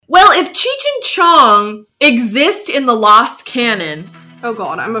Chong exist in the Lost canon, Oh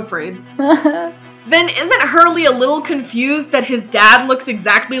god, I'm afraid. then isn't Hurley a little confused that his dad looks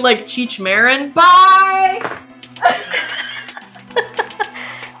exactly like Cheech Marin? Bye!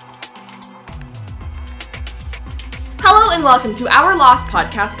 Hello and welcome to Our Lost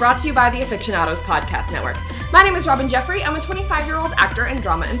podcast, brought to you by the Aficionados Podcast Network. My name is Robin Jeffrey. I'm a 25-year-old actor and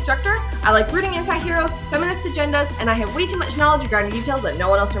drama instructor. I like rooting anti-heroes, feminist agendas, and I have way too much knowledge regarding details that no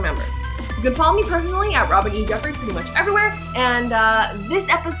one else remembers. You can follow me personally at Robin E. Jeffrey pretty much everywhere. And this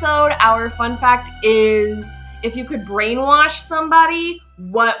episode, our fun fact is, if you could brainwash somebody,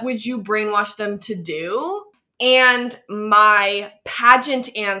 what would you brainwash them to do? And my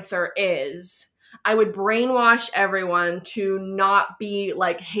pageant answer is, I would brainwash everyone to not be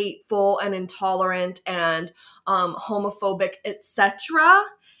like hateful and intolerant and homophobic, etc.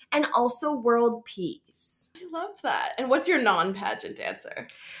 And also world peace. I love that. And what's your non-pageant answer?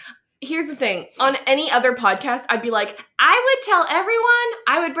 Here's the thing. On any other podcast, I'd be like, I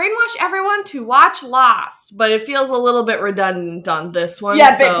would brainwash everyone to watch Lost. But it feels a little bit redundant on this one.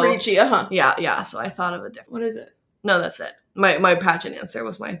 Yeah, bit preachy, Yeah, so I thought of a different. What is it? No, that's it. My pageant answer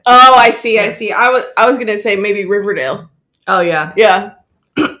was my... Oh, I see. I was gonna say maybe Riverdale. Oh, yeah. Yeah.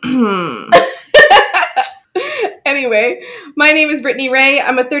 Anyway, my name is Brittany Ray.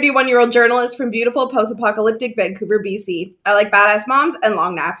 I'm a 31-year-old journalist from beautiful post-apocalyptic Vancouver, BC. I like badass moms and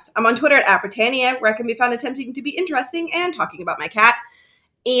long naps. I'm on Twitter at Britannia, where I can be found attempting to be interesting and talking about my cat.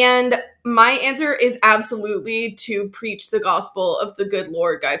 And my answer is absolutely to preach the gospel of the good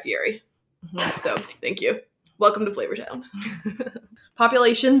Lord Guy Fieri. So, thank you. Welcome to Flavortown.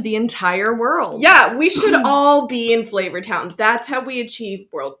 Population, the entire world. Yeah, we should all be in Flavortown. That's how we achieve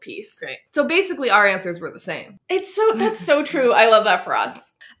world peace. Great. So basically our answers were the same. That's so true. I love that for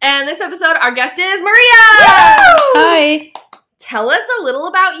us. And this episode, our guest is Maria! Hi! Tell us a little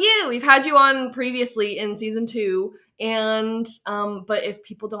about you. We've had you on previously in season 2, and but if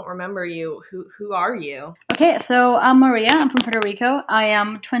people don't remember you, who are you? Okay, so I'm Maria. I'm from Puerto Rico. I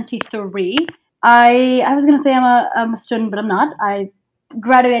am 23. I was going to say I'm a student, but I'm not. I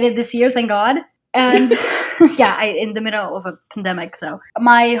graduated this year, thank God. And yeah, in the middle of a pandemic. So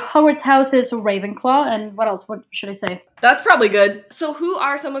my Hogwarts house is Ravenclaw. And what else? What should I say? That's probably good. So who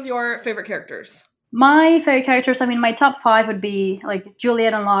are some of your favorite characters? My favorite characters, my top 5 would be like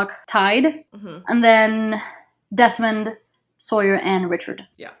Juliet and Locke tied. Mm-hmm. And then Desmond, Sawyer, and Richard.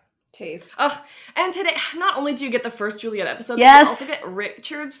 Yeah. Taste. Oh, and today, not only do you get the first Juliet episode, yes, but you also get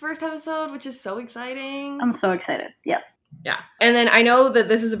Richard's first episode, which is so exciting. I'm so excited. Yes. Yeah. And then I know that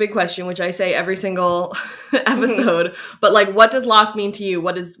this is a big question, which I say every single episode, but like, what does Lost mean to you?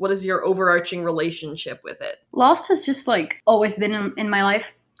 What is your overarching relationship with it? Lost has just like always been in my life,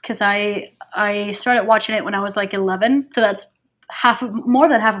 because I started watching it when I was like 11, so that's more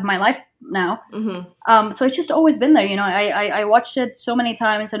than half of my life now. Mm-hmm. So it's just always been there. I watched it so many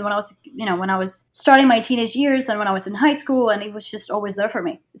times, and when I was starting my teenage years, and when I was in high school, and it was just always there for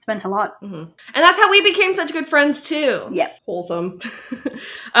me. It meant a lot. Mm-hmm. And that's how we became such good friends too. Yeah, wholesome.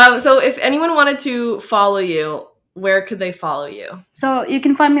 So if anyone wanted to follow you, where could they follow you? So you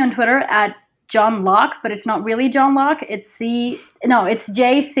can find me on Twitter at John Locke, but it's not really John Locke. It's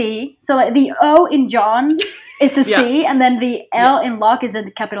JC. So like the O in John is a C, and then the L in Locke is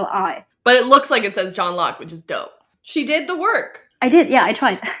a capital I. But it looks like it says John Locke, which is dope. She did the work. I did, yeah, I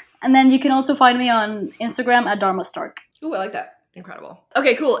tried. And then you can also find me on Instagram at Dharma Stark. Ooh, I like that. Incredible.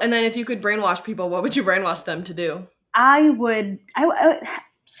 Okay, cool. And then if you could brainwash people, what would you brainwash them to do? I would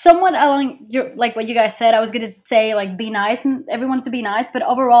somewhat along like what you guys said. I was gonna say like be nice and everyone to be nice, but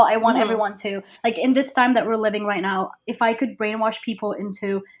overall I want everyone to, like, in this time that we're living right now, if I could brainwash people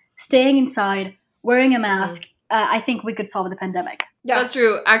into staying inside, wearing a mask, I think we could solve the pandemic. Yeah, that's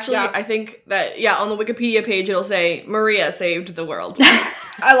true. Actually, I think that, on the Wikipedia page it'll say Maria saved the world.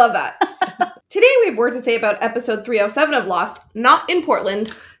 I love that. Today we have words to say about episode 307 of Lost, Not in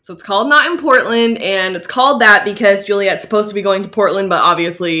Portland. So it's called Not in Portland, and it's called that because Juliet's supposed to be going to Portland, but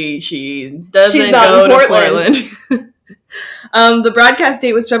obviously she's not go to Portland. The broadcast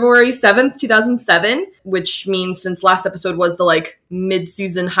date was February 7th, 2007, which means since last episode was the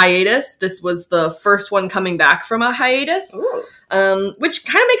mid-season hiatus, this was the first one coming back from a hiatus. Which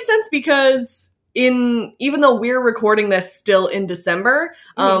kind of makes sense because even though we're recording this still in December,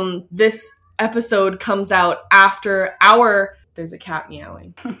 this episode comes out after there's a cat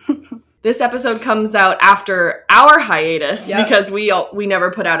meowing. This episode comes out after our hiatus because we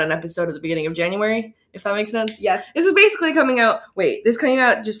never put out an episode at the beginning of January, if that makes sense. Yes. This is basically coming out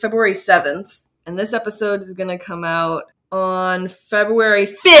just February 7th, and this episode is going to come out on February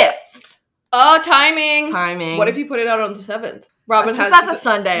 5th. Oh, timing. Timing. What if you put it out on the 7th? Robin has that's a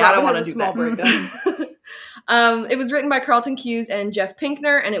Sunday. Robin I don't want to has a do small that. breakdown. It was written by Carlton Cuse and Jeff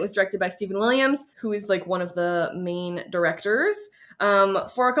Pinkner, and it was directed by Stephen Williams, who is like one of the main directors.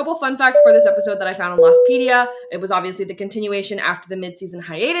 For a couple fun facts for this episode that I found on Lostpedia, it was obviously the continuation after the mid-season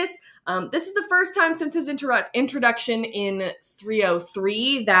hiatus. This is the first time since his introduction in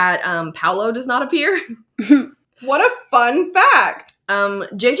 303 that Paolo does not appear. What a fun fact!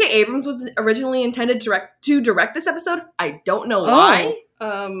 J.J. Abrams was originally intended to direct this episode. I don't know why.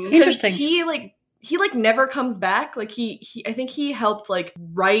 Interesting. He never comes back. Like I think he helped like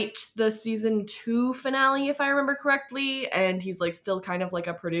write the season 2 finale, if I remember correctly, and he's like still kind of like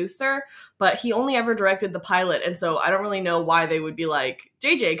a producer, but he only ever directed the pilot, and so I don't really know why they would be like,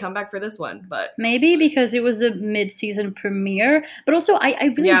 JJ, come back for this one. But maybe because it was the mid-season premiere, but also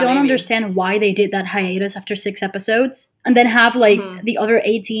I really don't understand why they did that hiatus after 6 episodes and then have like the other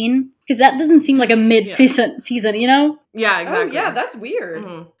 18, because that doesn't seem like a mid-season season, you know? Yeah, exactly. Oh, yeah, that's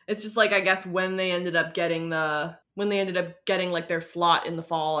weird. It's just like, I guess when they ended up getting like their slot in the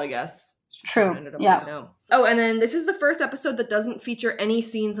fall, I guess. True. Yeah. Oh, and then this is the first episode that doesn't feature any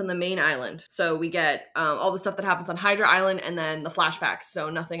scenes on the main island. So we get all the stuff that happens on Hydra Island and then the flashbacks. So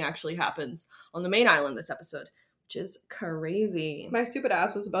nothing actually happens on the main island this episode, which is crazy. My stupid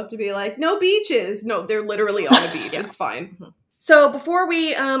ass was about to be like, no beaches. No, they're literally on a beach. It's fine. So before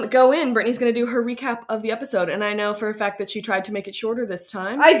we go in, Brittany's going to do her recap of the episode. And I know for a fact that she tried to make it shorter this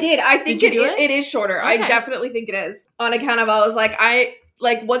time. I did. I think it is shorter. Okay. I definitely think it is. On account of, I was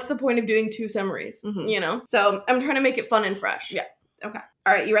like, what's the point of doing 2 summaries? You know? So I'm trying to make it fun and fresh. Yeah. Okay.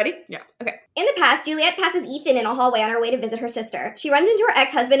 All right, you ready? Yeah. Okay. In the past, Juliet passes Ethan in a hallway on her way to visit her sister. She runs into her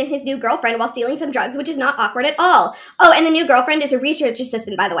ex-husband and his new girlfriend while stealing some drugs, which is not awkward at all. Oh, and the new girlfriend is a research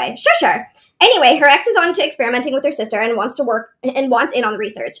assistant, by the way. Sure. Anyway, her ex is on to experimenting with her sister and wants in on the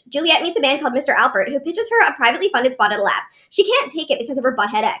research. Juliet meets a man called Mr. Alpert who pitches her a privately funded spot at a lab. She can't take it because of her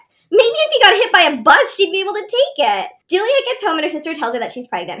butthead ex. Maybe if he got hit by a bus, she'd be able to take it. Juliet gets home and her sister tells her that she's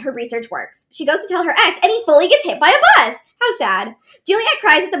pregnant. Her research works. She goes to tell her ex, and he fully gets hit by a bus. How sad. Juliet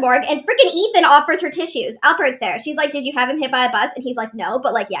cries at the morgue, and freaking Ethan offers her tissues. Alpert's there. She's like, did you have him hit by a bus? And he's like, no,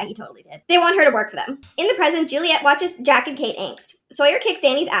 but like, yeah, he totally did. They want her to work for them. In the present, Juliet watches Jack and Kate angst. Sawyer kicks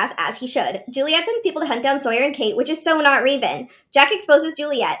Danny's ass, as he should. Juliet sends people to hunt down Sawyer and Kate, which is so not Raven. Jack exposes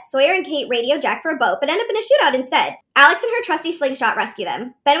Juliet. Sawyer and Kate radio Jack for a boat, but end up in a shootout instead. Alex and her trusty slingshot rescue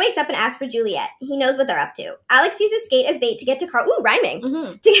them. Ben wakes up and asks for Juliet. He knows what they're up to. Alex uses skate as bait to get to Carl. Ooh, rhyming.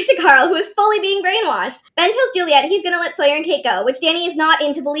 To get to Carl, who is fully being brainwashed. Ben tells Juliet he's gonna let Sawyer and Kate go, which Danny is not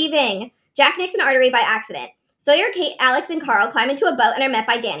into believing. Jack nicks an artery by accident. Sawyer, Kate, Alex, and Carl climb into a boat and are met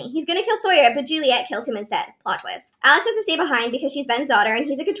by Danny. He's gonna kill Sawyer, but Juliet kills him instead. Plot twist. Alex has to stay behind because she's Ben's daughter and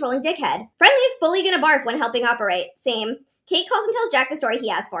he's a controlling dickhead. Friendly is fully gonna barf when helping operate. Same. Kate calls and tells Jack the story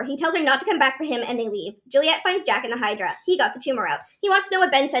he asked for. He tells her not to come back for him and they leave. Juliet finds Jack in the Hydra. He got the tumor out. He wants to know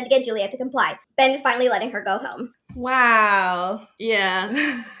what Ben said to get Juliet to comply. Ben is finally letting her go home. Wow.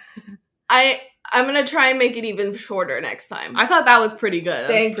 Yeah. I'm gonna try and make it even shorter next time. I thought that was pretty good.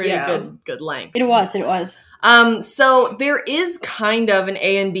 Thank pretty you. Good length. It was. So there is kind of an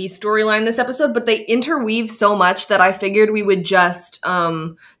A and B storyline this episode, but they interweave so much that I figured we would just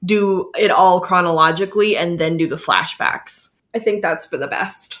do it all chronologically and then do the flashbacks. I think that's for the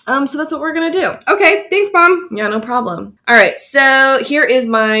best. So that's what we're gonna do. Okay, thanks, Mom. Yeah, no problem. All right, so here is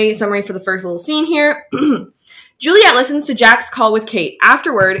my summary for the first little scene here. Juliet listens to Jack's call with Kate.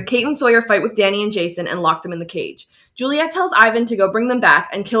 Afterward, Kate and Sawyer fight with Danny and Jason and lock them in the cage. Juliet tells Ivan to go bring them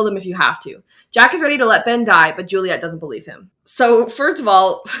back and kill them if you have to. Jack is ready to let Ben die, but Juliet doesn't believe him. So, first of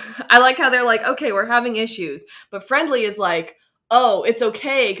all, I like how they're like, okay, we're having issues. But Friendly is like, oh, it's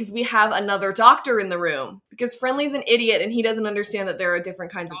okay because we have another doctor in the room. Because Friendly's an idiot and he doesn't understand that there are different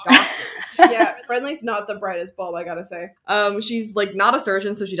kinds of doctors. Yeah, Friendly's not the brightest bulb, I gotta say. She's like not a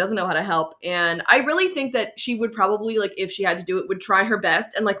surgeon, so she doesn't know how to help. And I really think that she would probably, like, if she had to do it, would try her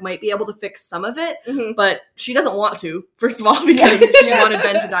best and like might be able to fix some of it. But she doesn't want to, first of all, because she wanted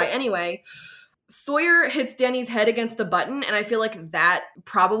Ben to die anyway. Sawyer hits Danny's head against the button, and I feel like that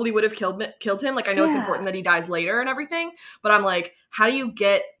probably would have killed him. Like, I know it's important that he dies later and everything, but I'm like, how do you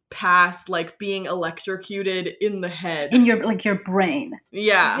get past, like, being electrocuted in the head? In your brain.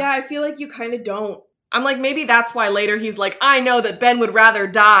 Yeah. Yeah, I feel like you kind of don't. I'm like, maybe that's why later he's like, I know that Ben would rather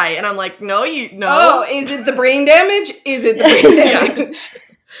die. And I'm like, no. Oh, is it the brain damage? Is it the brain damage?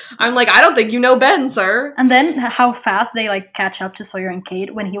 I'm like, I don't think you know Ben, sir. And then how fast they, like, catch up to Sawyer and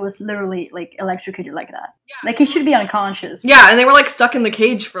Kate when he was literally, like, electrocuted like that. Yeah. Like, he should be unconscious. Yeah, and they were, like, stuck in the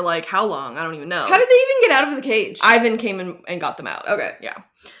cage for, like, how long? I don't even know. How did they even get out of the cage? Ivan came and got them out. Okay. Yeah.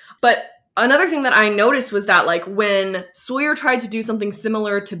 But another thing that I noticed was that, like, when Sawyer tried to do something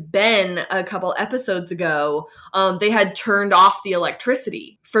similar to Ben a couple episodes ago, they had turned off the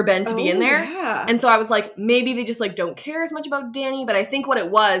electricity for Ben to be in there. Yeah. And so I was like, maybe they just, like, don't care as much about Danny. But I think what it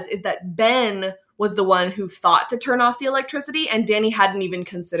was is that Ben was the one who thought to turn off the electricity, and Danny hadn't even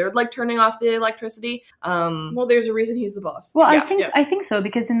considered, like, turning off the electricity. Well, there's a reason he's the boss. Well, Yeah, I think so,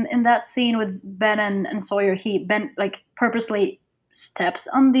 because in that scene with Ben and Sawyer, Ben like purposely steps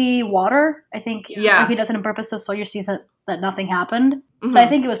on the water. I think Yeah. he does it on purpose so Sawyer sees that nothing happened. Mhm. So I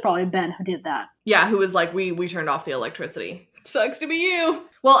think it was probably Ben who did that. Yeah, who was like, we turned off the electricity. Sucks to be you.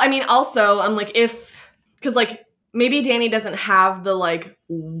 Well, I mean, also, I'm like, because, like, maybe Danny doesn't have the, like,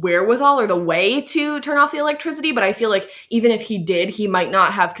 wherewithal or the way to turn off the electricity, but I feel like even if he did, he might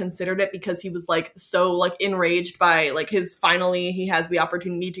not have considered it because he was, like, so, like, enraged by, like, finally he has the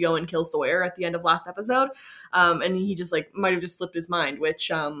opportunity to go and kill Sawyer at the end of last episode, and he just, like, might have just slipped his mind, which,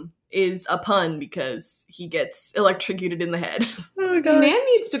 is a pun because he gets electrocuted in the head. The man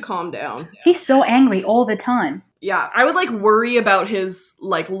needs to calm down. He's so angry all the time. Yeah. I would, like, worry about his,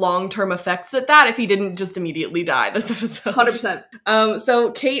 like, long-term effects at that if he didn't just immediately die this episode. 100%.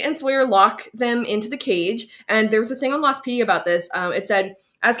 So Kate and Sawyer lock them into the cage, and there was a thing on Lost P about this. It said,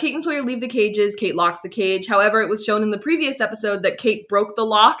 as Kate and Sawyer leave the cages, Kate locks the cage. However, it was shown in the previous episode that Kate broke the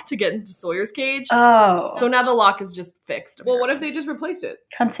lock to get into Sawyer's cage. Oh. So now the lock is just fixed. Well, what if they just replaced it?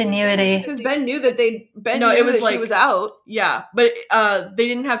 Continuity. Because Ben knew that like, she was out. Yeah, but they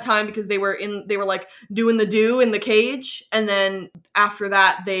didn't have time because they were like doing the do in the cage, and then after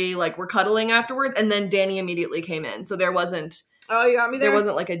that they, like, were cuddling afterwards, and then Danny immediately came in. So there wasn't Oh, you got me there? There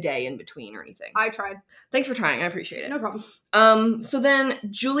wasn't, like, a day in between or anything. I tried. Thanks for trying. I appreciate it. No problem. So then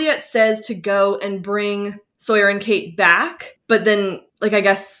Juliet says to go and bring Sawyer and Kate back, but then, like, I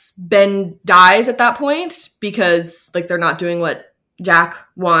guess Ben dies at that point because, like, they're not doing what Jack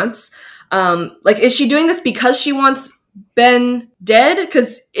wants. Like, is she doing this because she wants Ben dead?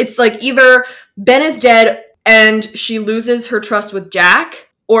 Because it's, like, either Ben is dead and she loses her trust with Jack,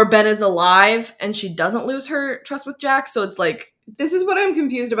 or Ben is alive and she doesn't lose her trust with Jack. So it's like, this is what I'm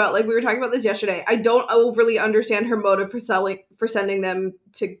confused about. Like, we were talking about this yesterday. I don't overly understand her motive for sending them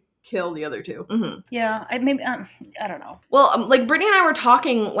to kill the other two. Mm-hmm. Yeah, I don't know. Well, like, Brittany and I were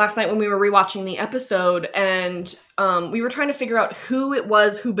talking last night when we were rewatching the episode, and we were trying to figure out who it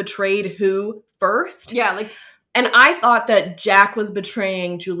was who betrayed who first. Yeah, like, and I thought that Jack was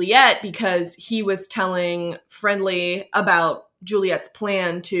betraying Juliet because he was telling Friendly about Juliet's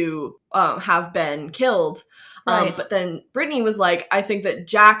plan to have Ben killed. Right. But then Brittany was like, I think that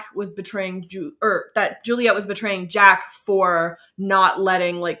Jack was betraying that Juliet was betraying Jack for not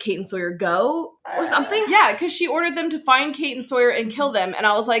letting, like, Kate and Sawyer go or something. yeah, because she ordered them to find Kate and Sawyer and kill them, and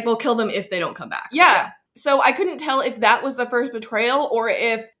I was like, We'll kill them if they don't come back. yeah. So I couldn't tell if that was the first betrayal or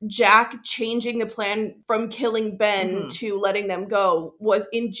if Jack changing the plan from killing Ben to letting them go was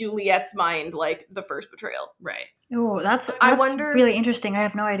in Juliet's mind, like, the first betrayal. Right. Oh, that's I wonder- really interesting. I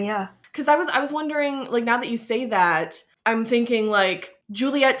have no idea. Because I was wondering, like, now that you say that, I'm thinking, like,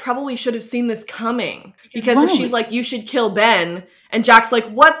 Juliet probably should have seen this coming. Because if Right. she's like, you should kill Ben, and Jack's like,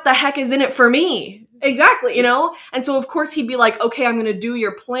 what the heck is in it for me? Exactly. You know? And so, of course, he'd be like, okay, I'm going to do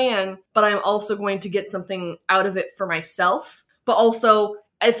your plan, but I'm also going to get something out of it for myself. But also,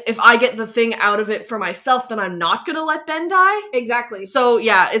 if I get the thing out of it for myself, then I'm not going to let Ben die. Exactly. So,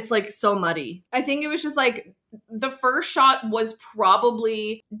 yeah, it's, like, so muddy. I think it was just like, the first shot was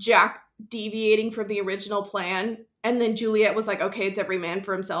probably Jack deviating from the original plan, and then Juliet was like, okay, it's every man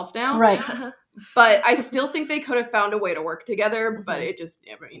for himself now. Right. But I still think they could have found a way to work together, but it just,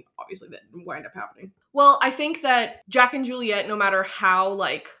 I mean, obviously that didn't wind up happening. Well, I think that Jack and Juliet, no matter how,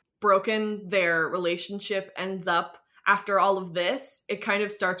 like, broken their relationship ends up after all of this, it kind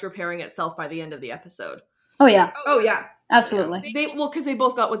of starts repairing itself by the end of the episode. Oh yeah, Oh, yeah. absolutely. Because they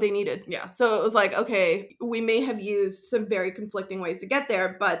both got what they needed. Yeah. So it was like, okay, we may have used some very conflicting ways to get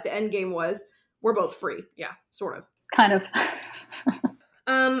there, but the end game was we're both free. Yeah. Sort of. Kind of.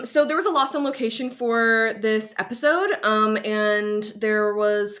 So there was a Lost on location for this episode, and there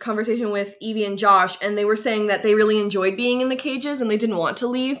was conversation with Evie and Josh, and they were saying that they really enjoyed being in the cages and they didn't want to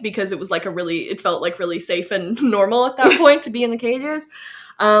leave because it was like it felt like really safe and normal at that point to be in the cages.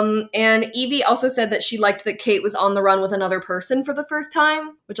 And Evie also said that she liked that Kate was on the run with another person for the first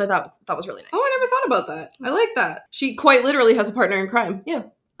time, which I thought was really nice. Oh, I never thought about that. I like that. She quite literally has a partner in crime. Yeah.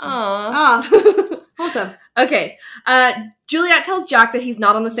 Aww. Ah. Awesome. Okay. Juliet tells Jack that he's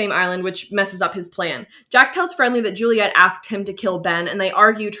not on the same island, which messes up his plan. Jack tells Friendly that Juliet asked him to kill Ben, and they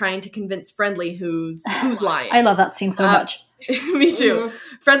argue trying to convince Friendly who's lying. I love that scene so much. Me too.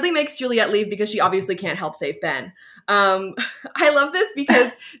 Friendly makes Juliet leave because she obviously can't help save Ben. I love this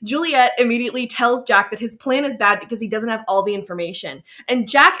because Juliet immediately tells Jack that his plan is bad because he doesn't have all the information. And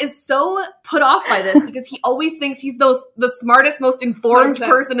Jack is so put off by this because he always thinks he's the smartest, most informed 100%.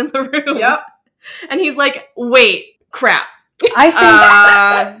 person in the room. Yep. And he's like, wait, crap.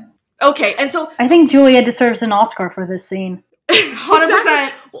 I think Okay, and so I think Juliet deserves an Oscar for this scene.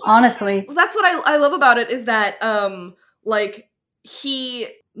 100%. Honestly. Well, that's what I love about it is that, like, he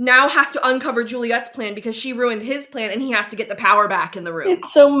now has to uncover Juliet's plan because she ruined his plan and he has to get the power back in the room.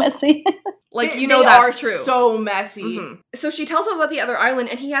 It's so messy. Like, They you know that's are true. so messy. Mhm. So she tells him about the other island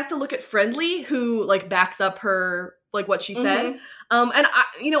and he has to look at Friendly, who, like, backs up her, like, what she said. And,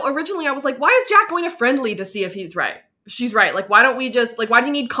 originally I was like, why is Jack going to Friendly to see if he's right? She's right. Like, why don't we just, like, why do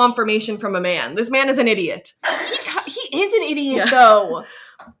you need confirmation from a man? This man is an idiot. He is an idiot, Yeah. though.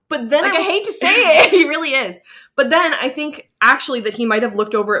 But then Like, I hate to say it. He really is. But then I think actually that he might have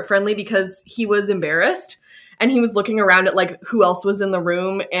looked over at Friendly because he was embarrassed and he was looking around at like who else was in the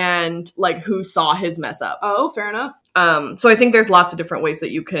room and like who saw his mess up. Oh, fair enough. So I think there's lots of different ways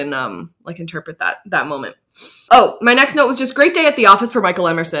that you can like interpret that moment. Oh, my next note was just great day at the office for Michael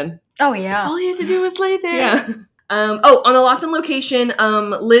Emerson. Oh yeah. All he had to do was lay there. Yeah. On the Lost in Location,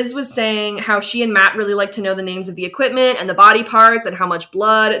 Liz was saying how she and Matt really like to know the names of the equipment and the body parts and how much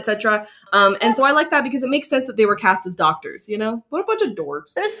blood, etc. And so I like that because it makes sense that they were cast as doctors, you know? What a bunch of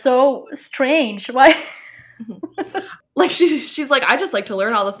dorks. They're so strange. Why? Like, she's like, I just like to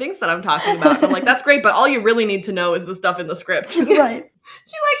learn all the things that I'm talking about. And I'm like, that's great, but all you really need to know is the stuff in the script. Right.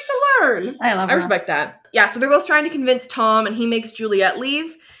 She likes to learn. I love I her. respect that. Yeah, so they're both trying to convince Tom, and he makes Juliet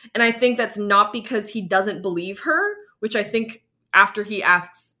leave. And I think that's not because he doesn't believe her, which I think after he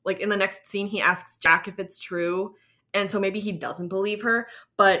asks, like in the next scene, he asks Jack if it's true. And so maybe he doesn't believe her,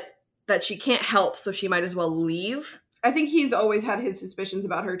 but that she can't help, so she might as well leave. I think he's always had his suspicions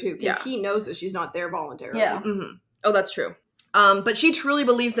about her, too, because Yeah. he knows that she's not there voluntarily. Yeah. Mm-hmm. Oh, that's true. But she truly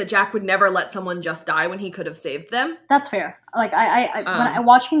believes that Jack would never let someone just die when he could have saved them. That's fair. Like when I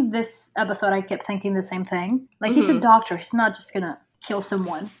watching this episode, I kept thinking the same thing. Like he's a doctor. He's not just gonna kill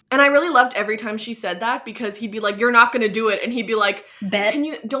someone. And I really loved every time she said that because he'd be like, "You're not going to do it," and he'd be like, Bet. "Can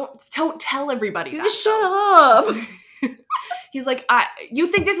you don't tell everybody that." Just shut up. He's like, "You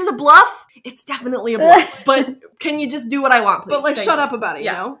think this is a bluff? It's definitely a bluff. But can you just do what I want, please?" But, like, Thank shut you. up about it,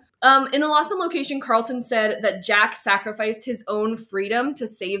 Yeah. you know? In the Lost in Location, Carlton said that Jack sacrificed his own freedom to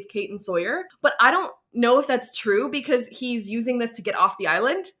save Kate and Sawyer. But I don't know if that's true because he's using this to get off the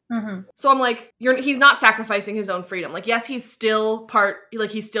island. Mm-hmm. So I'm like, he's not sacrificing his own freedom. Like, yes, he's still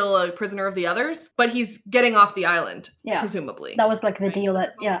he's still a prisoner of the others, but he's getting off the island, presumably. That was like the deal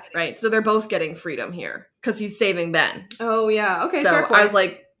that, Right. So they're both getting freedom here because he's saving Ben. Oh, yeah. Okay, So fair point. I was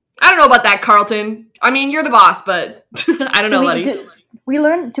like, I don't know about that, Carlton. I mean, you're the boss, but I don't know, buddy. Did we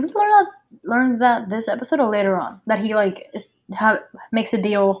learn that this episode or later on that he like makes a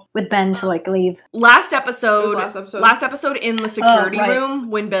deal with Ben to like leave? Last episode in the security right. room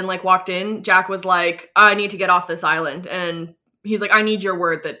when Ben like walked in, Jack was like, I need to get off this island. And he's like, I need your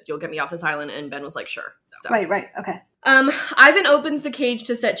word that you'll get me off this island. And Ben was like, sure. So. Right. Okay. Ivan opens the cage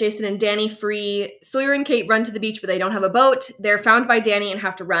to set Jason and Danny free. Sawyer and Kate run to the beach, but they don't have a boat. They're found by Danny and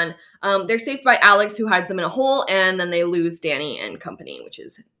have to run. They're saved by Alex, who hides them in a hole, and then they lose Danny and company, which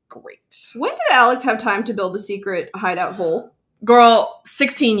is great. When did Alex have time to build a secret hideout hole? Girl,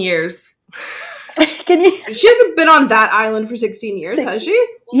 16 years. Can you? She hasn't been on that island for 16 years, has she?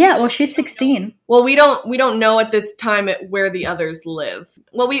 Yeah. Well, she's 16. Well, we don't know at this time where the others live.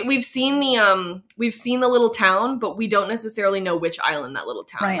 Well, we've seen the little town, but we don't necessarily know which island that little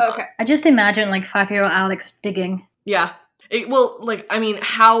town is on. Okay. I just imagine like 5-year-old Alex digging. Yeah.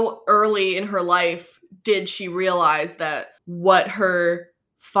 How early in her life did she realize that what her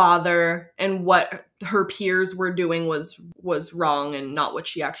father and what her peers were doing was wrong and not what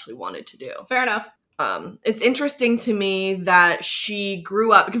she actually wanted to do? Fair enough. It's interesting to me that she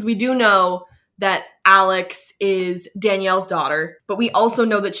grew up, because we do know that Alex is Danielle's daughter, but we also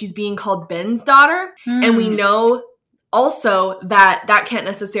know that she's being called Ben's daughter, and we know also that can't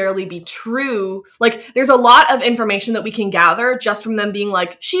necessarily be true. Like, there's a lot of information that we can gather just from them being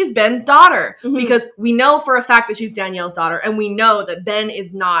like, she's Ben's daughter, because we know for a fact that she's Danielle's daughter, and we know that Ben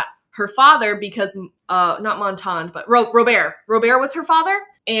is not her father because, not Montand, but Robert. Robert was her father,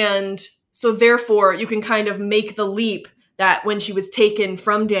 and so therefore you can kind of make the leap that when she was taken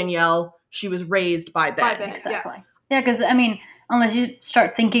from Danielle, she was raised by Ben. Exactly. Yeah, because I mean, unless you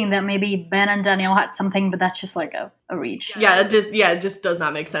start thinking that maybe Ben and Danielle had something, but that's just like a reach. Yeah, it just does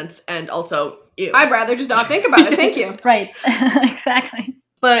not make sense. And also, ew. I'd rather just not think about it. Thank you. Right. Exactly.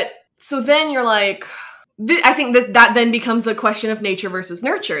 But so then you're like, I think that then becomes a question of nature versus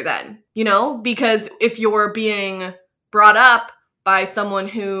nurture then, you know? Because if you're being brought up by someone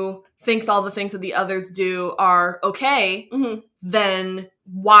who thinks all the things that the others do are okay, then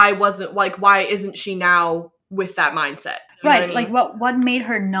why isn't she now with that mindset? You know what I mean? Like what made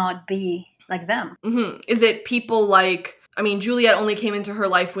her not be like them? Is it people like, I mean, Juliet only came into her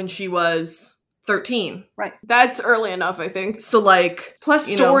life when she was 13. Right. That's early enough, I think. So, like... Plus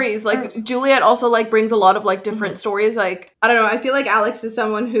stories. Like, Juliet also, like, brings a lot of, like, different stories. Like, I don't know. I feel like Alex is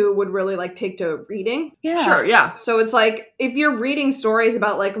someone who would really, like, take to reading. Yeah. Sure, yeah. So it's like, if you're reading stories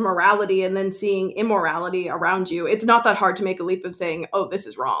about, like, morality and then seeing immorality around you, it's not that hard to make a leap of saying, oh, this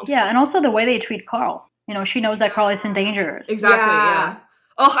is wrong. Yeah, and also the way they treat Carl. You know, she knows that Carl is in danger. Exactly, yeah.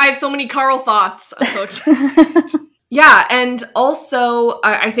 Oh, I have so many Carl thoughts. I'm so excited. Yeah, and also,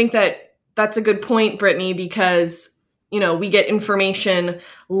 I think that's a good point, Brittany, because, you know, we get information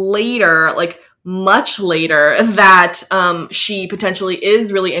later, like much later, that she potentially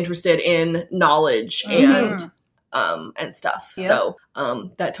is really interested in knowledge and stuff. Yep. So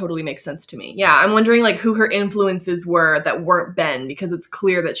that totally makes sense to me. Yeah, I'm wondering like who her influences were that weren't Ben, because it's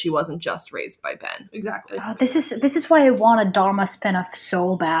clear that she wasn't just raised by Ben. Exactly. This is why I want a Dharma spinoff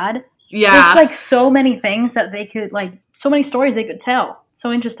so bad. Yeah. There's like so many things that they could, like, so many stories they could tell.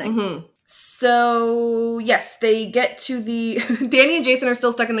 So interesting. So, yes, they get to the... Danny and Jason are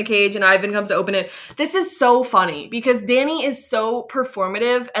still stuck in the cage, and Ivan comes to open it. This is so funny, because Danny is so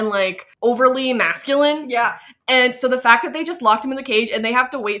performative and, like, overly masculine. Yeah. And so the fact that they just locked him in the cage, and they have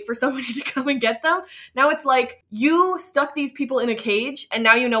to wait for somebody to come and get them, now it's like, you stuck these people in a cage, and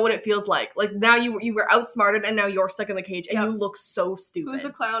now you know what it feels like. Like, now you were outsmarted, and now you're stuck in the cage, and you look so stupid. Who's the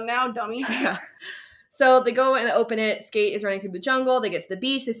clown now, dummy? Yeah. So they go and open it. Skate is running through the jungle. They get to the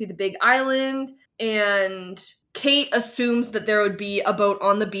beach. They see the big island. And Kate assumes that there would be a boat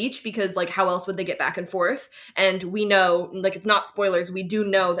on the beach because, like, how else would they get back and forth? And we know, like, if not spoilers, we do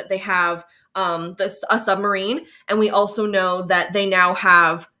know that they have a submarine. And we also know that they now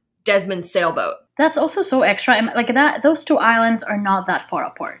have Desmond's sailboat. That's also so extra. Like, those two islands are not that far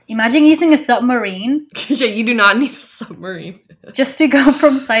apart. Imagine using a submarine. Yeah, you do not need a submarine. Just to go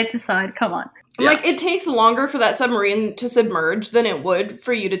from side to side. Come on. Yeah. Like, it takes longer for that submarine to submerge than it would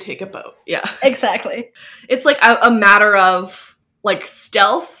for you to take a boat. Yeah. Exactly. It's like a matter of, like,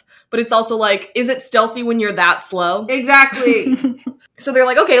 stealth, but it's also like, is it stealthy when you're that slow? Exactly. So they're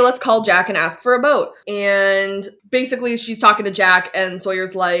like, okay, let's call Jack and ask for a boat. And basically she's talking to Jack, and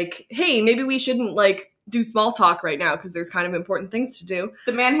Sawyer's like, hey, maybe we shouldn't, like, do small talk right now because there's kind of important things to do.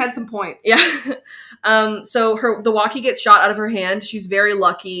 The man had some points. Yeah. So the walkie gets shot out of her hand. She's very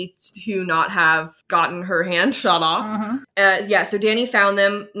lucky to not have gotten her hand shot off. Yeah, so Danny found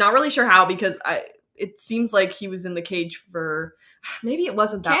them. Not really sure how, because it seems like he was in the cage for... Maybe it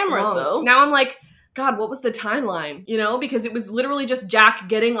wasn't that cameras, long. Though. Now I'm like, God, what was the timeline? You know, because it was literally just Jack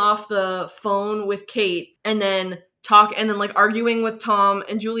getting off the phone with Kate and then like arguing with Tom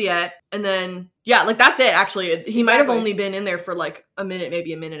and Juliet, and then yeah, like that's it. Actually, he might have only been in there for like a minute,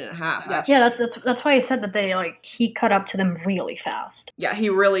 maybe a minute and a half. Yeah, that's why I said that he cut up to them really fast. Yeah, he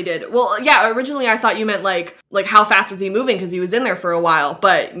really did. Well, yeah, originally I thought you meant like how fast was he moving because he was in there for a while,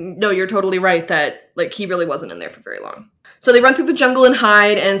 but no, you're totally right that like he really wasn't in there for very long. So they run through the jungle and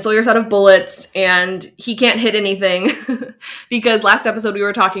hide, and Sawyer's out of bullets, and he can't hit anything because last episode we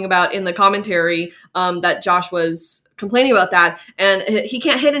were talking about in the commentary that Josh was complaining about that, and he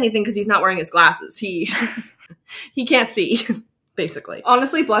can't hit anything because he's not wearing his glasses. He can't see, basically.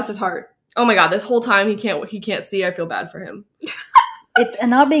 Honestly, bless his heart. Oh my God, this whole time he can't see. I feel bad for him.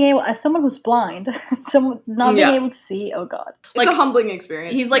 And not being able, as someone who's blind, not being able to see. Oh God, it's a humbling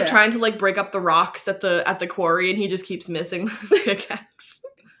experience. He's like trying to like break up the rocks at the quarry, and he just keeps missing the pickaxe.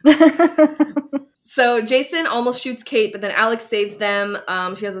 So Jason almost shoots Kate, but then Alex saves them.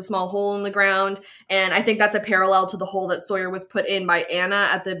 She has a small hole in the ground, and I think that's a parallel to the hole that Sawyer was put in by Anna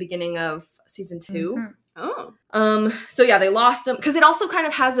at the beginning of season 2. Oh. So yeah, they lost him because it also kind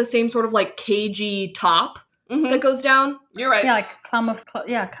of has the same sort of like cagey top that goes down. You're right. Yeah, like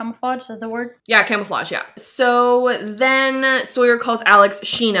camouflage is the word. Yeah, camouflage, yeah. So then Sawyer calls Alex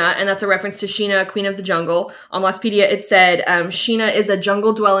Sheena, and that's a reference to Sheena, Queen of the Jungle. On Lostpedia, it said, Sheena is a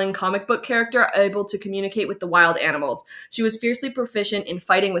jungle-dwelling comic book character able to communicate with the wild animals. She was fiercely proficient in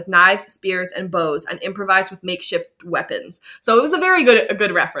fighting with knives, spears, and bows, and improvised with makeshift weapons. So it was a very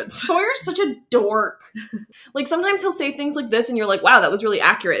good reference. Sawyer's such a dork. Like, sometimes he'll say things like this, and you're like, wow, that was really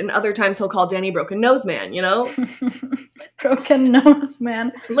accurate. And other times he'll call Danny Broken Nose Man, you know? Broken Nose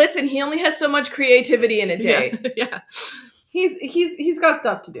Man. Listen, he only has so much creativity in a day. Yeah. He's got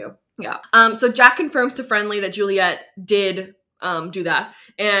stuff to do. Yeah. So Jack confirms to Friendly that Juliet did do that.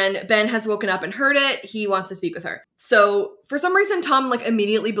 And Ben has woken up and heard it. He wants to speak with her. So for some reason, Tom like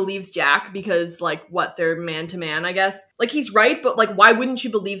immediately believes Jack because like what, they're man to man, I guess. Like he's right, but like why wouldn't you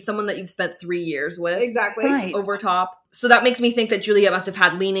believe someone that you've spent 3 years with? Exactly. Right. Over top. So that makes me think that Juliet must have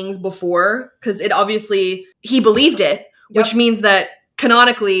had leanings before because it obviously, he believed it, which means that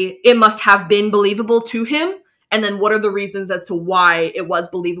canonically it must have been believable to him. And then what are the reasons as to why it was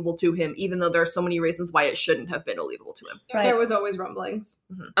believable to him, even though there are so many reasons why it shouldn't have been believable to him. Right. There was always rumblings.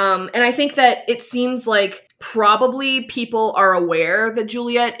 And I think that it seems like probably people are aware that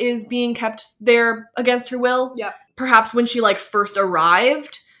Juliet is being kept there against her will. Yep. Perhaps when she like first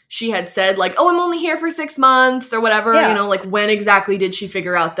arrived, she had said like, oh, I'm only here for 6 months or whatever. Yeah. You know, like when exactly did she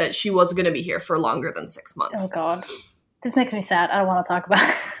figure out that she was going to be here for longer than 6 months? Oh God, this makes me sad. I don't want to talk about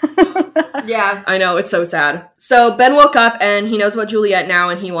it. Yeah. I know, it's so sad. So Ben woke up and he knows about Juliet now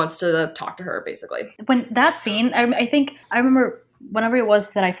and he wants to talk to her, basically. When that scene, I think I remember whenever it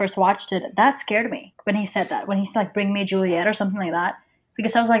was that I first watched it, that scared me when he said that. When he's like, "Bring me Juliet" or something like that,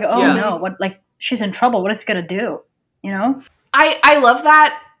 because I was like, "Oh no, what? Like she's in trouble. What is she gonna do?" You know? I love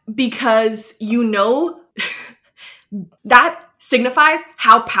that because you know that signifies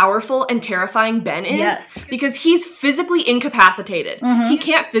how powerful and terrifying Ben is. Yes. Because he's physically incapacitated. Mhm. He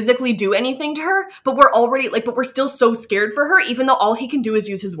can't physically do anything to her, but we're still so scared for her, even though all he can do is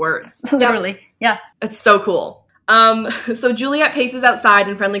use his words. Literally, yeah. It's so cool. So Juliet paces outside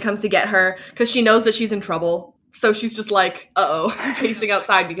and Friendly comes to get her because she knows that she's in trouble. So she's just like, uh-oh, pacing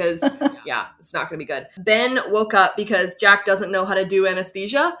outside because, yeah, it's not going to be good. Ben woke up because Jack doesn't know how to do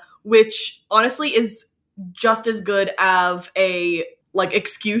anesthesia, which honestly is just as good of a, like,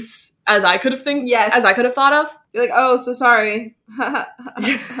 excuse as I could have thought of. You're like, oh, so sorry.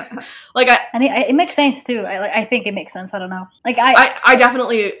 Like, And it makes sense too. I think it makes sense. I don't know. Like I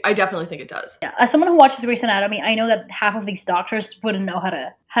definitely think it does. yeah, as someone who watches Grey's Anatomy, I know that half of these doctors wouldn't know how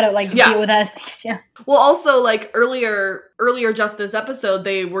to deal with anesthesia. Well, also, like, earlier just this episode,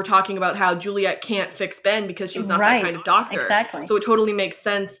 they were talking about how Juliet can't fix Ben because she's not that kind of doctor. Exactly. So it totally makes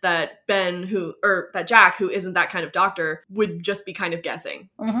sense that that Jack, who isn't that kind of doctor, would just be kind of guessing.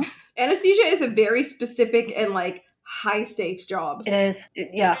 Mm-hmm. Anesthesia is a very specific and, like, high-stakes job. It is.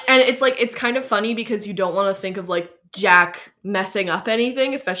 Yeah. And it's, like, it's kind of funny because you don't want to think of, like, Jack messing up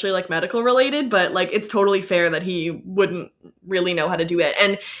anything, especially, like, medical related, but, like, it's totally fair that he wouldn't really know how to do it.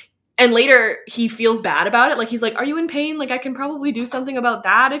 And later, he feels bad about it. Like, he's like, are you in pain? Like, I can probably do something about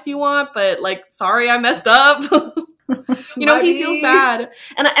that if you want, but, like, sorry, I messed up. You know, he feels bad.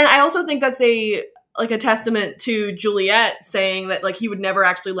 And I also think that's a testament to Juliet saying that, like, he would never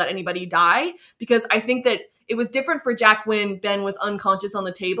actually let anybody die, because I think that it was different for Jack when Ben was unconscious on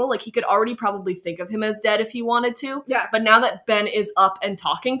the table. Like, he could already probably think of him as dead if he wanted to. Yeah. But now that Ben is up and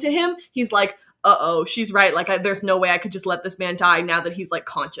talking to him, he's like, uh-oh, she's right. Like, there's no way I could just let this man die now that he's, like,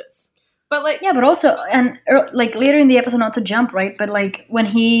 conscious. But, like... Yeah, but also, and, like, later in the episode, not to jump, right? But, like, when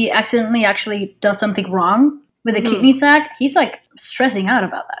he accidentally actually does something wrong with the kidney sac, he's, like, stressing out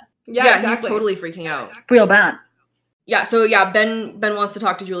about that. Yeah, exactly. He's totally freaking out. Real bad. Yeah, so yeah, Ben wants to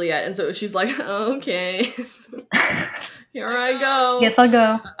talk to Juliet, and so she's like, okay, here I go. Yes, I'll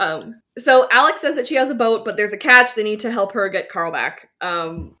go. So Alex says that she has a boat, but there's a catch. They need to help her get Carl back.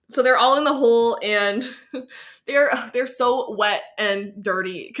 So they're all in the hole, and they're so wet and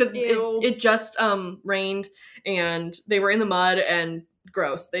dirty because it just rained, and they were in the mud and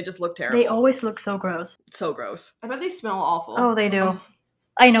gross. They just look terrible. They always look so gross. So gross. I bet they smell awful. Oh, they do.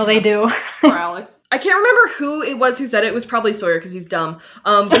 I know they do. Poor Alex. I can't remember who it was who said it. It was probably Sawyer because he's dumb.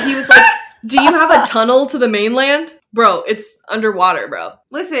 But he was like, do you have a tunnel to the mainland? Bro, it's underwater, bro.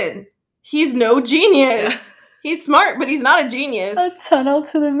 Listen, he's no genius. He's smart, but he's not a genius. A tunnel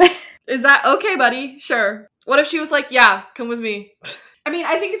to the main. Is that okay, buddy? Sure. What if she was like, yeah, come with me? I mean,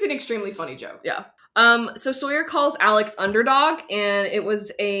 I think it's an extremely funny joke. Yeah. So Sawyer calls Alex Underdog, and it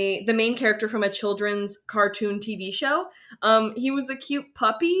was the main character from a children's cartoon TV show. He was a cute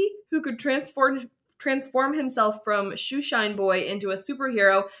puppy who could transform himself from Shoeshine Boy into a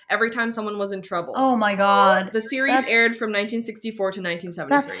superhero every time someone was in trouble. Oh my god. The series aired from 1964 to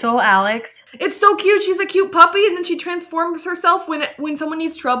 1973. That's so Alex. It's so cute. She's a cute puppy, and then she transforms herself when someone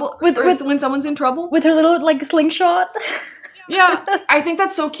needs trouble, when someone's in trouble. With her little, like, slingshot. Yeah, I think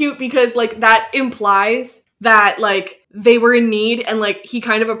that's so cute because, like, that implies that, like, they were in need and, like, he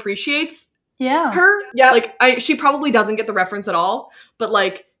kind of appreciates her. Yeah. Like, she probably doesn't get the reference at all, but,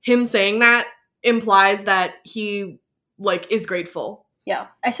 like, him saying that implies that he, like, is grateful. Yeah.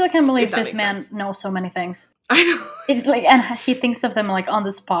 I still can't believe If that this makes man sense. knows so many things. I know. And he thinks of them, like, on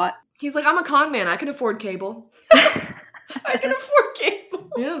the spot. He's like, I'm a con man. I can afford cable. I can afford cable.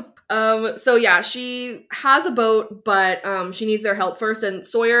 Yeah. So yeah, she has a boat, but she needs their help first, and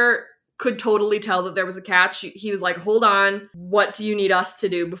Sawyer could totally tell that there was a catch. He was like, hold on, what do you need us to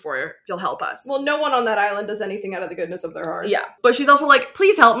do before you'll help us? Well, no one on that island does anything out of the goodness of their heart. Yeah. But she's also like,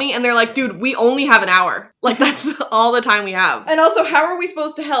 please help me. And they're like, dude, we only have an hour. Like, that's all the time we have. And also, how are we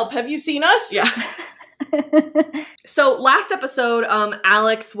supposed to help? Have you seen us? Yeah. So last episode,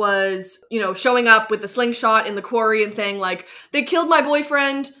 Alex was, showing up with the slingshot in the quarry and saying like, they killed my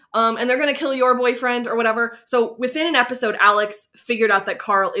boyfriend, and they're going to kill your boyfriend or whatever. So within an episode, Alex figured out that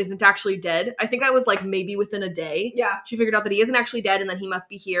Carl isn't actually dead. I think that was like maybe within a day. Yeah. She figured out that he isn't actually dead and then he must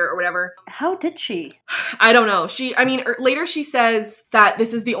be here or whatever. How did she? I don't know. Later she says that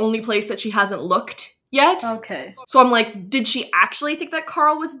this is the only place that she hasn't looked yet. Okay. So I'm like, did she actually think that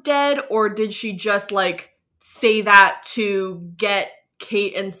Carl was dead, or did she just like say that to get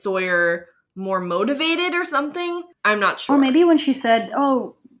Kate and Sawyer more motivated or something? I'm not sure. Or maybe when she said,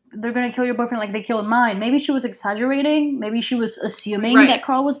 oh, they're gonna kill your boyfriend like they killed mine, maybe she was exaggerating. Maybe she was assuming that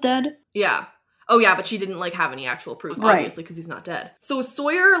Carl was dead. Yeah. Oh yeah, but she didn't like have any actual proof, obviously, because he's not dead. So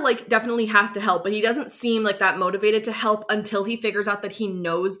Sawyer like definitely has to help, but he doesn't seem like that motivated to help until he figures out that he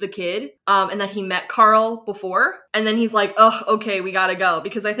knows the kid, and that he met Carl before. And then he's like, ugh, okay, we gotta go.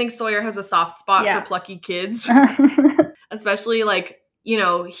 Because I think Sawyer has a soft spot for plucky kids. Especially like,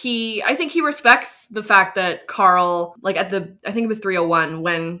 I think he respects the fact that Carl, like I think it was 301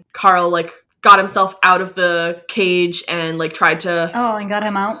 when Carl like got himself out of the cage and like tried to got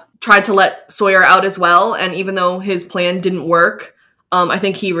him out. Tried to let Sawyer out as well, and even though his plan didn't work, I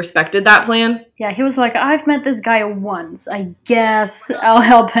think he respected that plan. Yeah, he was like, I've met this guy once. I guess I'll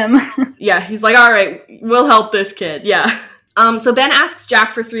help him. Yeah, he's like, all right, we'll help this kid. Yeah. So Ben asks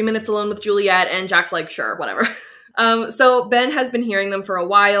Jack for 3 minutes alone with Juliet, and Jack's like, sure, whatever. So Ben has been hearing them for a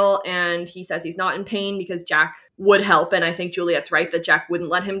while, and he says he's not in pain because Jack would help, and I think Juliet's right that Jack wouldn't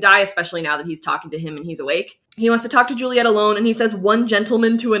let him die, especially now that he's talking to him and he's awake. He wants to talk to Juliet alone, and he says one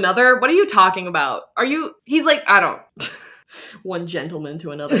gentleman to another. What are you talking about? He's like, I don't... one gentleman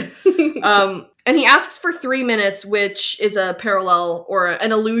to another. And he asks for 3 minutes, which is a parallel or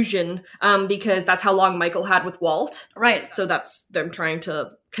an illusion, because that's how long Michael had with Walt. Right. So that's them trying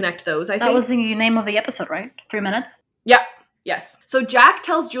to connect those, I think. That was the name of the episode, right? 3 minutes? Yeah. Yes. So Jack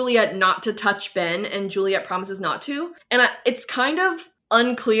tells Juliet not to touch Ben, and Juliet promises not to. And it's kind of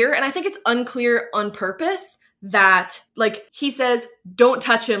unclear, and I think it's unclear on purpose, that, like, he says, don't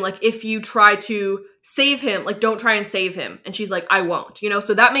touch him, like, if you try to save him, like, don't try and save him. And she's like, I won't,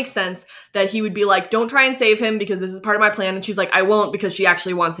 so that makes sense that he would be like, don't try and save him because this is part of my plan. And she's like, I won't, because she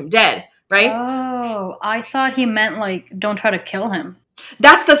actually wants him dead, right? Oh, I thought he meant, like, don't try to kill him.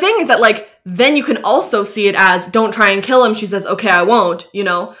 That's the thing, is that, like, then you can also see it as don't try and kill him. She says, okay, I won't,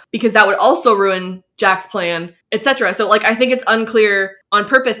 because that would also ruin Jack's plan, etc. So, like, I think it's unclear on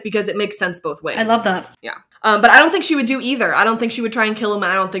purpose because it makes sense both ways. I love that. Yeah. But I don't think she would do either. I don't think she would try and kill him,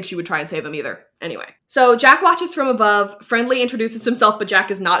 and I don't think she would try and save him either. Anyway. So Jack watches from above. Friendly introduces himself, but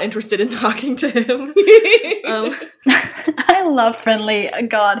Jack is not interested in talking to him. I love Friendly.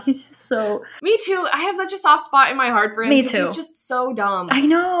 God, he's just so... Me too. I have such a soft spot in my heart for him. Me because too. He's just so dumb. I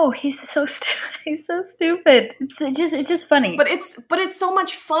know. He's so stupid. He's so stupid. It's just funny. But it's so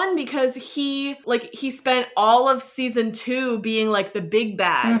much fun because he spent all of season 2 being like the big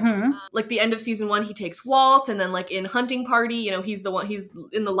bad. Mm-hmm. Like the end of season 1, he takes Walt, and then like in Hunting Party, he's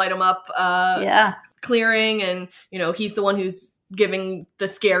in the light him up clearing, and he's the one who's giving the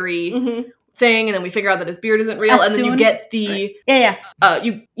scary thing, and then we figure out that his beard isn't real, and then you get the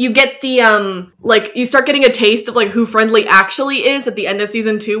you get the like you start getting a taste of like who Friendly actually is at the end of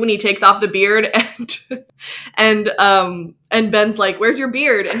season 2 when he takes off the beard, and Ben's like, where's your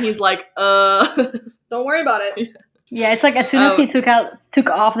beard? And he's like, don't worry about it. Yeah, it's like as soon as he took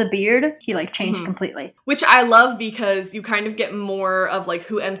off the beard, he like changed completely. Which I love because you kind of get more of like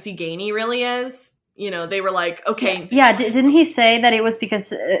who MC Gainey really is. They were like, okay. Yeah, didn't he say that it was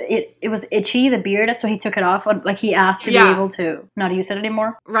because it was itchy, the beard, so he took it off? Like he asked to be able to not use it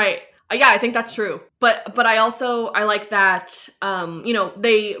anymore? Right. Yeah, I think that's true. But I like that,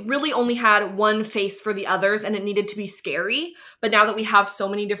 they really only had one face for the others, and it needed to be scary. But now that we have so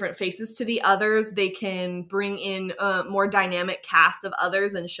many different faces to the others, they can bring in a more dynamic cast of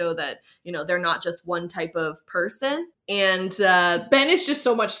others and show that, they're not just one type of person. And Ben is just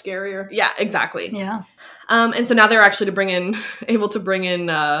so much scarier. Yeah, exactly. Yeah. And so now they're actually able to bring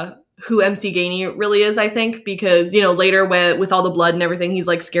in who MC Gainey really is, I think, because, later with all the blood and everything, he's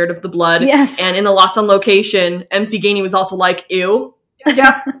like scared of the blood. Yes. And in the Lost on Location, MC Gainey was also like, ew.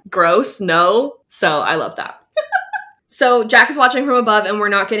 Yeah. Gross. No. So I love that. So Jack is watching from above, and we're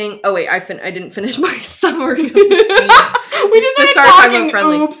not getting... Oh, wait, I didn't finish my summary. We just started talking about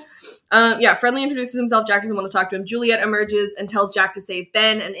Friendly. Oops. Friendly introduces himself. Jack doesn't want to talk to him. Juliet emerges and tells Jack to save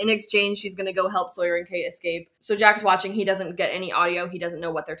Ben, and in exchange, she's going to go help Sawyer and Kate escape. So Jack's watching. He doesn't get any audio. He doesn't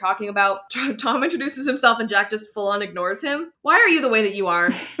know what they're talking about. Tom introduces himself, and Jack just full-on ignores him. Why are you the way that you are,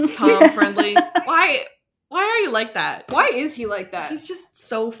 Tom Friendly? Why are you like that? Why is he like that? He's just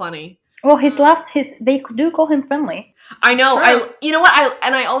so funny. Well, they do call him Friendly. I know. Sure. You know what?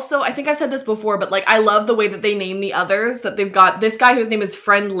 I think I've said this before, but like I love the way that they name the others. That they've got this guy whose name is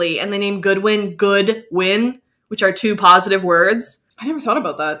Friendly, and they name Goodwin Goodwin, which are 2 positive words. I never thought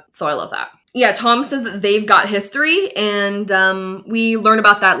about that. So I love that. Yeah, Tom says that they've got history, and we learn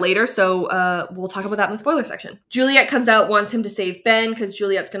about that later, so we'll talk about that in the spoiler section. Juliet comes out, wants him to save Ben, because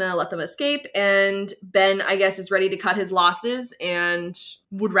Juliet's gonna let them escape, and Ben, I guess, is ready to cut his losses, and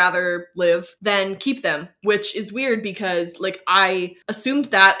would rather live than keep them, which is weird, because, like, I assumed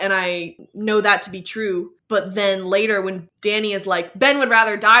that, and I know that to be true, but then later, when Danny is like, Ben would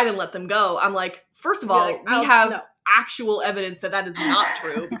rather die than let them go, I'm like, first of all, we have actual evidence that is not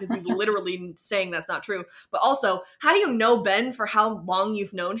true, because he's literally saying that's not true. But also, how do you know Ben for how long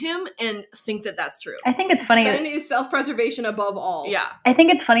you've known him and think that that's true? I think it's funny. Ben is self-preservation above all. Yeah. I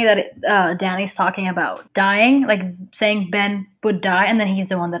think it's funny that Danny's talking about dying, like saying Ben would die, and then he's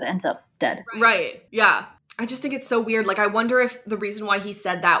the one that ends up dead. Right. Yeah. I just think it's so weird. Like, I wonder if the reason why he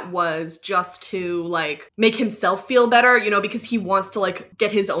said that was just to, like, make himself feel better, you know, because he wants to, like,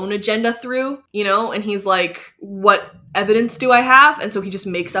 get his own agenda through, you know? And he's like, what evidence do I have? And so he just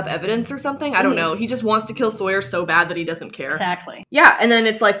makes up evidence or something. I don't know. He just wants to kill Sawyer so bad that he doesn't care. Exactly. Yeah, and then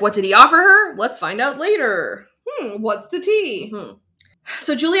it's like, what did he offer her? Let's find out later. What's the tea?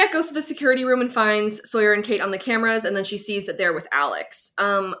 So Juliet goes to the security room and finds Sawyer and Kate on the cameras, and then she sees that they're with Alex.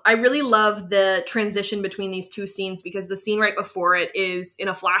 I really love the transition between these 2 scenes, because the scene right before it is in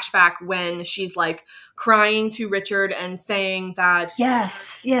a flashback when she's like crying to Richard and saying that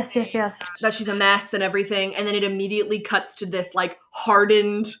Yes. that she's a mess and everything, and then it immediately cuts to this like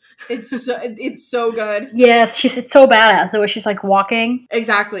hardened. It's so good. Yes, it's so badass the way she's like walking.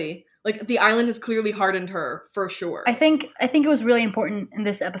 Exactly. Like, the island has clearly hardened her, for sure. I think it was really important in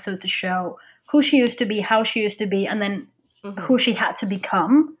this episode to show who she used to be, how she used to be, and then who she had to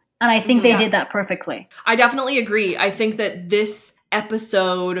become. And I think they did that perfectly. I definitely agree. I think that this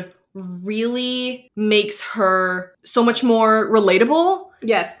episode really makes her so much more relatable.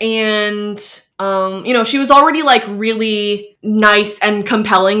 Yes. And, you know, she was already, like, really nice and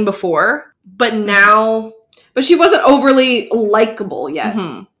compelling before, but now... But she wasn't overly likable yet.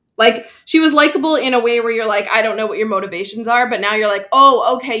 Like, she was likable in a way where you're like, I don't know what your motivations are, but now you're like,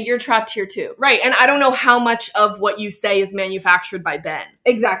 oh, okay, you're trapped here too. Right, and I don't know how much of what you say is manufactured by Ben.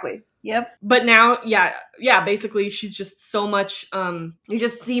 Exactly. Yep. But now, yeah, basically she's just so much, you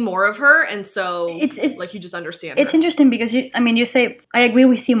just see more of her, and so, it's like, you just understand It's her. interesting because, you say, I agree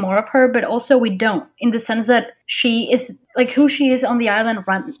we see more of her, but also we don't, in the sense that she is, like, who she is on the island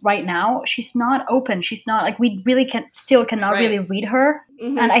right now, she's not open. She's not, like, we really cannot really read her.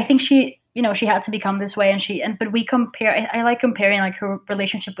 And I think she, she had to become this way, but we compare, I like comparing, like, her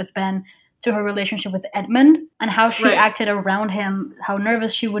relationship with Ben to her relationship with Edmund and how she acted around him, how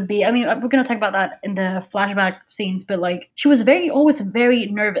nervous she would be. I mean, we're going to talk about that in the flashback scenes, but, like, she was always very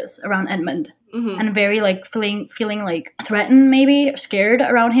nervous around Edmund and very, like, feeling like threatened, maybe, or scared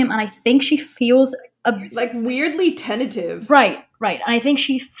around him. And I think she feels like weirdly tentative. Right. And I think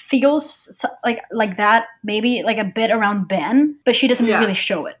she feels like that, maybe like a bit around Ben, but she doesn't really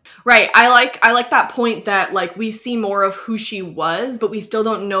show it. Right. I like that point that, like, we see more of who she was, but we still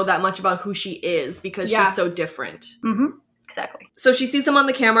don't know that much about who she is because she's so different. Exactly. So she sees them on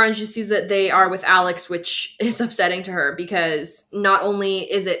the camera and she sees that they are with Alex, which is upsetting to her because not only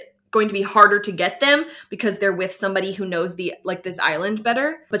is it going to be harder to get them because they're with somebody who knows this island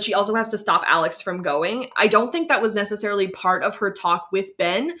better, but she also has to stop Alex from going. I don't think that was necessarily part of her talk with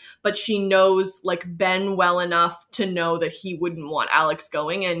Ben, but she knows, like, Ben well enough to know that he wouldn't want Alex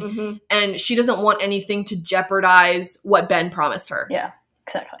going, and she doesn't want anything to jeopardize what Ben promised her. Yeah,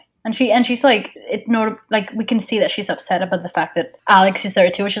 exactly. And she's like, we can see that she's upset about the fact that Alex is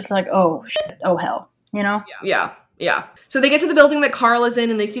there too. It's just like, oh shit, oh hell, you know? Yeah. So they get to the building that Carl is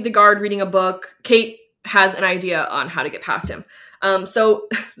in and they see the guard reading a book. Kate has an idea on how to get past him. So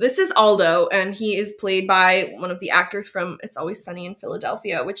this is Aldo, and he is played by one of the actors from It's Always Sunny in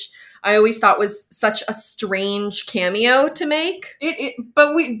Philadelphia, which I always thought was such a strange cameo to make.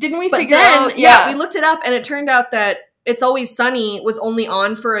 But we looked it up, and it turned out that It's Always Sunny was only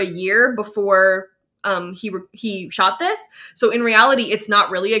on for a year before he shot this. So in reality, it's not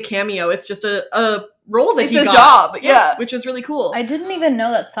really a cameo. It's just a role that he got. It's a job, yeah. Which is really cool. I didn't even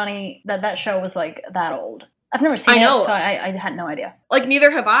know that that show was, like, that old. I've never seen I know. it, so I had no idea. Like,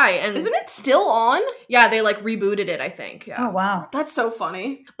 neither have I. And Isn't it still on? yeah, they like rebooted it, I think. Yeah. Oh, wow. That's so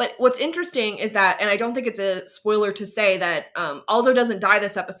funny. But what's interesting is that, and I don't think it's a spoiler to say that Aldo doesn't die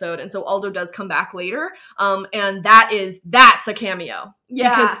this episode, and so Aldo does come back later. And that's a cameo.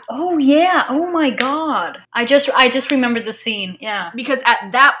 Yeah. Because Oh, yeah. Oh, my God. I just remembered the scene. Yeah. Because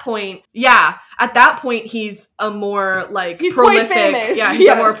at that point, he's a more like He's quite prolific, famous. he's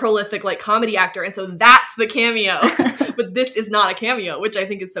a more prolific like comedy actor, and so that's the cameo. But this is not a cameo, which I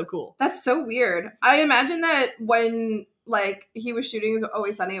think is so cool. That's so weird. I imagine that when like he was shooting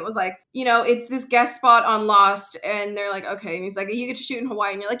Always Sunny, it was like, you know, it's this guest spot on Lost, and they're like, okay, and he's like, you get to shoot in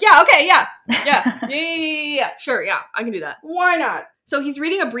Hawaii, and you're like, yeah, okay, yeah, Sure, yeah, I can do that. why not? So he's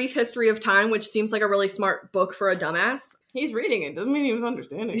reading A Brief History of Time, which seems like a really smart book for a dumbass. He's reading it, doesn't mean he was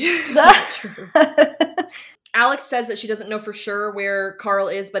understanding. That's true. Alex says that she doesn't know for sure where Carl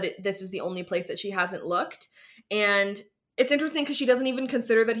is, but this is the only place that she hasn't looked. And it's interesting because she doesn't even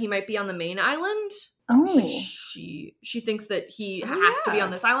consider that he might be on the main island. Oh. She thinks that he has to be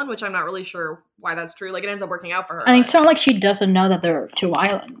on this island, which I'm not really sure why that's true. Like, it ends up working out for her. And but- it's not like she doesn't know that there are two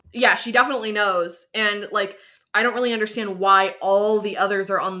islands. Yeah, she definitely knows. And, like, I don't really understand why all the others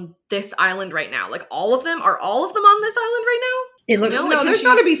are on this island right now. Like, all of them? Are all of them on this island right now? It looks No, like, No, can there's she-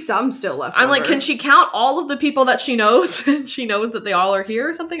 got to be some still left. I'm like, over. can she count all of the people that she knows? And she knows that they all are here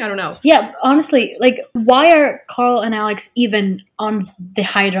or something? I don't know. Yeah, honestly, like, why are Carl and Alex even on the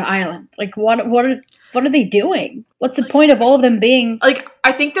Hydra Island? Like, what are they doing? What's the point of all of them being? Like,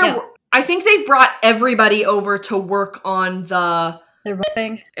 I think Yeah. I think they've brought everybody over to work on the... The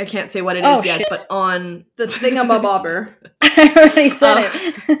thing? I can't say what it is Oh, yet, shit. but on... the thingamabobber? I already said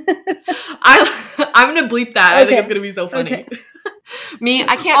it. I'm gonna bleep that. I think Okay. it's gonna be so funny. Okay. Me,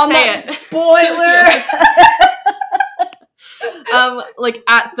 I can't On say that it. spoiler. Like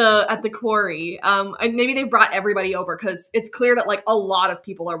at the quarry. And maybe they've brought everybody over because it's clear that like a lot of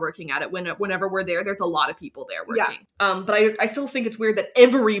people are working at it. Whenever we're there's a lot of people there working. But I still think it's weird that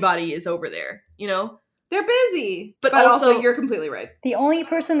everybody is over there, you know? They're busy, But but also- also you're completely right. The only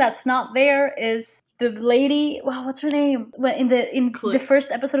person that's not there is the lady. Wow, what's her name? Well, in Clue. the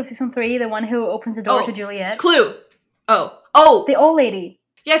first episode of season 3, the one who opens the door Oh. to Juliet. Clue. Oh. The old lady.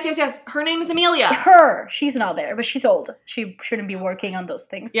 Yes. Her name is Amelia. Her. She's not there, but she's old. She shouldn't be working on those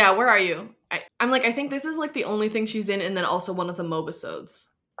things. Yeah, where are you? I'm like, I think this is like the only thing she's in, and then also one of the mobisodes.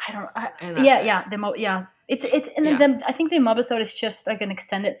 I don't. And that's Yeah, it. yeah. It's and Yeah. then I think the mobisode is just like an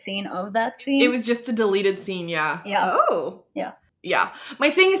extended scene of that scene. It was just a deleted scene, yeah. Yeah. Oh. Yeah.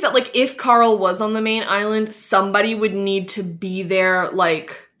 My thing is that, like, if Carl was on the main island, somebody would need to be there,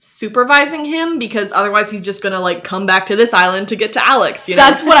 like, supervising him, because otherwise he's just gonna, like, come back to this island to get to Alex, you know?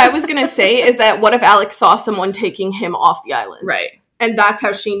 That's what I was gonna say, is that what if Alex saw someone taking him off the island? Right. And that's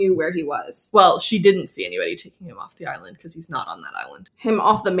how she knew where he was. Well, she didn't see anybody taking him off the island, because he's not on that island. Him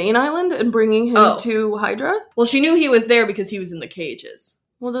off the main island and bringing him Oh. to Hydra? Well, she knew he was there because he was in the cages.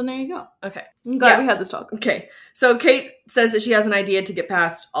 Well, then there you go. Okay. I'm glad Yeah. we had this talk. Okay. So Kate says that she has an idea to get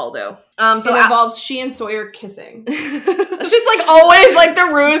past Aldo. So it involves she and Sawyer kissing. It's just like always like the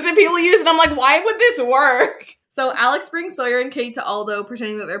ruse that people use, and I'm like, why would this work? So Alex brings Sawyer and Kate to Aldo,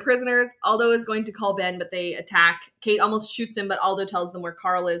 pretending that they're prisoners. Aldo is going to call Ben, but they attack. Kate almost shoots him, but Aldo tells them where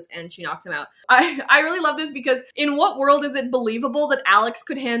Carl is, and she knocks him out. I really love this because in what world is it believable that Alex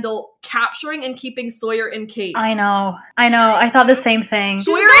could handle capturing and keeping Sawyer and Kate? I know. I thought the same thing.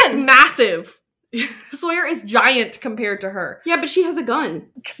 Sawyer is massive. Sawyer is giant compared to her. Yeah, but she has a gun.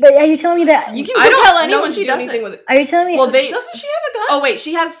 But are you telling me that? You can I don't tell know anyone if she she do does anything with with it. Are you telling me? Well, they. Doesn't she have a gun? Oh wait,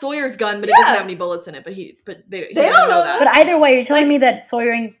 she has Sawyer's gun, but it Yeah. doesn't have any bullets in it. But he They don't know that. But either way, you're telling Like- me that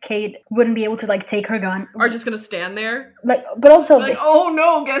Sawyer and Kate wouldn't be able to like take her gun. Are just gonna stand there. Like, but also Like, oh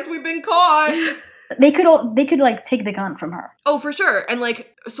no, guess we've been caught. they could like take the gun from her. Oh, for sure. And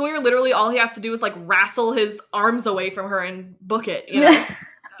like Sawyer, literally, all he has to do is like wrestle his arms away from her and book it. You know.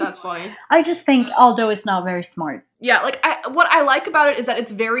 That's funny. I just think Aldo is not very smart. Yeah, like what I like about it is that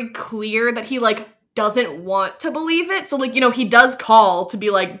it's very clear that he like doesn't want to believe it. So like, you know, he does call to be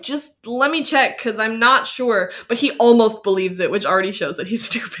like, just let me check because I'm not sure. But he almost believes it, which already shows that he's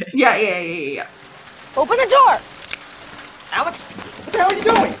stupid. Yeah. Open the door! Alex, what the hell are you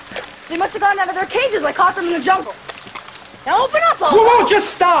doing? They must have gotten out of their cages. I caught them in the jungle. Now open up, Aldo! Whoa, just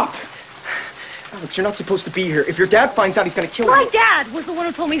stop! Alex, you're not supposed to be here. If your dad finds out, he's gonna kill My you. dad was the one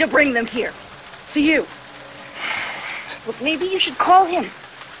who told me to bring them here. To you. Look, maybe you should call him.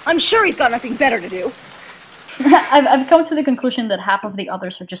 I'm sure he's got nothing better to do. I've come to the conclusion that half of the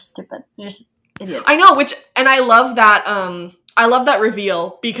others are just stupid. They're just idiots. I know, and I love that. I love that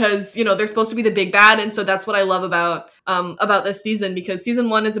reveal because, you know, they're supposed to be the big bad, and so that's what I love about this season, because season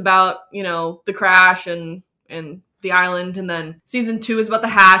 1 is about, you know, the crash and and the island, and then season 2 is about the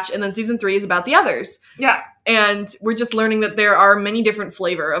hatch, and then season 3 is about the others. Yeah. And we're just learning that there are many different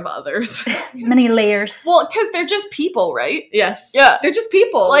flavor of others. Many layers. Well, because they're just people, right? Yes. Yeah. They're just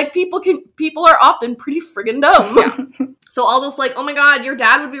people. Like, people are often pretty friggin' dumb. Yeah. So Aldo's like, oh my god, your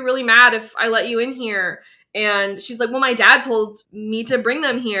dad would be really mad if I let you in here. And she's like, well, my dad told me to bring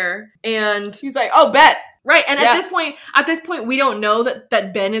them here. And He's like, oh, bet. right. And Yeah. at this point, we don't know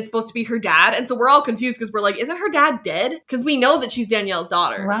that Ben is supposed to be her dad. And so we're all confused because we're like, isn't her dad dead? Because we know that she's Danielle's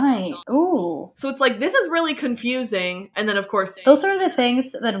daughter. Right. Ooh. So it's like, this is really confusing. And then, of course, Those are the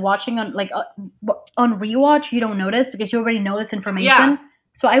things that watching on on rewatch you don't notice because you already know this information. Yeah.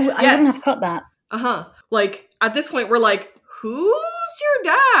 So I Yes. wouldn't have caught that. like, at this point, we're like, who's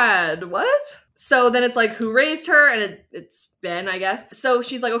your dad? What? So then it's like, who raised her? And it's Ben, I guess. So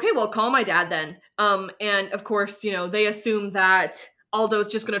she's like, okay, well, call my dad then. And of course, you know, they assume that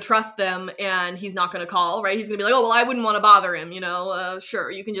Aldo's just going to trust them and he's not going to call, right? He's going to be like, oh, well, I wouldn't want to bother him, you know,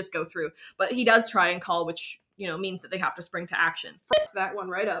 sure, you can just go through. But he does try and call, which, you know, means that they have to spring to action. That one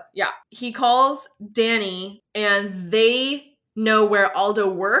right up. Yeah. He calls Danny and they know where Aldo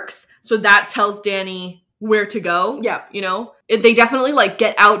works. So that tells Danny where to go. Yeah. You know, they definitely like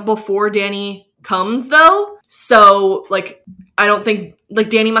get out before Danny comes though. So like, I don't think like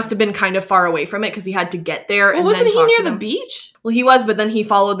Danny must have been kind of far away from it because he had to get there. Well, and wasn't then he talk near to the them. beach? Well, he was, but then he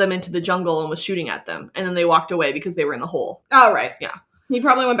followed them into the jungle and was shooting at them. And then they walked away because they were in the hole. Oh, right. Yeah. He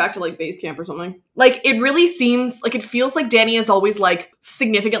probably went back to, like, base camp or something. Like, it really seems, like, it feels like Danny is always, like,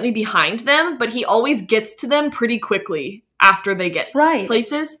 significantly behind them, but he always gets to them pretty quickly after they get Right.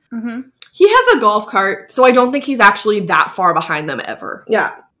 places. Mm-hmm. He has a golf cart. So I don't think he's actually that far behind them ever.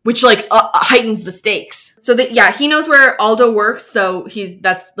 Yeah. Which, like, heightens the stakes. So, yeah, he knows where Aldo works, so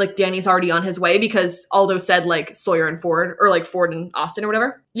that's, like, Danny's already on his way because Aldo said, like, Sawyer and Ford, or, like, Ford and Austin or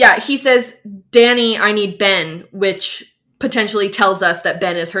whatever. Yeah, he says, Danny, I need Ben, which potentially tells us that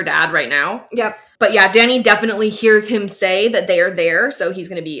Ben is her dad right now. Yep. But yeah, Danny definitely hears him say that they are there, so he's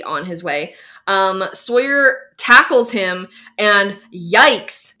going to be on his way. Sawyer tackles him, and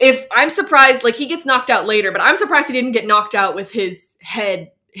yikes. If I'm surprised, like, he gets knocked out later, but I'm surprised he didn't get knocked out with his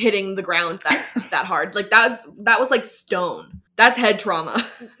head hitting the ground that hard. Like, that was like stone. That's head trauma.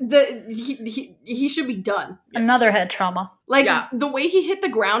 He should be done. Another head trauma. Like, Yeah. the way he hit the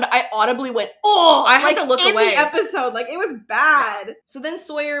ground, I audibly went, oh! I had like, to look in away. the episode. Like, it was bad. So then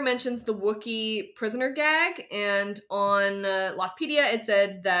Sawyer mentions the Wookiee prisoner gag, and on Lostpedia it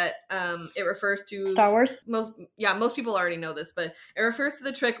said that it refers to Star Wars. most people already know this, but it refers to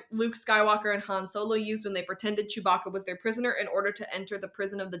the trick Luke Skywalker and Han Solo used when they pretended Chewbacca was their prisoner in order to enter the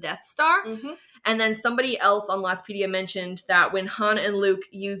prison of the Death Star. Mm-hmm. And then somebody else on Lostpedia mentioned that when Han and Luke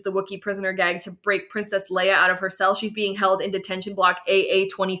used the Wookiee prisoner gag to break Princess Leia out of her cell, she's being held in detention block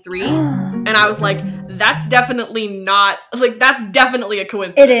AA-23. And I was like, that's definitely a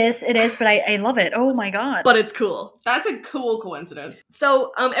coincidence. It is, but I love it. Oh my god. But it's cool. That's a cool coincidence.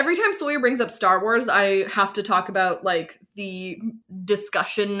 So every time Sawyer brings up Star Wars, I have to talk about like the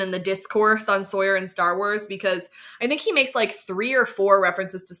discussion and the discourse on Sawyer and Star Wars, because I think he makes like 3 or 4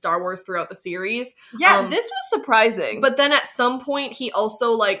 references to Star Wars throughout the series. Yeah, this was surprising. But then at some point he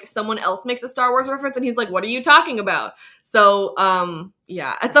also like someone else makes a Star Wars reference and he's like, what are you talking about? So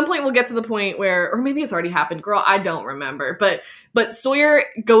yeah, at some point we'll get to the point where, or maybe it's already happened, girl, I don't remember, but Sawyer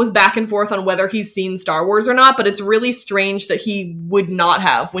goes back and forth on whether he's seen Star Wars or not, but it's really strange that he would not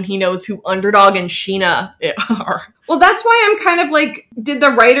have when he knows who Underdog and Sheena are. Well, that's why I'm kind of like, did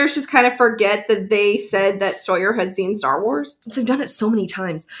the writers just kind of forget that they said that Sawyer had seen Star Wars? They've done it so many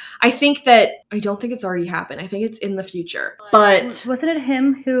times. I don't think it's already happened. I think it's in the future. But wasn't it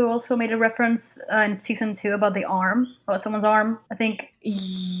him who also made a reference in season 2 about the arm, about someone's arm? I think.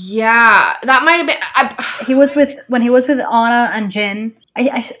 Yeah, that might have been. He was when he was with Anna and Jin.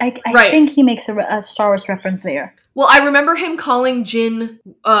 I Right. think he makes a Star Wars reference there. Well, I remember him calling Jin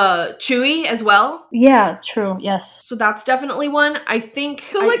Chewie as well. Yeah, true. Yes. So that's definitely one. I think.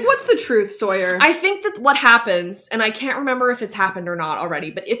 So, like, what's the truth, Sawyer? I think that what happens, and I can't remember if it's happened or not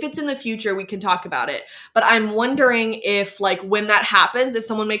already, but if it's in the future, we can talk about it. But I'm wondering if, like, when that happens, if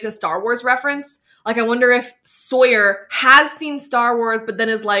someone makes a Star Wars reference, like, I wonder if Sawyer has seen Star Wars, but then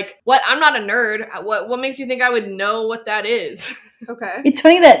is like, what? I'm not a nerd. What makes you think I would know what that is? Okay. It's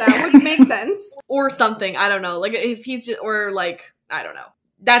funny that That would make sense. Or something. I don't know. Like, if he's just, or like, I don't know.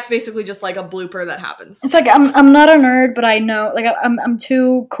 That's basically just like a blooper that happens. it's like I'm not a nerd, but I know, like, I'm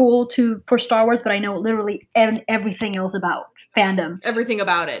too cool for Star Wars, but I know literally everything else about fandom. Everything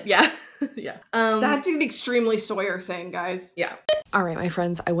about it. Yeah. Yeah. That's an extremely Sawyer thing, guys. Yeah. All right, my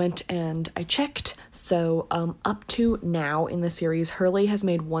friends, I went and I checked. So, up to now in the series, Hurley has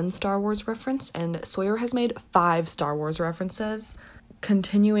made 1 Star Wars reference and Sawyer has made 5 Star Wars references.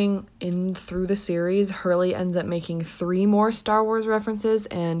 Continuing in through the series, Hurley ends up making 3 more Star Wars references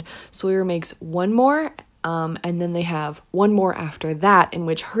and Sawyer makes 1 more. And then they have 1 more after that in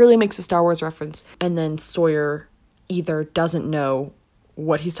which Hurley makes a Star Wars reference and then Sawyer either doesn't know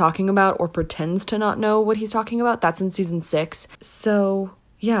what he's talking about or pretends to not know what he's talking about. That's in season 6. So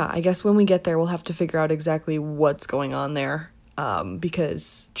yeah, I guess when we get there, we'll have to figure out exactly what's going on there.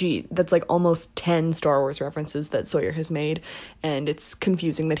 Because, that's like almost 10 Star Wars references that Sawyer has made, and it's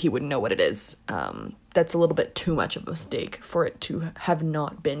confusing that he wouldn't know what it is. That's a little bit too much of a mistake for it to have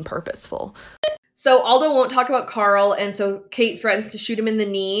not been purposeful. So Aldo won't talk about Carl, and so Kate threatens to shoot him in the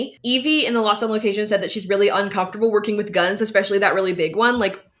knee. Evie in the Lost on Location said that she's really uncomfortable working with guns, especially that really big one.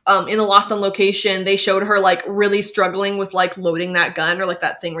 Like, in the Lost on Location, they showed her, like, really struggling with, like, loading that gun, or, like,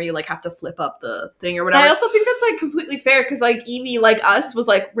 that thing where you, like, have to flip up the thing or whatever. I also think that's, like, completely fair, because, like, Evie, like us, was,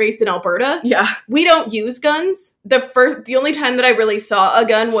 like, raised in Alberta. Yeah. We don't use guns. The only time that I really saw a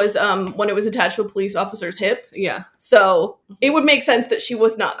gun was, when it was attached to a police officer's hip. Yeah. So, it would make sense that she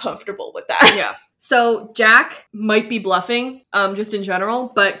was not comfortable with that. Yeah. So Jack might be bluffing, just in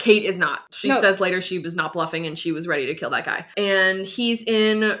general, but Kate is not. She says later she was not bluffing and she was ready to kill that guy. And he's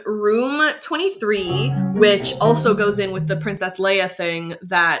in room 23, which also goes in with the Princess Leia thing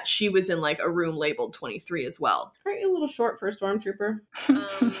that she was in like a room labeled 23 as well. Aren't you a little short for a stormtrooper?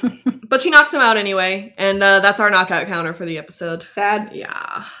 But she knocks him out anyway, and that's our knockout counter for the episode. Sad.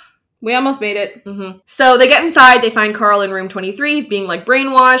 Yeah. We almost made it. Mm-hmm. So they get inside, they find Carl in room 23, he's being like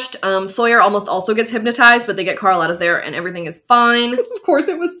brainwashed. Sawyer almost also gets hypnotized, but they get Carl out of there and everything is fine. Of course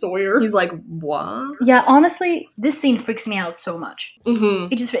it was Sawyer. He's like, what? Yeah, honestly, this scene freaks me out so much.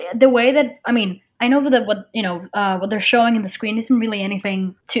 Mm-hmm. It just, the way that, I mean, I know that what they're showing in the screen isn't really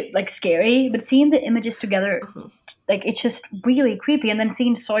anything too like scary, but seeing the images together, it's just really creepy. And then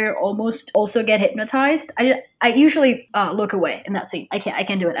seeing Sawyer almost also get hypnotized, I usually look away in that scene. I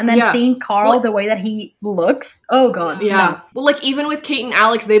can't do it. And then seeing Carl, the way that he looks, oh god. Yeah. No. Well, like even with Kate and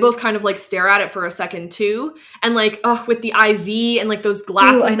Alex, they both kind of like stare at it for a second too, and like with the IV and like those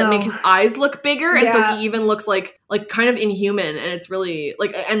glasses that make his eyes look bigger, and so he even looks like kind of inhuman, and it's really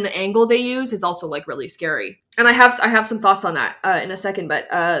like, and the angle they use is also like really scary. And I have some thoughts on that in a second, but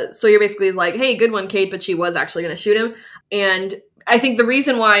Sawyer basically is like, hey, good one, Kate, but she was actually going to shoot him. And I think the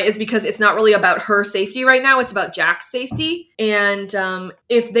reason why is because it's not really about her safety right now, it's about Jack's safety. And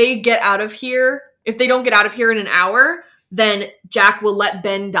if they don't get out of here in an hour, then Jack will let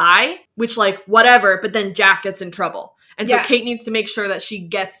Ben die, which like whatever, but then Jack gets in trouble. And so Kate needs to make sure that she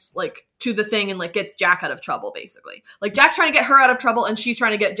gets like to the thing and like gets Jack out of trouble, basically. Like Jack's trying to get her out of trouble and she's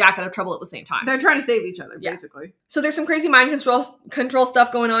trying to get Jack out of trouble at the same time. They're trying to save each other, basically. So there's some crazy mind control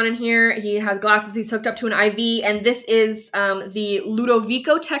stuff going on in here. He has glasses, he's hooked up to an IV, and this is the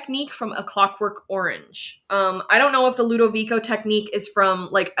Ludovico technique from A Clockwork Orange. I don't know if the Ludovico technique is from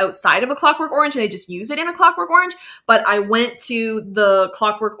like outside of A Clockwork Orange and they just use it in A Clockwork Orange, but I went to the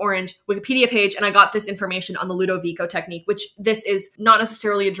Clockwork Orange Wikipedia page and I got this information on the Ludovico technique, which this is not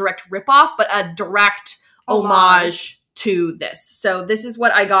necessarily a direct ripoff, but a direct homage to this. So this is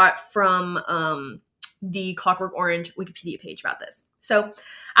what I got from the Clockwork Orange Wikipedia page about this. So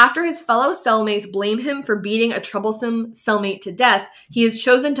after his fellow cellmates blame him for beating a troublesome cellmate to death, he is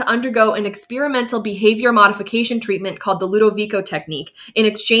chosen to undergo an experimental behavior modification treatment called the Ludovico technique in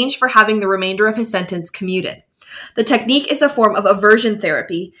exchange for having the remainder of his sentence commuted. The technique is a form of aversion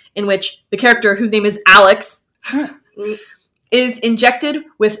therapy in which the character, whose name is Alex, is injected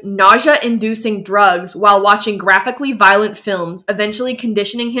with nausea-inducing drugs while watching graphically violent films, eventually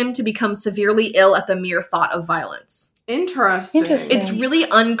conditioning him to become severely ill at the mere thought of violence. Interesting. It's really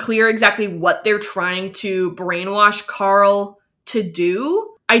unclear exactly what they're trying to brainwash Carl to do.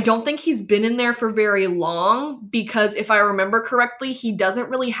 I don't think he's been in there for very long because if I remember correctly, he doesn't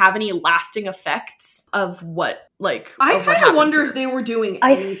really have any lasting effects of what, like, I kind of wonder if they were doing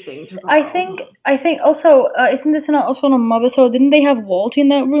anything to Carl. I think also, isn't this also on a mob episode? Didn't they have Walt in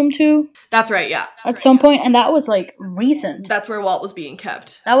that room too? That's right, yeah. At some point, and that was like recent. That's where Walt was being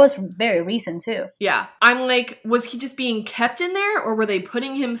kept. That was very recent too. Yeah. I'm like, was he just being kept in there or were they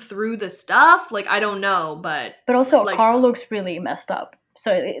putting him through the stuff? Like, I don't know, but... But also, like, Carl looks really messed up.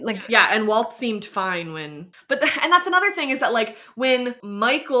 So, like... Yeah, and Walt seemed fine when... and that's another thing is that, like, when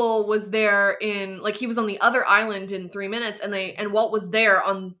Michael was there in... Like, he was on the other island in 3 minutes, and Walt was there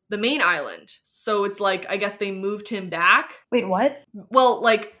on the main island. So it's like, I guess they moved him back. Wait, what? Well,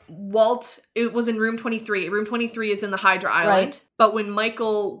 like, Walt, it was in room 23. Room 23 is in the Hydra Island. Right. But when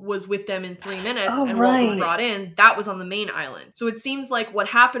Michael was with them in 3 minutes Oh, and Walt was right. brought in, that was on the main island. So it seems like what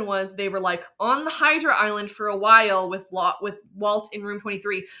happened was they were like on the Hydra Island for a while with Walt in room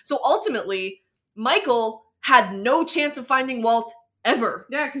 23. So ultimately, Michael had no chance of finding Walt ever.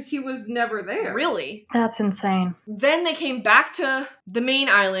 Yeah, because he was never there. Really? That's insane. Then they came back to the main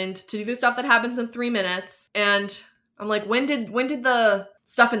island to do the stuff that happens in 3 minutes. And I'm like, when did the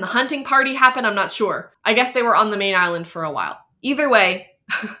stuff in the hunting party happen? I'm not sure. I guess they were on the main island for a while. Either way,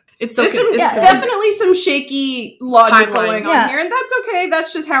 it's so There's some, yeah, definitely some shaky logic Timeline. going on Yeah. here, and that's okay.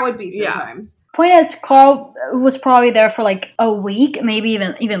 That's just how it be Yeah. sometimes. Point is, Carl was probably there for like a week, maybe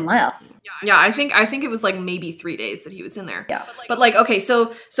even less. Yeah, I think it was like maybe 3 days that he was in there. Yeah. But like, okay,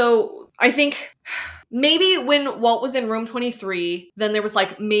 so I think maybe when Walt was in room 23, then there was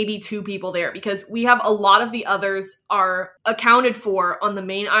like maybe 2 people there, because we have a lot of the others are accounted for on the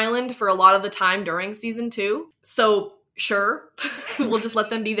main island for a lot of the time during season 2. So sure, we'll just let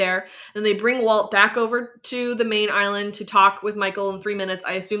them be there. Then they bring Walt back over to the main island to talk with Michael in 3 minutes.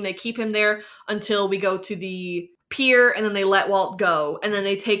 I assume they keep him there until we go to the pier, and then they let Walt go, and then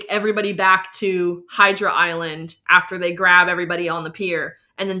they take everybody back to Hydra Island after they grab everybody on the pier,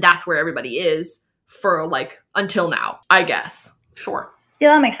 and then that's where everybody is for like until now, I guess. Sure.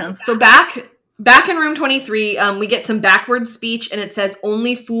 Yeah, that makes sense. So back in room 23, we get some backward speech, and it says,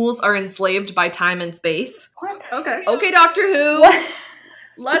 "Only fools are enslaved by time and space." What? Okay. Okay, Doctor Who. What?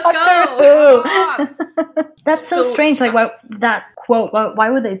 Let's Doctor go. Who. That's so strange. Like, why that quote? Why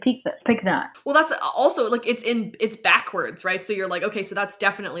would they pick that? Well, that's also like it's backwards, right? So you're like, okay, so that's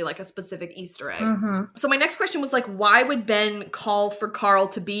definitely like a specific Easter egg. Mm-hmm. So my next question was like, why would Ben call for Carl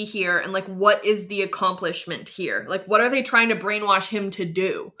to be here, and like, what is the accomplishment here? Like, what are they trying to brainwash him to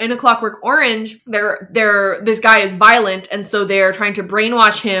do? In A Clockwork Orange, this guy is violent, and so they're trying to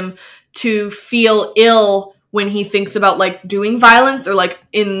brainwash him to feel ill when he thinks about like doing violence, or like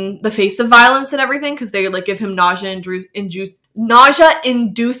in the face of violence and everything, because they like give him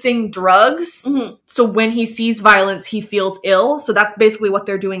nausea-inducing drugs. Mhm. So when he sees violence, he feels ill. So that's basically what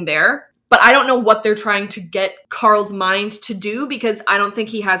they're doing there. But I don't know what they're trying to get Carl's mind to do, because I don't think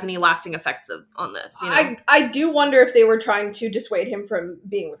he has any lasting effects on this. You know? I do wonder if they were trying to dissuade him from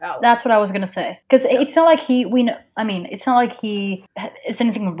being with Alice. That's what I was gonna say. Because it's not like it's not like he is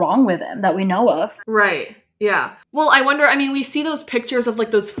anything wrong with him that we know of. Right. Yeah. Well, I wonder, I mean, we see those pictures of like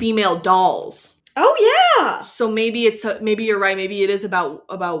those female dolls. Oh yeah. So maybe maybe you're right. Maybe it is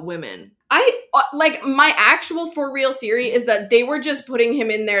about women. I like my actual for real theory is that they were just putting him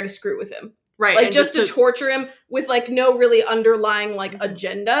in there to screw with him. Right. Like and just to torture him with like no really underlying like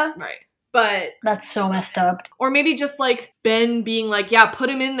agenda. Right. But That's so messed up. Or maybe just like Ben being like, yeah, put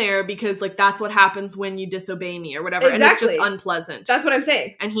him in there because like that's what happens when you disobey me or whatever. And it's Exactly. just unpleasant. that's what I'm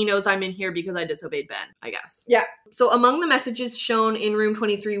saying. And he knows I'm in here because I disobeyed Ben, I guess. Yeah. So among the messages shown in room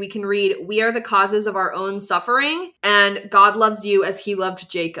 23, we can read, "We are the causes of our own suffering," and "God loves you as he loved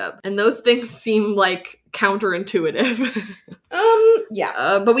Jacob." And those things seem like counterintuitive.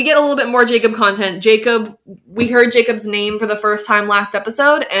 Yeah. But we get a little bit more Jacob content. We heard Jacob's name for the first time last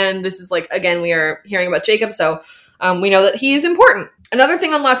episode, and this is like, again, we are hearing about Jacob, so we know that he is important. Another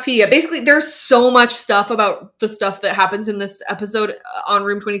thing on Lostpedia, basically there's so much stuff about the stuff that happens in this episode on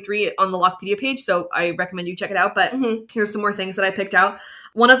Room 23 on the Lostpedia page, so I recommend you check it out, but here's some more things that I picked out.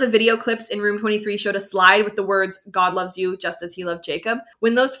 One of the video clips in Room 23 showed a slide with the words, "God loves you just as he loved Jacob."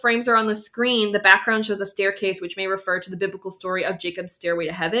 When those frames are on the screen, the background shows a staircase which may refer to the biblical story of Jacob's stairway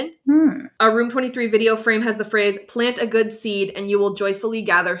to heaven. A Room 23 video frame has the phrase, "Plant a good seed and you will joyfully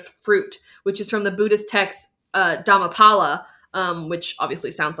gather fruit," which is from the Buddhist text Dhammapala, which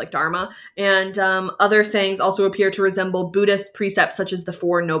obviously sounds like Dharma. And other sayings also appear to resemble Buddhist precepts such as the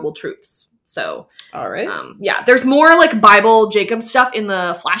Four Noble Truths. So, All right. yeah, there's more like Bible Jacob stuff in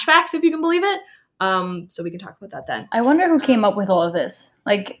the flashbacks, if you can believe it. So we can talk about that then. I wonder who came up with all of this.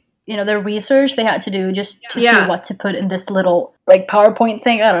 Like, you know, the research they had to do just to Yeah. see what to put in this little, like, PowerPoint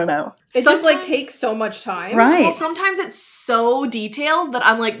thing. I don't know. It just like Sometimes- takes so much time. Right. Well, sometimes it's so detailed that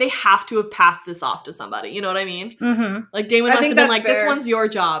I'm like, they have to have passed this off to somebody. You know what I mean? Mm-hmm. Like Damon I must think have been that's like, this fair. one's your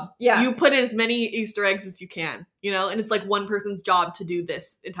job. Yeah. You put in as many Easter eggs as you can, you know? And it's like one person's job to do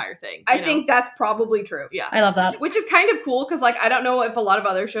this entire thing. I you know? think that's probably true. Yeah. I love that. Which is kind of cool because like I don't know if a lot of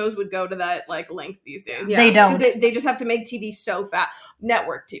other shows would go to that like length these days. Yeah. They don't. Because they just have to make TV so fast.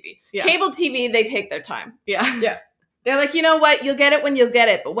 Network TV. Yeah. Cable TV, they take their time. Yeah. Yeah. They're like, you know what? You'll get it when you'll get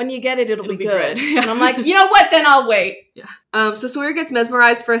it, but when you get it, it'll be good. Yeah. And I'm like, you know what? Then I'll wait. Yeah. So Sawyer gets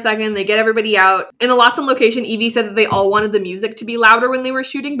mesmerized for a second. They get everybody out. In the Lost on Location, Evie said that they all wanted the music to be louder when they were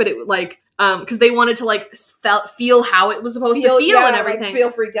shooting, but it like, because they wanted to like feel how it was supposed to feel and everything. Like,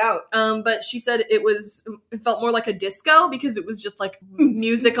 feel freaked out. But she said it felt more like a disco because it was just like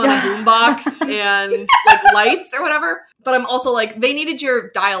music on a boombox and like lights or whatever. But I'm also like, they needed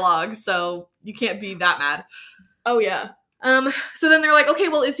your dialogue, so you can't be that mad. Oh, yeah. So then they're like, okay,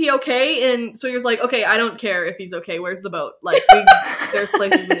 well, is he okay? And Sawyer's like, okay, I don't care if he's okay. Where's the boat? Like, there's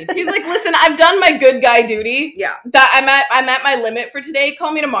places we need to. He's like, listen, I've done my good guy duty. Yeah. That I'm at my limit for today.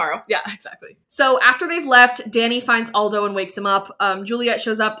 Call me tomorrow. Yeah, exactly. So after they've left, Danny finds Aldo and wakes him up. Juliet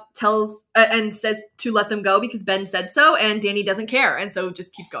shows up, tells and says to let them go because Ben said so, and Danny doesn't care, and so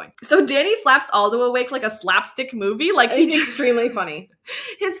just keeps going. So Danny slaps Aldo awake like a slapstick movie. Like he's extremely funny.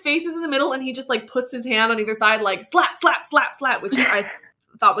 His face is in the middle, and he just like puts his hand on either side, like slap, slap, slap, slap, which I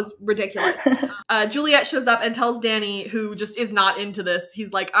thought was ridiculous. Juliet shows up and tells Danny, who just is not into this.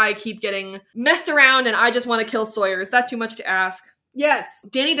 He's like, I keep getting messed around, and I just want to kill Sawyer. Is that too much to ask? Yes.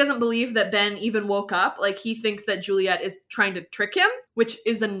 Danny doesn't believe that Ben even woke up. Like, he thinks that Juliet is trying to trick him, which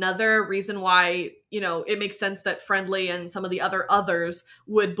is another reason why, you know, it makes sense that Friendly and some of the others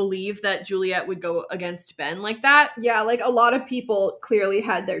would believe that Juliet would go against Ben like that. Yeah, like, a lot of people clearly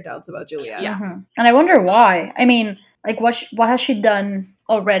had their doubts about Juliet. Yeah. Mm-hmm. And I wonder why. I mean, like, what has she done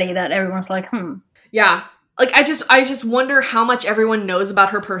already that everyone's like, Yeah. Like, I just wonder how much everyone knows about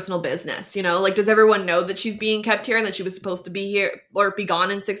her personal business, you know? Like, does everyone know that she's being kept here and that she was supposed to be here or be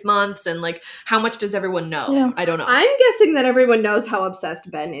gone in 6 months? And, like, how much does everyone know? Yeah. I don't know. I'm guessing that everyone knows how obsessed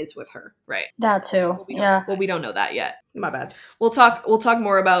Ben is with her. Right. That too. Well, we don't know that yet. My bad. We'll talk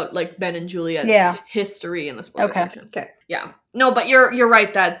more about, like, Ben and Juliet's history in the spoiler section. Okay. Yeah. No, but you're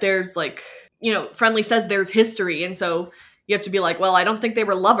right that there's, like, you know, Friendly says there's history, and so you have to be like, well, I don't think they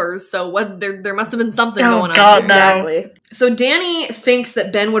were lovers, so what? There must have been something going on. God, no. Exactly. So Danny thinks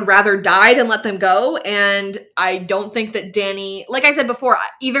that Ben would rather die than let them go, and I don't think that Danny, like I said before,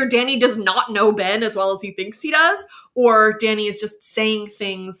 either Danny does not know Ben as well as he thinks he does, or Danny is just saying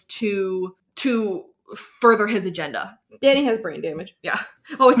things to further his agenda. Danny has brain damage. Yeah.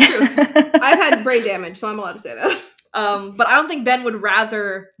 Oh, it's true. I've had brain damage, so I'm allowed to say that. But I don't think Ben would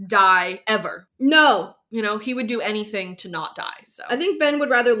rather die ever. No. You know, he would do anything to not die, so. I think Ben would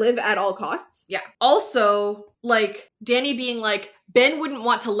rather live at all costs. Yeah. Also, like, Danny being like, Ben wouldn't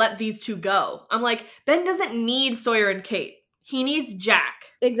want to let these two go. I'm like, Ben doesn't need Sawyer and Kate. He needs Jack.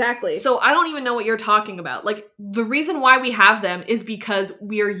 Exactly. So I don't even know what you're talking about. Like, the reason why we have them is because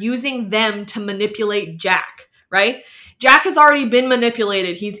we are using them to manipulate Jack, right? Jack has already been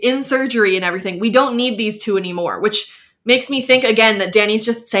manipulated. He's in surgery and everything. We don't need these two anymore, which makes me think, again, that Danny's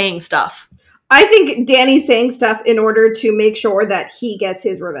just saying stuff. I think Danny's saying stuff in order to make sure that he gets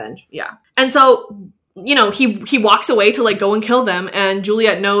his revenge. Yeah. And so, you know, he walks away to, like, go and kill them, and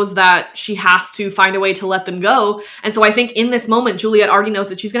Juliet knows that she has to find a way to let them go. And so I think in this moment, Juliet already knows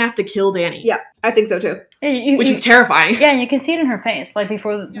that she's going to have to kill Danny. Yeah, I think so too. Which is terrifying. Yeah, and you can see it in her face, like,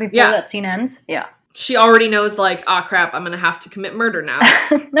 before that scene ends. Yeah. She already knows, like, ah, crap, I'm going to have to commit murder now.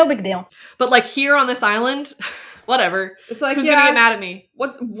 No big deal. But, like, here on this island... Whatever. It's like, who's gonna get mad at me?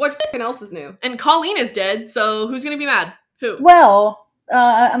 What fucking else is new? And Colleen is dead, so who's gonna be mad? Who? Well,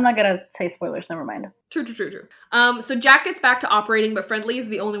 I'm not gonna say spoilers. Never mind. True. So Jack gets back to operating, but Friendly is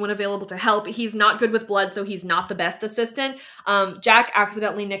the only one available to help. He's not good with blood, so he's not the best assistant. Jack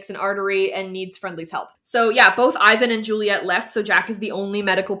accidentally nicks an artery and needs Friendly's help. So yeah, both Ivan and Juliet left, so Jack is the only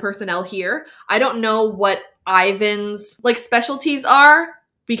medical personnel here. I don't know what Ivan's, like, specialties are,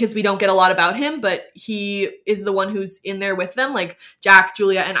 because we don't get a lot about him, but he is the one who's in there with them. Like, Jack,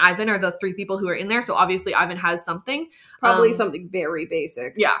 Julia, and Ivan are the three people who are in there, so obviously Ivan has something. Probably something very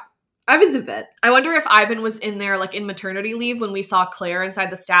basic. Yeah. Ivan's a vet. I wonder if Ivan was in there, like, in maternity leave when we saw Claire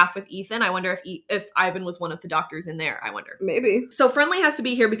inside the staff with Ethan. I wonder if Ivan was one of the doctors in there. I wonder. Maybe. So Friendly has to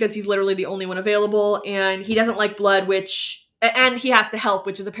be here because he's literally the only one available, and he doesn't like blood, and he has to help,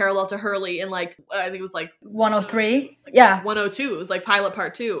 which is a parallel to Hurley in, like, I think it was, like... 103? Yeah. 102. It was, like, pilot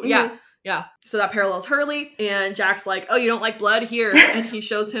part 2. Mm-hmm. Yeah. So that parallels Hurley, and Jack's like, oh, you don't like blood? Here. And he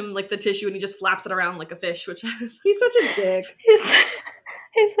shows him, like, the tissue, and he just flaps it around like a fish, which... He's such a dick.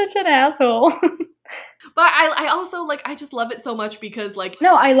 He's such an asshole. But I also, like, I just love it so much because, like...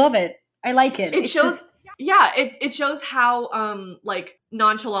 No, I love it. I like it. It shows... Yeah, it shows how, like,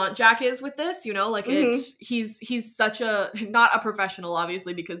 nonchalant Jack is with this, you know? Like, he's such a... Not a professional,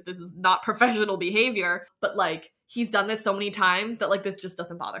 obviously, because this is not professional behavior, but, like, he's done this so many times that, like, this just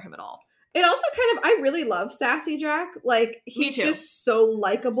doesn't bother him at all. It also kind of, I really love Sassy Jack. Like, he's just so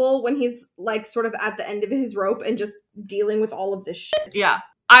likable when he's, like, sort of at the end of his rope and just dealing with all of this shit. Yeah.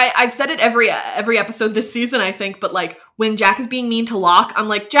 I've said it every episode this season, I think, but, like, when Jack is being mean to Locke, I'm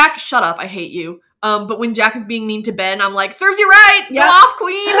like, Jack, shut up, I hate you. But when Jack is being mean to Ben, I'm like, serves you right! Go off,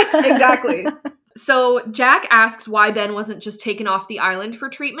 queen! Exactly. So Jack asks why Ben wasn't just taken off the island for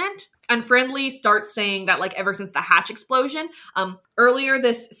treatment, and Friendly starts saying that, like, ever since the hatch explosion, earlier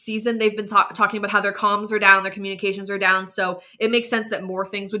this season, they've been talking about how their comms are down, their communications are down, so it makes sense that more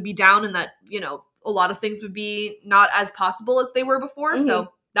things would be down and that, you know, a lot of things would be not as possible as they were before,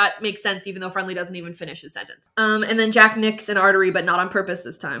 so that makes sense, even though Friendly doesn't even finish his sentence. And then Jack nicks an artery, but not on purpose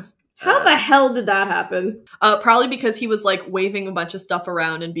this time. How the hell did that happen? Probably because he was, like, waving a bunch of stuff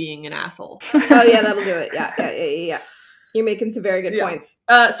around and being an asshole. Oh, yeah, that'll do it. Yeah. You're making some very good points.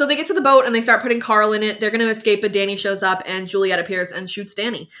 So they get to the boat and they start putting Carl in it. They're going to escape, but Danny shows up and Juliet appears and shoots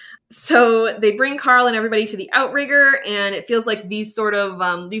Danny. So they bring Carl and everybody to the outrigger, and it feels like these sort of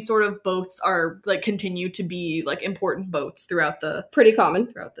boats are, like, continue to be, like, important boats throughout the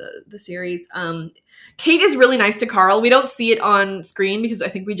series. Kate is really nice to Carl. We don't see it on screen because I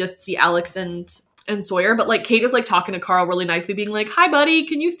think we just see Alex and Sawyer, but, like, Kate is, like, talking to Carl really nicely, being like, hi, buddy,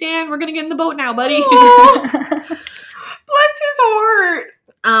 can you stand? We're gonna get in the boat now, buddy. Bless his heart.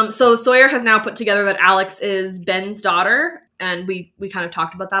 So Sawyer has now put together that Alex is Ben's daughter, and we kind of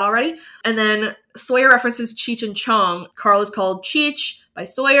talked about that already. And then Sawyer references Cheech and Chong. Carl is called Cheech by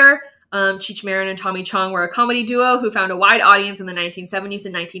Sawyer. Cheech Marin and Tommy Chong were a comedy duo who found a wide audience in the 1970s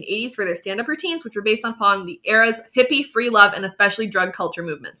and 1980s for their stand-up routines, which were based upon the era's hippie, free love, and especially drug culture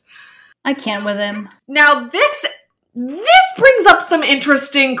movements. I can't with him. Now, this brings up some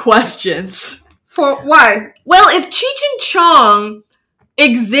interesting questions. For why? Well, if Cheech and Chong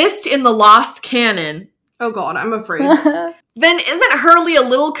exist in the Lost canon... Oh god, I'm afraid. Then isn't Hurley a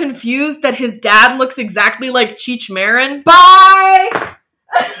little confused that his dad looks exactly like Cheech Marin? Bye!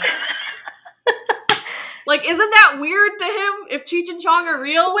 Like, isn't that weird to him if Cheech and Chong are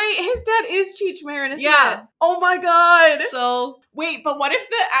real? Wait, his dad is Cheech Marin, isn't Yeah. it? Oh my god. So... Wait, but what if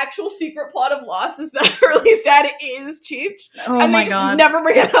the actual secret plot of Lost is that Hurley's dad is Cheech? Oh and my they god. just never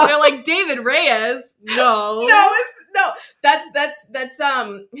bring it up. They're like, David Reyes? No. No. That's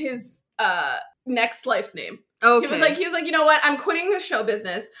his next life's name. Okay. He was like, you know what? I'm quitting the show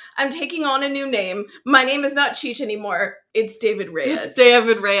business. I'm taking on a new name. My name is not Cheech anymore. It's David Reyes. It's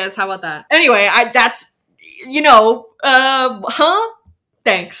David Reyes. How about that? Anyway,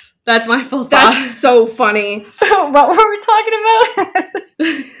 Thanks. That's my full thought. That's so funny. What were we talking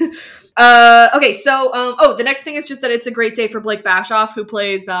about? Okay, so the next thing is just that it's a great day for Blake Bashoff, who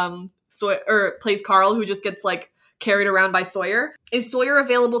plays plays Carl, who just gets, like, carried around by Sawyer. Is Sawyer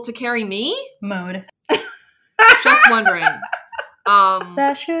available to carry me? Mode. Just wondering.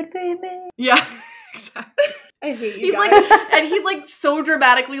 That should be me. Yeah, exactly. I hate you He's guys. like, and he's like so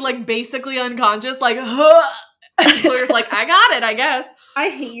dramatically, like, basically unconscious, like, huh. And Sawyer's like, I got it, I guess. I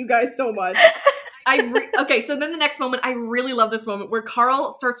hate you guys so much. Okay, so then the next moment, I really love this moment where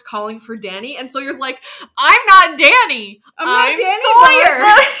Carl starts calling for Danny, and Sawyer's like, I'm not Danny. I'm Danny, Sawyer.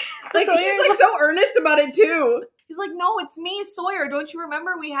 Like, he's like so earnest about it too. He's like, no, it's me, Sawyer. Don't you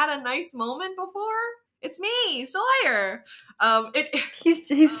remember we had a nice moment before? It's me, Sawyer.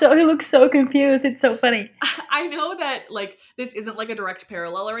 He looks so confused. It's so funny. I know that, like, this isn't like a direct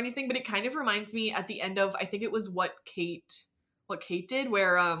parallel or anything, but it kind of reminds me at the end of, I think it was what Kate did,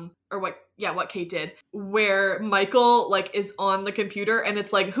 where what Kate did, where Michael, like, is on the computer and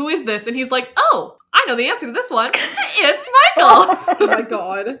it's like, who is this? And he's like, oh, I know the answer to this one. It's Michael. Oh my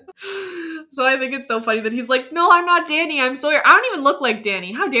god. So I think it's so funny that he's like, no, I'm not Danny, I'm Sawyer. I don't even look like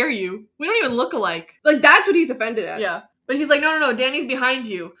Danny. How dare you? We don't even look alike. Like, that's what he's offended at. Yeah. But he's like, no, Danny's behind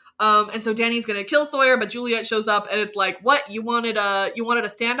you. And so Danny's gonna kill Sawyer, but Juliet shows up and it's like, what? You wanted a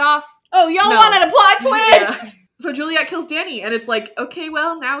standoff? Oh, y'all No. wanted a plot twist! Yeah. So Juliet kills Danny, and it's like, okay,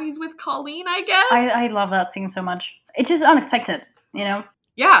 well, now he's with Colleen, I guess? I love that scene so much. It's just unexpected, you know?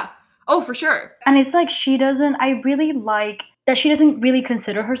 Yeah. Oh, for sure. And it's like I really like that she doesn't really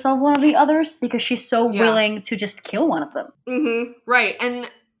consider herself one of the others because she's so willing to just kill one of them. Mm-hmm. Right.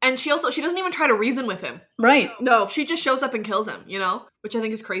 And she doesn't even try to reason with him. Right. No. She just shows up and kills him, you know? Which I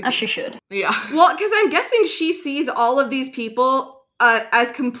think is crazy. As she should. Yeah. Well, because I'm guessing she sees all of these people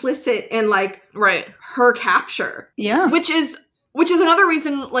as complicit in, like, Right. her capture. Yeah. Which is another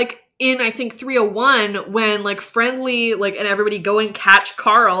reason, like, in, I think, 301, when, like, Friendly, like, and everybody go and catch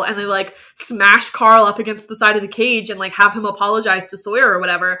Carl, and they, like, smash Carl up against the side of the cage and, like, have him apologize to Sawyer or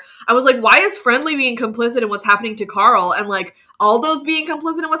whatever. I was like, why is Friendly being complicit in what's happening to Carl? And, like, Aldo's being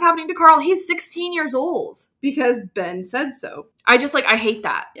complicit in what's happening to Carl? He's 16 years old. Because Ben said so. I hate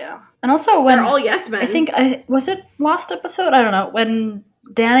that. Yeah. And also when... They're all yes men. I think, was it last episode? I don't know. When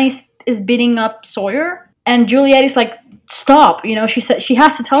Danny is beating up Sawyer, and Juliet is like, stop, you know, she said she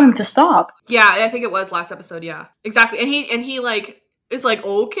has to tell him to stop. Yeah, I think it was last episode, yeah. Exactly. And he like is like,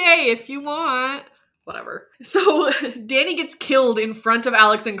 okay, if you want. Whatever. So Danny gets killed in front of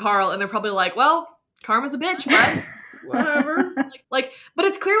Alex and Carl, and they're probably like, well, karma's a bitch, bud. Whatever. like, but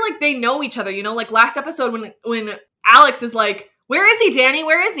it's clear like they know each other, you know, like last episode when Alex is like, where is he, Danny?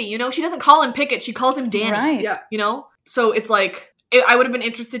 Where is he? You know, she doesn't call him Pickett, she calls him Danny. Right. Yeah. You know? So it's like, I would have been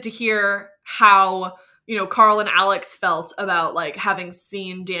interested to hear how, you know, Carl and Alex felt about, like, having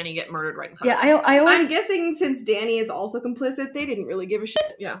seen Danny get murdered right in front of them. I always... I'm guessing since Danny is also complicit, they didn't really give a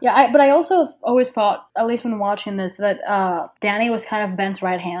shit. Yeah. Yeah, but I also always thought, at least when watching this, that Danny was kind of Ben's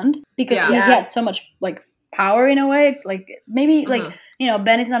right hand. Because he had so much, like, power in a way. Like, maybe, like, you know,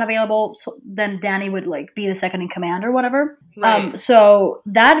 Ben is not available, so then Danny would, like, be the second in command or whatever. Right. So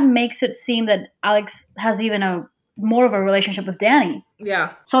that makes it seem that Alex has even more of a relationship with Danny.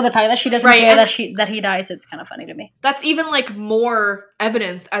 Yeah. So the fact that she doesn't care that he dies, it's kind of funny to me. That's even, like, more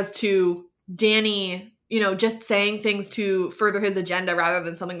evidence as to Danny, you know, just saying things to further his agenda rather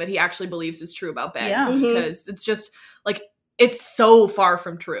than something that he actually believes is true about Ben. Yeah. Because it's just, like, it's so far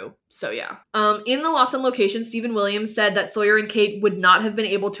from true. So, yeah. In the Lost on Location, Stephen Williams said that Sawyer and Kate would not have been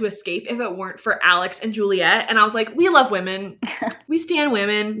able to escape if it weren't for Alex and Juliet. And I was like, we love women. We stand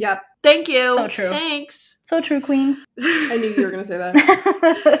women. Yep. Thank you. So true. Thanks. So true, queens. I knew you were going to say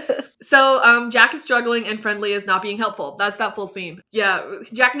that. So, Jack is struggling and Friendly is not being helpful. That's that full scene. Yeah,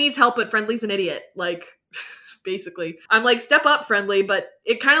 Jack needs help, but Friendly's an idiot. Like, basically. I'm like, step up, Friendly, but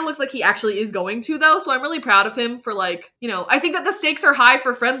it kind of looks like he actually is going to, though, so I'm really proud of him for, like, you know, I think that the stakes are high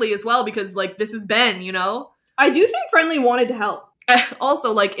for Friendly as well, because, like, this is Ben, you know? I do think Friendly wanted to help.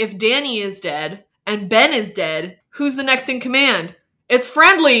 Also, like, if Danny is dead and Ben is dead, who's the next in command? It's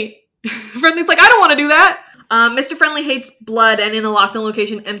Friendly! Friendly's like, I don't want to do that! Mr. Friendly hates blood, and in the Lost on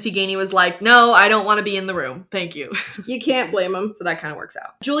Location, MC Gainey was like, no, I don't want to be in the room. Thank you. You can't blame him. So that kind of works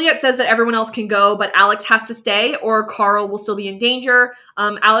out. Juliet says that everyone else can go, but Alex has to stay, or Carl will still be in danger.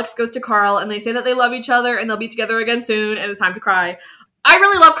 Alex goes to Carl, and they say that they love each other, and they'll be together again soon, and it's time to cry. I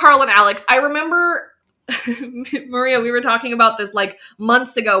really love Carl and Alex. I remember... Maria, we were talking about this like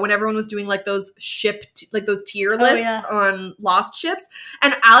months ago when everyone was doing like those those tier lists on Lost ships,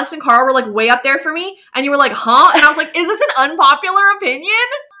 and Alex and Carl were like way up there for me, and you were like, huh? And I was like, is this an unpopular opinion?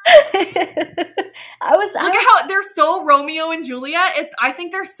 Look at how they're so Romeo and Juliet. I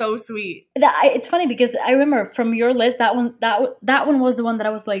think they're so sweet. It's funny because I remember from your list that one was the one that I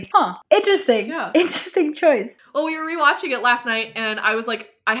was like, huh, interesting. Yeah. Interesting choice. Well, we were rewatching it last night, and I was like,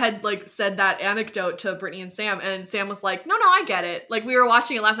 I had like said that anecdote to Brittany and Sam was like, no, I get it. Like, we were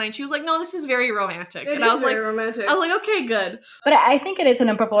watching it last night, and she was like, no, this is very romantic. It is very romantic. I was like, okay, good. But I think it is an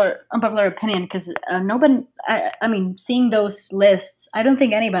unpopular opinion because nobody. I mean, seeing those lists, I don't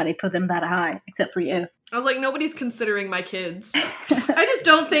think anybody put them that high except for you. I was like, nobody's considering my kids. I just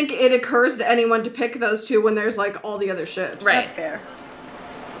don't think it occurs to anyone to pick those two when there's like all the other ships. Right. That's fair.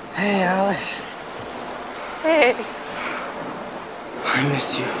 Hey, Alice. Hey, I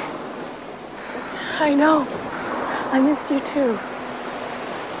missed you. I know. I missed you too.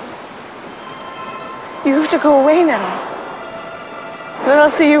 You have to go away now. But I'll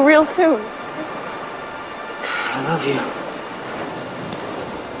see you real soon. I love you.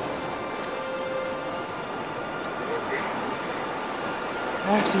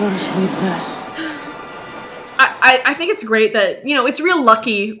 I have to go to sleep now. I think it's great that, you know, it's real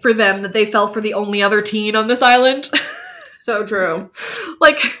lucky for them that they fell for the only other teen on this island. So true.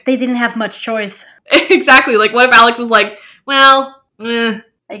 Like, they didn't have much choice. Exactly. Like, what if Alex was like, well, I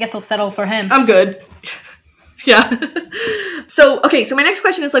guess I'll settle for him. I'm good. Yeah. So my next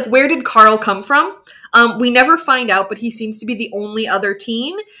question is, like, where did Carl come from? We never find out, but he seems to be the only other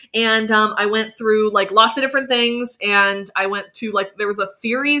teen. And I went through, like, lots of different things. And I went to, like, there was a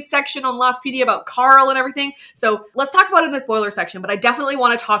theories section on Lostpedia about Carl and everything. So let's talk about it in the spoiler section. But I definitely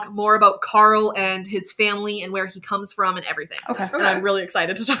want to talk more about Carl and his family and where he comes from and everything. Okay. And I'm really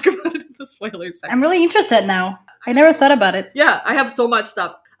excited to talk about it in the spoiler section. I'm really interested now. I never thought about it. Yeah, I have so much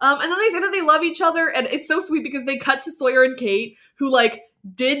stuff. And then they say that they love each other, and it's so sweet because they cut to Sawyer and Kate, who, like,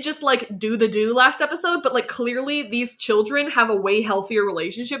 did just, like, do last episode, but, like, clearly these children have a way healthier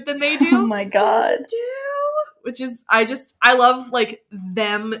relationship than they do. Oh my god. which is, I love like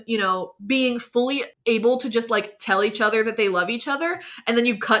them, you know, being fully able to just like tell each other that they love each other. And then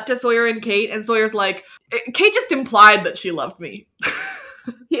you cut to Sawyer and Kate, and Sawyer's like, Kate just implied that she loved me.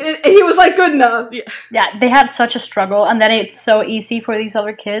 He was like, good enough. Yeah, they had such a struggle, and then it's so easy for these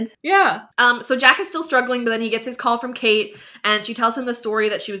other kids. Yeah. So Jack is still struggling, but then he gets his call from Kate, and she tells him the story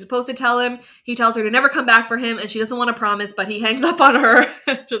that she was supposed to tell him. He tells her to never come back for him, and she doesn't want to promise, but he hangs up on her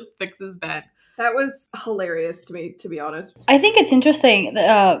and just fixes Ben. That was hilarious to me, to be honest. I think it's interesting,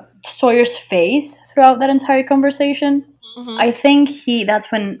 Sawyer's face throughout that entire conversation. Mm-hmm. I think that's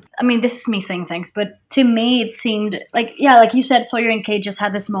when, I mean, this is me saying things, but to me it seemed like, yeah, like you said, Sawyer and Kate just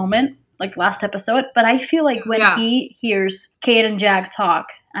had this moment, like last episode, but I feel like when he hears Kate and Jack talk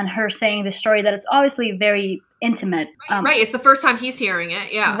and her saying the story, that it's obviously very intimate. Right, it's the first time he's hearing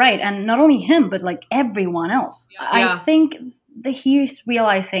it, yeah. Right, and not only him, but like everyone else. Yeah. I think that he's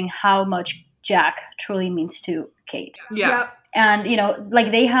realizing how much Jack truly means to Kate. Yeah. And, you know, like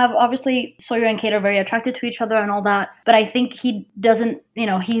they have, obviously, Sawyer and Kate are very attracted to each other and all that. But I think he doesn't, you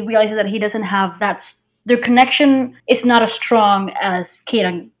know, he realizes that he doesn't have their connection is not as strong as Kate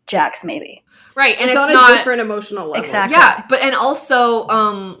and Jack's, maybe. Right, and it's it's on not a different emotional level. Exactly. Yeah, but and also,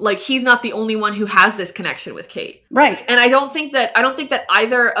 like he's not the only one who has this connection with Kate. Right. And I don't think that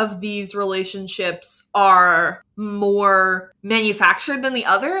either of these relationships are more manufactured than the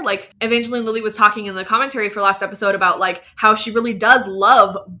other. Like Evangeline Lilly was talking in the commentary for last episode about like how she really does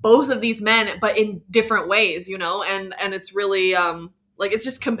love both of these men, but in different ways, you know, and it's really like it's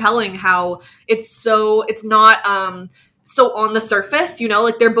just compelling how it's not so on the surface, you know,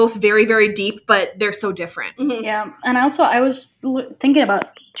 like they're both very, very deep, but they're so different. Mm-hmm. Yeah. And also I was thinking about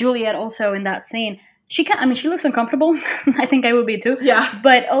Juliet also in that scene. She looks uncomfortable. I think I would be too. Yeah.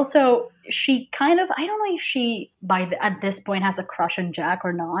 But also she kind of, I don't know if she at this point has a crush on Jack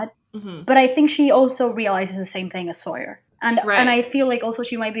or not. Mm-hmm. But I think she also realizes the same thing as Sawyer. And Right. And I feel like also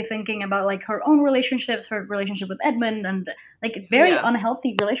she might be thinking about like her own relationships, her relationship with Edmund, and like very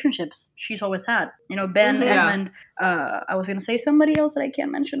unhealthy relationships she's always had. You know, Ben, Yeah. Edmund. I was gonna say somebody else that I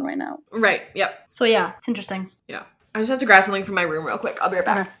can't mention right now. Right. Yep. So yeah, it's interesting. Yeah. I just have to grab something from my room real quick. I'll be right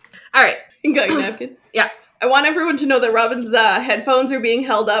back. Okay. All right. You got your napkin? Yeah. I want everyone to know that Robin's headphones are being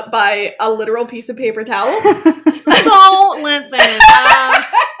held up by a literal piece of paper towel. So, listen,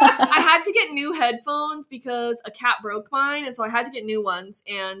 I had to get new headphones because a cat broke mine, and so I had to get new ones,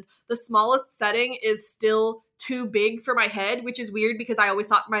 and the smallest setting is still too big for my head, which is weird because I always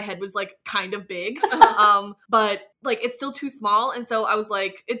thought my head was like kind of big, but like it's still too small, and so I was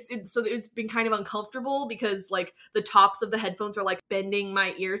like, it's been kind of uncomfortable because like the tops of the headphones are like bending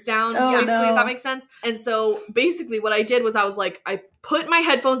my ears down, basically, if that makes sense. And so basically what I did was I was like, I put my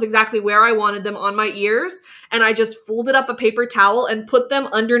headphones exactly where I wanted them on my ears, and I just folded up a paper towel and put them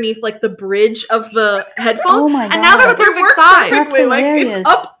underneath like the bridge of the headphone. Oh my God. And now they're the perfect size. That's Like hilarious. it's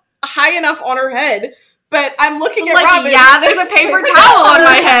up high enough on her head, but I'm looking So, at like, Robin. yeah, there's a paper towel on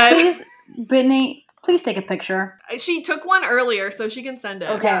my head. Please, Brittany, please take a picture. She took one earlier, so she can send it.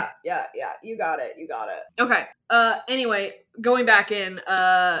 Okay. Yeah. You got it. Okay. Anyway, going back in,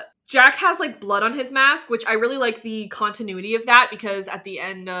 Jack has like blood on his mask, which I really like the continuity of that because at the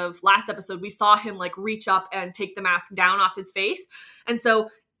end of last episode, we saw him like reach up and take the mask down off his face. And so,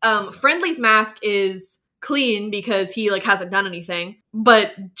 Friendly's mask is clean because he like hasn't done anything,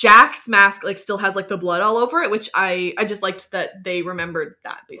 but Jack's mask like still has like the blood all over it, which I just liked that they remembered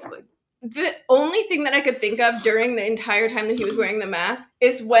that basically. The only thing that I could think of during the entire time that he was wearing the mask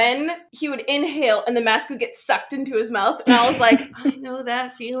is when he would inhale and the mask would get sucked into his mouth. And I was like, I know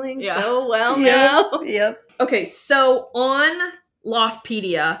that feeling so well now. Yep. Okay, so on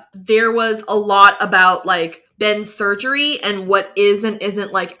Lostpedia, there was a lot about like Ben's surgery and what is and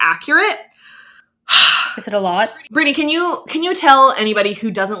isn't like accurate. Is it a lot? Brittany, can you tell anybody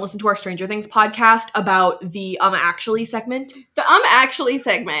who doesn't listen to our Stranger Things podcast about the Actually segment? The Actually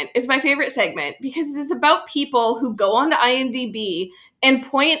segment is my favorite segment because it's about people who go onto IMDb and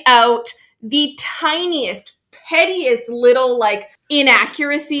point out the tiniest, pettiest little like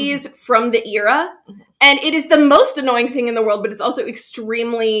inaccuracies from the era. And it is the most annoying thing in the world, but it's also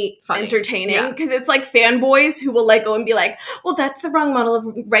extremely funny, entertaining because it's like fanboys who will like go and be like, well, that's the wrong model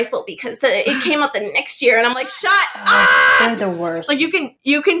of rifle because it came out the next year. And I'm like, shut up! They're the worst. Like you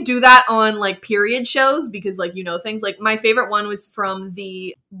can do that on like period shows because like you know things. Like my favorite one was from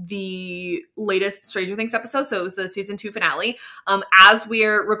the latest Stranger Things episode, so it was the season 2 finale. As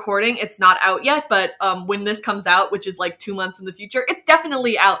we're recording, it's not out yet, but when this comes out, which is like 2 months in the future, it's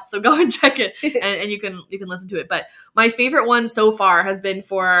definitely out. So go and check it, and you can listen to it. But my favorite one so far has been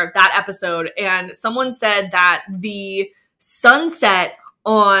for that episode, and someone said that the sunset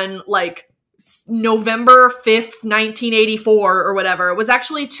on like November 5th, 1984 or whatever. It was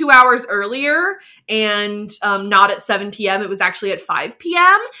actually 2 hours earlier and not at 7 p.m. It was actually at 5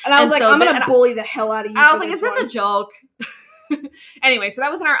 p.m. And I was like, I'm going to bully the hell out of you. I was like, is this a joke? Anyway, so that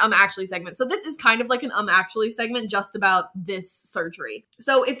was in our Actually segment. So this is kind of like an Actually segment just about this surgery.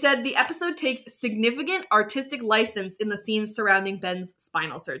 So it said the episode takes significant artistic license in the scenes surrounding Ben's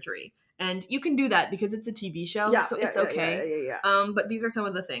spinal surgery. And you can do that because it's a TV show, so it's okay. Yeah. But these are some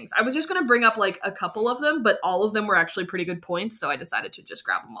of the things. I was just going to bring up like a couple of them, but all of them were actually pretty good points, so I decided to just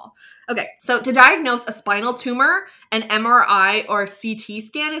grab them all. Okay, so to diagnose a spinal tumor, an MRI or CT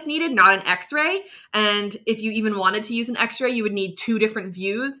scan is needed, not an X-ray. And if you even wanted to use an X-ray, you would need 2 different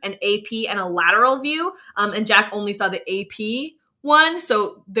views, an AP and a lateral view. And Jack only saw the AP one,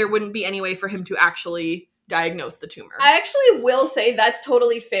 so there wouldn't be any way for him to actually diagnose the tumor. I actually will say that's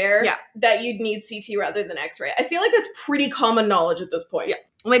totally fair that you'd need CT rather than X-ray. I feel like that's pretty common knowledge at this point. Yeah.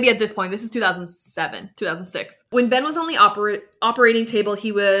 Maybe at this point. This is 2006. When Ben was on the operating table,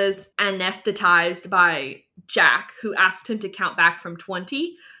 he was anesthetized by Jack, who asked him to count back from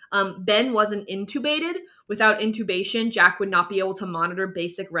 20. Ben wasn't intubated. Without intubation, Jack would not be able to monitor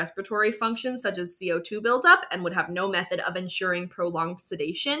basic respiratory functions such as CO2 buildup and would have no method of ensuring prolonged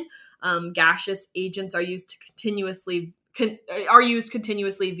sedation. Gaseous agents are used continuously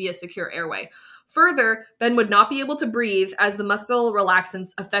via secure airway. Further, Ben would not be able to breathe as the muscle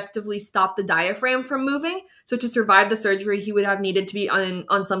relaxants effectively stop the diaphragm from moving. So to survive the surgery, he would have needed to be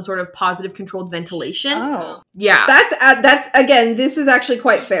on some sort of positive controlled ventilation. Oh. Yeah. That's again, this is actually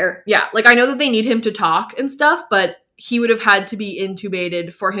quite fair. Yeah, like I know that they need him to talk and stuff, but he would have had to be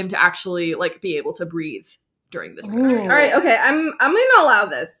intubated for him to actually like be able to breathe during this surgery. All right, okay, I'm going to allow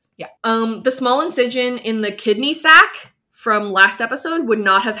this. Yeah. The small incision in the kidney sac from last episode would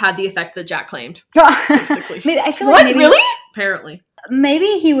not have had the effect that Jack claimed. Basically. Maybe, I feel like maybe, really? Apparently.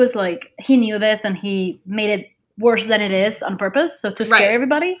 Maybe he was like, he knew this and he made it worse than it is on purpose, so to scare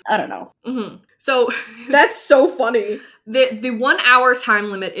everybody? I don't know. Mm-hmm. So that's so funny. The 1 hour time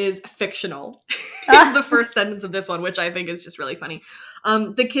limit is fictional. Is the first sentence of this one, which I think is just really funny.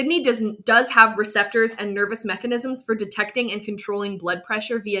 The kidney does have receptors and nervous mechanisms for detecting and controlling blood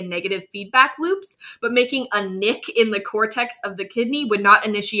pressure via negative feedback loops, but making a nick in the cortex of the kidney would not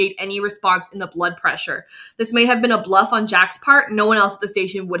initiate any response in the blood pressure. This may have been a bluff on Jack's part. No one else at the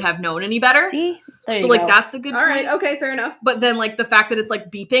station would have known any better. See? There so you like go. that's a good point. All right, okay, fair enough. But then like the fact that it's like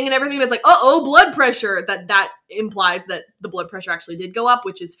beeping and everything, it's like, uh-oh, blood pressure, that implies that the blood pressure actually did go up,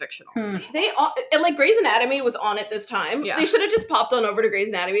 which is fictional. They and like Grey's Anatomy was on at this time. Yeah. They should have just popped on over to Grey's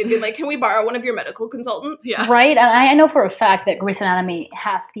Anatomy and been like, can we borrow one of your medical consultants? Yeah. Right? And I know for a fact that Grey's Anatomy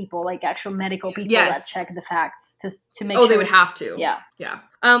has people, like actual medical people that check the facts to make sure. Oh, they would have to. Yeah. Yeah.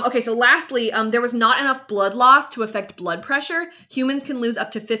 Okay, so lastly, there was not enough blood loss to affect blood pressure. Humans can lose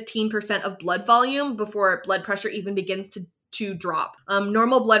up to 15% of blood volume before blood pressure even begins to drop.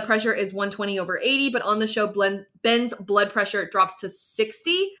 Normal blood pressure is 120/80, but on the show, Ben's blood pressure drops to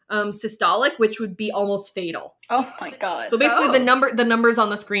 60 systolic, which would be almost fatal. Oh my god. So basically the numbers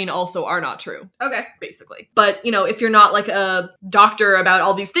on the screen also are not true. Okay. Basically. But, you know, if you're not like a doctor about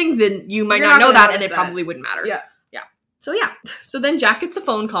all these things, then you might You're not not know gonna that and notice it that. probably wouldn't matter. Yeah. So yeah. So then Jack gets a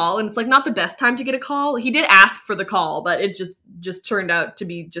phone call and it's like not the best time to get a call. He did ask for the call, but it just turned out to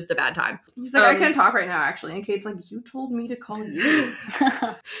be just a bad time. He's like, I can't talk right now, actually. And Kate's like, you told me to call you.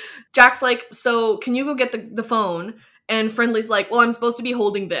 Jack's like, so can you go get the phone? And Friendly's like, well, I'm supposed to be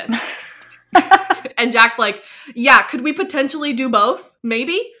holding this. And Jack's like, yeah, could we potentially do both?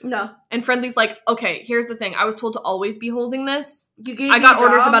 Maybe? No. And Friendly's like, okay, here's the thing. I was told to always be holding this. You gave I me got a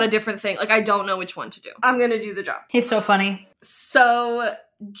orders job. about a different thing. Like, I don't know which one to do. I'm gonna do the job. He's so funny. So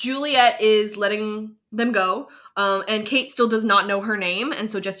Juliet is letting them go. And Kate still does not know her name, and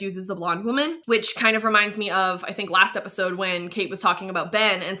so just uses the blonde woman, which kind of reminds me of, I think, last episode when Kate was talking about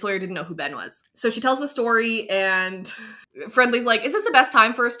Ben, and Sawyer didn't know who Ben was. So she tells the story, and Friendly's like, is this the best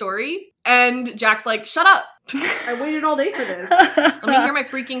time for a story? And Jack's like, shut up. I waited all day for this. Let me hear my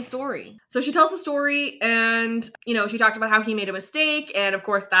freaking story. So she tells the story, and, you know, she talks about how he made a mistake, and of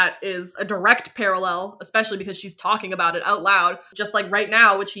course that is a direct parallel, especially because she's talking about it out loud, just like right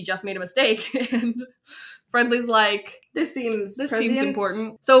now, which he just made a mistake, and Friendly's like, This seems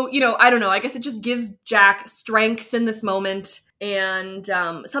important. So, you know, I don't know, I guess it just gives Jack strength in this moment. And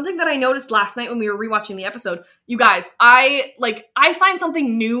something that I noticed last night when we were rewatching the episode, you guys, I find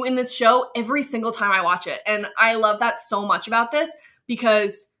something new in this show every single time I watch it. And I love that so much about this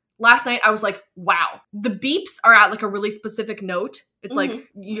because last night I was like, wow, the beeps are at like a really specific note. It's like,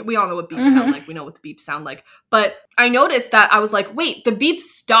 we all know what beeps sound like. We know what the beeps sound like. But I noticed that I was like, wait, the beeps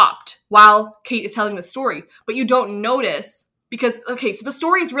stopped while Kate is telling the story. But you don't notice because, okay, so the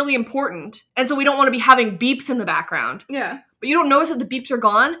story is really important, and so we don't want to be having beeps in the background. Yeah. But you don't notice that the beeps are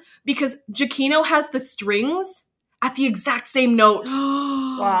gone because Giacchino has the strings at the exact same note.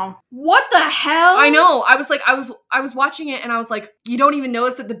 Wow. What the hell? I know. I was watching it and I was like, you don't even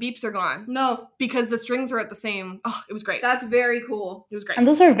notice that the beeps are gone No. because the strings are at the same. Oh, it was great. That's very cool. It was great. And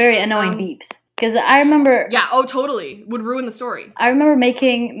those are very annoying beeps. Because I remember... Yeah, oh, totally. Would ruin the story. I remember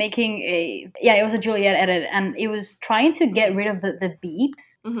making a... Yeah, it was a Juliet edit, and it was trying to get rid of the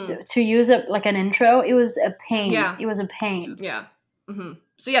beeps to use it like an intro. It was a pain. Yeah. It was a pain. Yeah.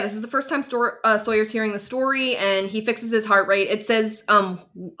 So yeah, this is the first time Sawyer's hearing the story, and he fixes his heart rate. It says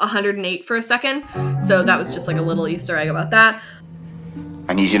 108 for a second, so that was just like a little Easter egg about that.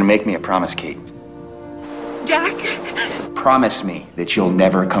 I need you to make me a promise, Kate. Jack? Promise me that you'll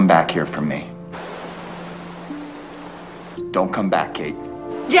never come back here from me. Don't come back, Kate.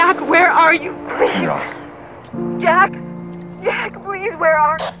 Jack, where are you? Turn it off. Jack? Jack, please, where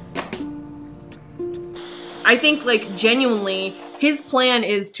are you? I think, like, genuinely, his plan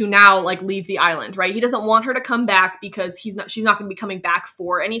is to now, like, leave the island, right? He doesn't want her to come back because she's not going to be coming back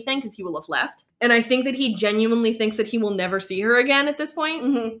for anything because he will have left. And I think that he genuinely thinks that he will never see her again at this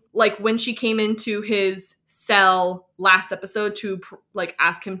point. Like, when she came into his cell last episode to, like,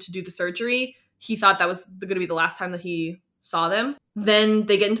 ask him to do the surgery, he thought that was going to be the last time that he saw them. Then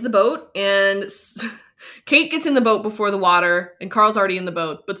they get into the boat, and Kate gets in the boat before the water, and Carl's already in the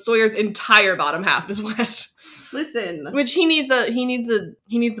boat, but Sawyer's entire bottom half is wet. Listen. Which he needs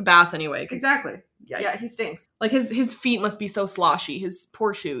a bath anyway. Exactly. Yikes. Yeah, he stinks. Like his feet must be so sloshy. His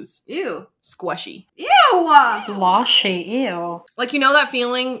poor shoes. Ew. Squishy. Ew! Sloshy, ew. Like, you know that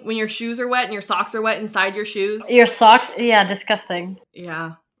feeling when your shoes are wet and your socks are wet inside your shoes? Your socks, yeah, disgusting.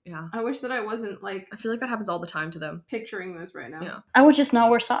 Yeah. I wish that I wasn't, like, I feel like that happens all the time to them. picturing this right now. Yeah. I would just not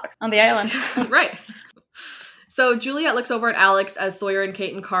wear socks on the island. Right. So Juliet looks over at Alex as Sawyer and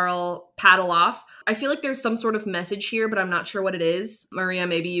Kate and Carl paddle off. I feel like there's some sort of message here, but I'm not sure what it is. Maria,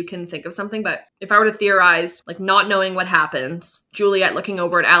 maybe you can think of something, but if I were to theorize, like, not knowing what happens, Juliet looking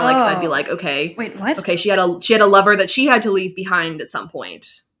over at Alex, I'd be like, okay. Wait, what? Okay, she had a lover that she had to leave behind at some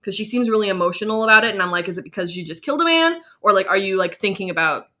point. Because she seems really emotional about it, and I'm like, is it because you just killed a man? Or, like, are you, like, thinking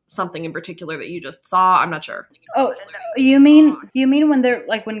about something in particular that you just saw? I'm not sure. Oh, you mean when they're,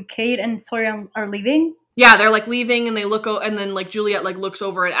 like, when Kate and Sawyer are leaving? Yeah, they're, like, leaving, and they look, and then, like, Juliet, like, looks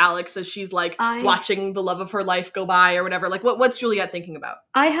over at Alex as she's, like, watching the love of her life go by or whatever. Like, what's Juliet thinking about?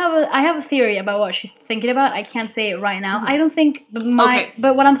 I have a theory about what she's thinking about. I can't say it right now. I don't think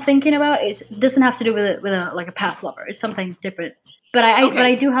but what I'm thinking about doesn't have to do with a past lover. It's something different. But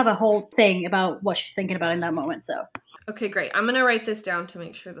I do have a whole thing about what she's thinking about in that moment, so. Okay, great. I'm going to write this down to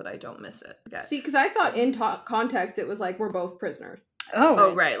make sure that I don't miss it. Okay. See, because I thought in context it was like, we're both prisoners.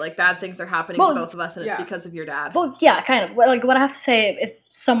 Oh, right. Like, bad things are happening to both of us, and it's because of your dad. Well, yeah, kind of. Like, what I have to say is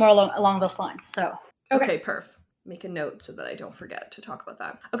somewhere along those lines, so. Okay, perf. Make a note so that I don't forget to talk about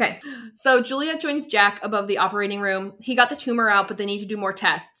that. Okay, so Juliet joins Jack above the operating room. He got the tumor out, but they need to do more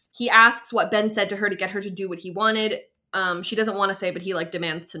tests. He asks what Ben said to her to get her to do what he wanted. She doesn't want to say, but he, like,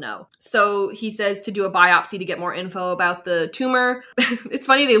 demands to know. So he says to do a biopsy to get more info about the tumor. It's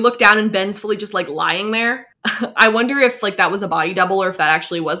funny, they look down and Ben's fully just, like, lying there. I wonder if, like, that was a body double or if that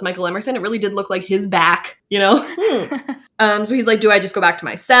actually was Michael Emerson. It really did look like his back, you know? So he's like, do I just go back to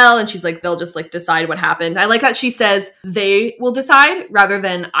my cell? And she's like, they'll just, like, decide what happened. I like that she says they will decide rather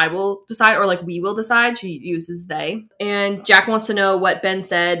than I will decide, or, like, we will decide. She uses they. And Jack wants to know what Ben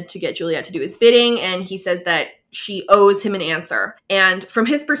said to get Juliet to do his bidding, and he says that she owes him an answer. And from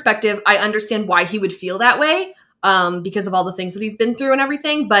his perspective, I understand why he would feel that way. Because of all the things that he's been through and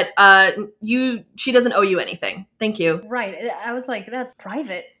everything, but she doesn't owe you anything. Thank you. Right. I was like, that's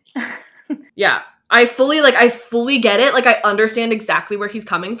private. Yeah. I fully get it. Like, I understand exactly where he's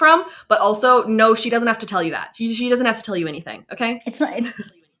coming from, but also, no, she doesn't have to tell you that. She doesn't have to tell you anything, okay?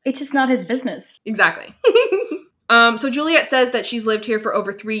 It's just not his business. Exactly. So Juliet says that she's lived here for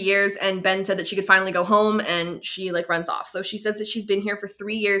over 3 years, and Ben said that she could finally go home, and she, like, runs off. So she says that she's been here for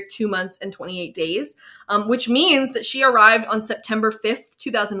 3 years, 2 months, and 28 days, which means that she arrived on September 5th,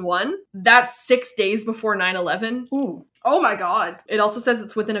 2001. That's 6 days before 9/11. Ooh. Oh my god. It also says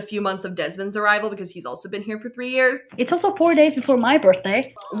it's within a few months of Desmond's arrival because he's also been here for 3 years. It's also 4 days before my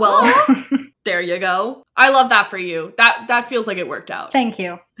birthday. Well, there you go. I love that for you. That feels like it worked out. Thank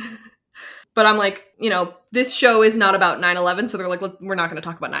you. But I'm like, you know, this show is not about 9/11, so they're like, look, we're not going to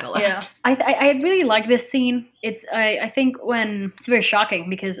talk about 9/11. Yeah, I really like this scene. I think when it's very shocking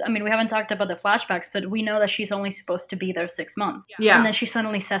because, I mean, we haven't talked about the flashbacks, but we know that she's only supposed to be there 6 months. Yeah. And then she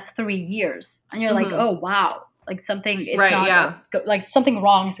suddenly says 3 years. And you're like, oh, wow. like something it's Right, not yeah. like something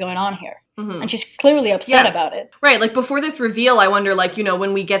wrong is going on here. Mhm. And she's clearly upset Yeah. about it. Right, like before this reveal, I wonder, like, you know,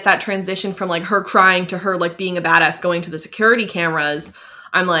 when we get that transition from like her crying to her like being a badass going to the security cameras,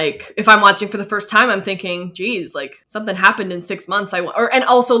 I'm like, if I'm watching for the first time, I'm thinking, geez, like something happened in 6 months. And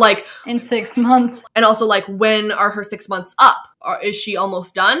also like In 6 months. And also, like, when are her 6 months up? Is she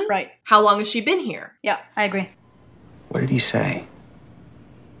almost done? Right. How long has she been here? Yeah, I agree. What did he say?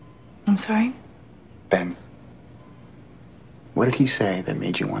 I'm sorry? Ben, what did he say that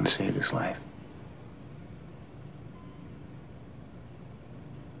made you want to save his life?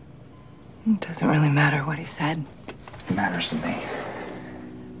 It doesn't really matter what he said. It matters to me.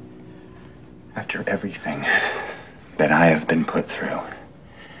 After everything that I have been put through,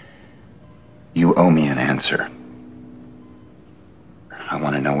 you owe me an answer. I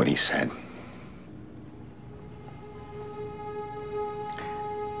want to know what he said.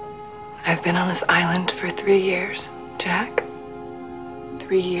 I've been on this island for 3 years, Jack.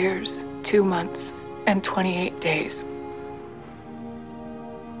 3 years, 2 months, and 28 days.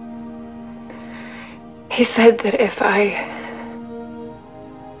 He said that if I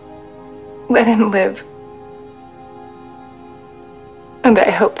let him live, and I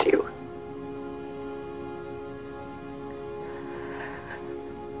helped you,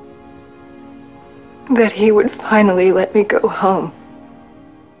 that he would finally let me go home.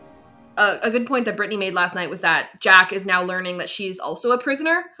 A good point that Brittany made last night was that Jack is now learning that she's also a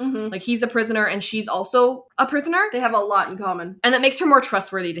prisoner. Mm-hmm. Like, he's a prisoner and she's also a prisoner. They have a lot in common. And that makes her more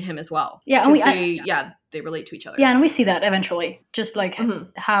trustworthy to him as well. Yeah, and 'Cause they relate to each other. Yeah, and we see that eventually. Just like Mhm.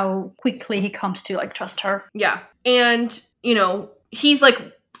 how quickly he comes to like trust her. Yeah. And, you know, he's like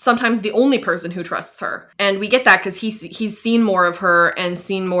sometimes the only person who trusts her. And we get that because he's seen more of her and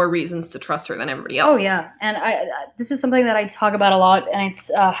seen more reasons to trust her than everybody else. Oh yeah, and I this is something that I talk about a lot, and it's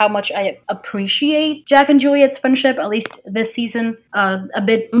how much I appreciate Jack and Juliet's friendship. At least this season, a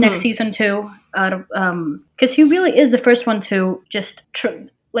bit next season too, because he really is the first one to just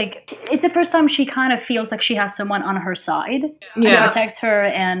like it's the first time she kind of feels like she has someone on her side and protects her,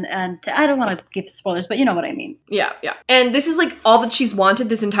 and I don't want to give spoilers, but you know what I mean. Yeah. And this is like all that she's wanted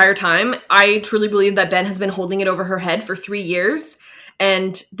this entire time. I truly believe that Ben has been holding it over her head for 3 years.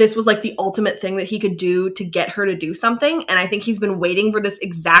 And this was like the ultimate thing that he could do to get her to do something. And I think he's been waiting for this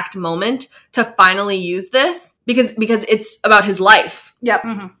exact moment to finally use this because it's about his life. Yep.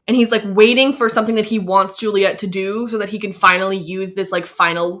 Mm-hmm. And he's like waiting for something that he wants Juliet to do so that he can finally use this like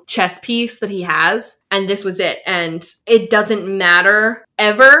final chess piece that he has. And this was it. And it doesn't matter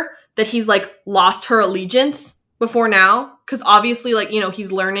ever that he's like lost her allegiance before now. Because obviously, like, you know,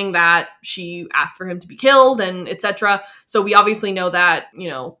 he's learning that she asked for him to be killed and etc. So we obviously know that, you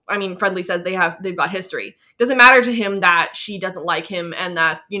know, I mean, Friendly says they've got history. Doesn't matter to him that she doesn't like him and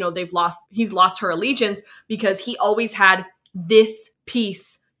that, you know, he's lost her allegiance because he always had this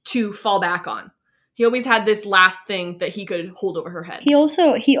piece to fall back on. He always had this last thing that he could hold over her head. He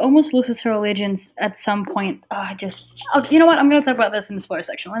almost loses her allegiance at some point. You know what? I'm going to talk about this in the spoiler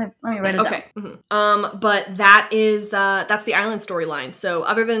section. Let me write it down. Okay. Mm-hmm. But that's the island storyline. So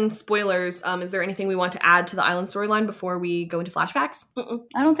other than spoilers, is there anything we want to add to the island storyline before we go into flashbacks?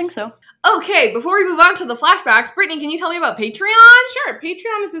 I don't think so. Okay, before we move on to the flashbacks, Brittany, can you tell me about Patreon? Sure.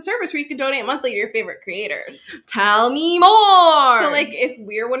 Patreon is a service where you can donate monthly to your favorite creators. Tell me more! So, like, if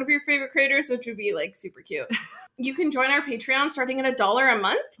we're one of your favorite creators, which would be, like, super cute, you can join our Patreon starting at $1 a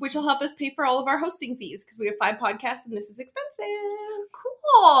month, which will help us pay for all of our hosting fees, because we have 5 podcasts, and this is expensive.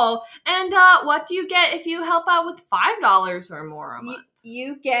 Cool. And what do you get if you help out with $5 or more a month?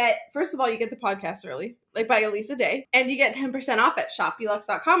 You get, first of all, you get the podcast early, like by at least a day, and you get 10% off at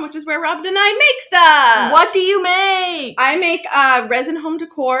shopulux.com, which is where Robin and I make stuff. What do you make? I make resin home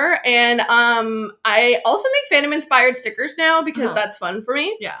decor, and I also make fandom-inspired stickers now because that's fun for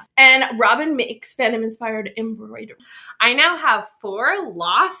me. Yeah. And Robin makes fandom-inspired embroidery. I now have 4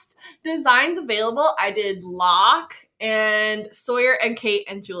 Lost designs available. I did Locke and Sawyer and Kate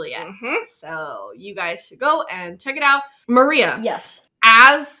and Juliet. So you guys should go and check it out. Maria. Yes.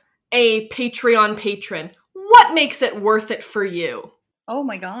 As a Patreon patron, what makes it worth it for you? Oh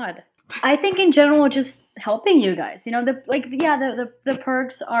my god. I think in general, just helping you guys. You know, the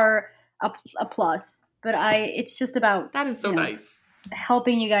perks are a plus, but it's just about that is so nice.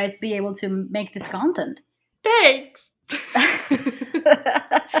 Helping you guys be able to make this content. Thanks.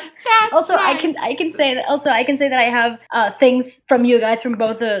 Also, nice. I can say that I have things from you guys from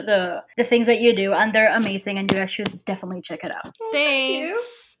both the things that you do, and they're amazing, and you guys should definitely check it out.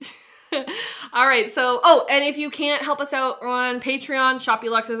 Thanks. All right. So, and if you can't help us out on Patreon,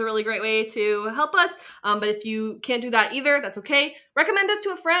 Shopulux is a really great way to help us. But if you can't do that either, that's okay. recommend us to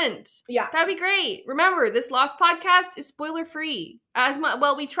a friend. Yeah. That'd be great. Remember, this Lost podcast is spoiler free.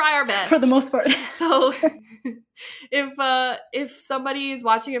 We try our best. For the most part. So if somebody is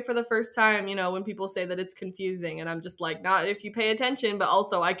watching it for the first time, you know, when people say that it's confusing, and I'm just like, not if you pay attention, but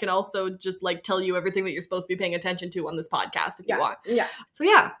also I can also just like tell you everything that you're supposed to be paying attention to on this podcast if you want. Yeah. So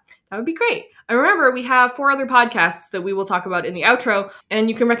yeah, that would be great. And remember, we have 4 other podcasts that we will talk about in the outro, and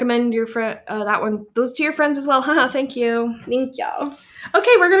you can recommend your friend those to your friends as well. Haha, thank you. Thank y'all.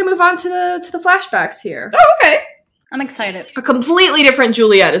 Okay, we're gonna move on to the flashbacks here. Oh, okay. I'm excited. A completely different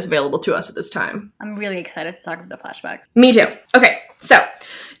Juliet is available to us at this time. I'm really excited to talk about the flashbacks. Me too. Okay, so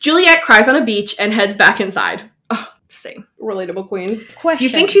Juliet cries on a beach and heads back inside. Oh, same. Relatable queen. Question. You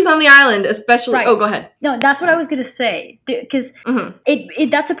think she's on the island, especially... Right. Oh, go ahead. No, that's what I was going to say. Because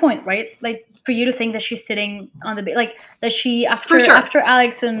that's a point, right? Like, for you to think that she's sitting on the beach. Like, that she, after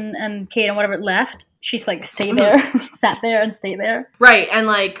Alex and Kate and whatever left, she's like, stay there, sat there and stayed there. Right, and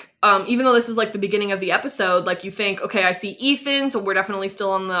like, even though this is like the beginning of the episode, like you think, okay, I see Ethan, so we're definitely still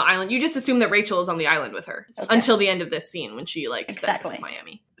on the island. You just assume that Rachel is on the island with her until the end of this scene when she like says it's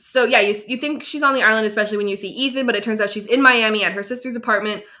Miami. So yeah, you think she's on the island, especially when you see Ethan, but it turns out she's in Miami at her sister's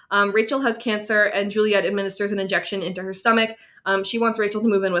apartment. Rachel has cancer, and Juliet administers an injection into her stomach. She wants Rachel to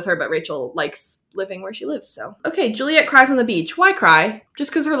move in with her, but Rachel likes living where she lives, so. Okay, Juliet cries on the beach. Why cry? Just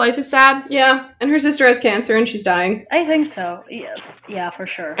because her life is sad? Yeah, and her sister has cancer and she's dying. I think so. Yeah, for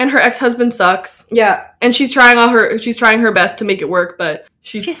sure. And her ex-husband sucks. Yeah. And she's trying her best to make it work, but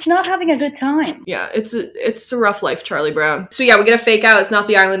she's not having a good time. Yeah, it's a rough life, Charlie Brown. So yeah, we get a fake out. It's not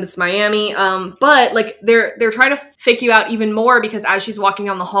the island, it's Miami. But like they're trying to fake you out even more, because as she's walking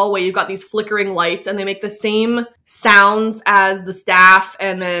down the hallway, you've got these flickering lights and they make the same sounds as the staff,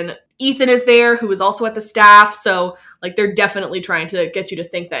 and then Ethan is there, who is also at the staff, so like they're definitely trying to get you to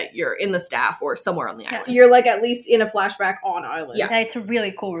think that you're in the staff or somewhere on the island. You're like at least in a flashback on island. Yeah, it's a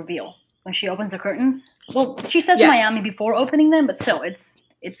really cool reveal when she opens the curtains. Well, she says Miami before opening them, but still, it's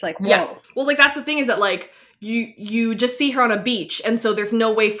like, whoa. Yeah. Well, like that's the thing, is that like you just see her on a beach, and so there's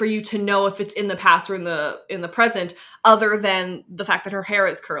no way for you to know if it's in the past or in the present, other than the fact that her hair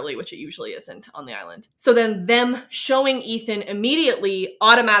is curly, which it usually isn't on the island. So then them showing Ethan immediately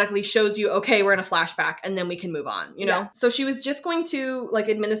automatically shows you, okay, we're in a flashback, and then we can move on, you know? Yeah. So she was just going to like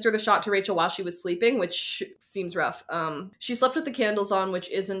administer the shot to Rachel while she was sleeping, which seems rough. She slept with the candles on, which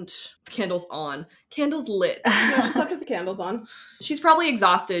isn't candles lit. No, she slept with the candles on. She's probably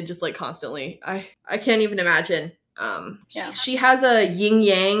exhausted, just like constantly. I can't even imagine. She has a yin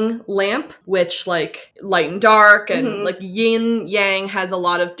yang lamp, which like light and dark, and like yin yang has a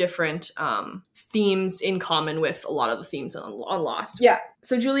lot of different themes in common with a lot of the themes on Lost. Yeah.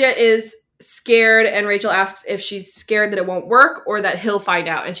 So Juliet is scared, and Rachel asks if she's scared that it won't work or that he'll find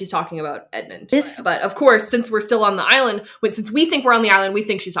out, and she's talking about Edmund. But of course, since we're still on the island, since we think we're on the island, we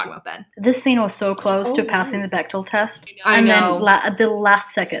think she's talking about Ben. This scene was so close to passing the Bechdel test. I know. Then at the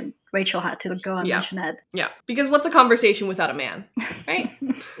last second, Rachel had to go and mention Ed. Yeah, because what's a conversation without a man, right?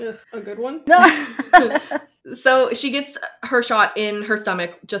 A good one. So she gets her shot in her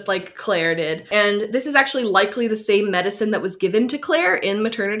stomach, just like Claire did. And this is actually likely the same medicine that was given to Claire in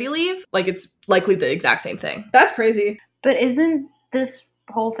maternity leave. Like, it's likely the exact same thing. That's crazy. But isn't this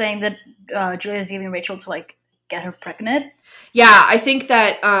whole thing that Julia's giving Rachel to, like, get her pregnant? Yeah, I think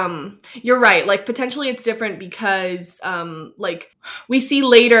that you're right. Like, potentially it's different because, like, we see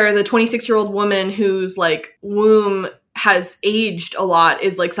later the 26-year-old woman whose, like, womb has aged a lot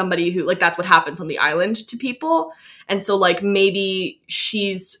is like somebody who, like, that's what happens on the island to people. And so like maybe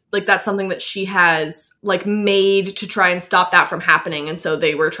she's like, that's something that she has like made to try and stop that from happening. And so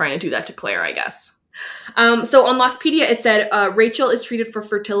they were trying to do that to Claire, I guess. So on Lostpedia, it said Rachel is treated for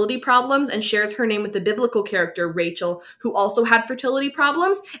fertility problems and shares her name with the biblical character Rachel, who also had fertility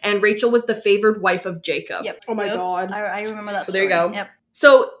problems. And Rachel was the favored wife of Jacob. Yep. Oh my God. I remember that. So there you go. Yep.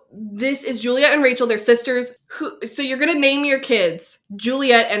 So this is Juliet and Rachel, they're sisters. So you're going to name your kids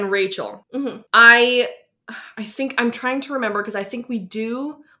Juliet and Rachel. Mm-hmm. I think I'm trying to remember, because I think we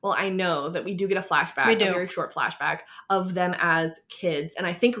do. Well, I know that we do get a flashback, a very short flashback of them as kids. And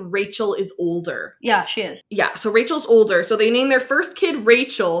I think Rachel is older. Yeah, she is. Yeah, so Rachel's older. So they named their first kid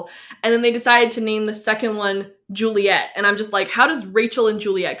Rachel, and then they decided to name the second one Juliet. And I'm just like, how does Rachel and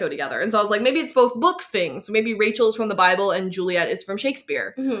Juliet go together? And so I was like, maybe it's both book things. So maybe Rachel is from the Bible and Juliet is from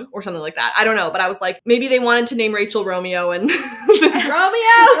Shakespeare or something like that. I don't know. But I was like, maybe they wanted to name Rachel Romeo and Romeo.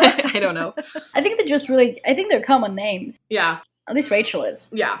 I don't know. I think they're common names. Yeah. At least Rachel is.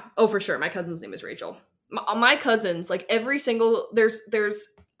 Yeah. Oh, for sure. My cousin's name is Rachel. My cousins, like every single, there's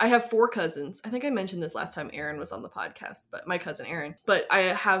I have 4 cousins. I think I mentioned this last time Aaron was on the podcast, but my cousin Aaron. But I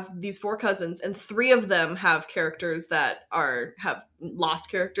have these 4 cousins, and 3 of them have characters that have Lost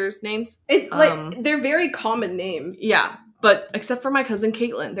characters names. It's like they're very common names. Yeah, but except for my cousin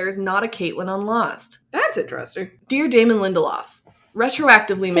Caitlin, there is not a Caitlin on Lost. That's interesting. Dear Damon Lindelof,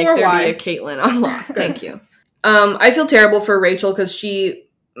 retroactively make there be a Caitlin on Lost. Thank you. I feel terrible for Rachel because she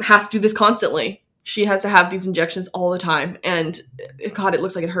has to do this constantly. She has to have these injections all the time, and God, it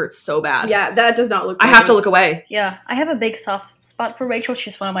looks like it hurts so bad. Yeah, that does not look I have to look away. Yeah, I have a big soft spot for Rachel.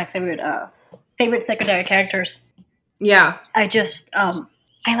 She's one of my favorite secondary characters. Yeah. I just, I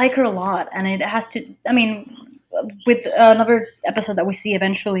like her a lot, and it has to, I mean, with another episode that we see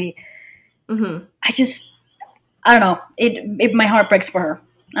eventually, I don't know, my heart breaks for her.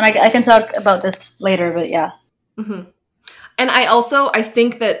 And I can talk about this later, but yeah. Mm-hmm. And I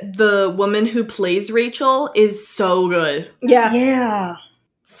think that the woman who plays Rachel is so good. Yeah. Yeah.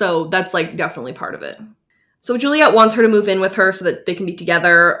 So that's like definitely part of it. So Juliet wants her to move in with her so that they can be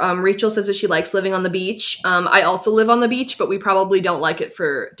together. Rachel says that she likes living on the beach. I also live on the beach, but we probably don't like it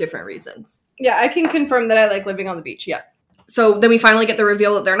for different reasons. Yeah, I can confirm that I like living on the beach, yeah. So then we finally get the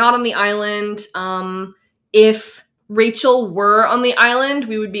reveal that they're not on the island. If Rachel were on the island,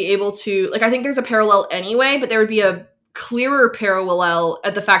 we would be able to, like, I think there's a parallel anyway, but there would be a clearer parallel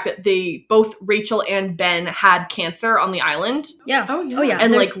at the fact that both Rachel and Ben had cancer on the island. Yeah. Oh yeah.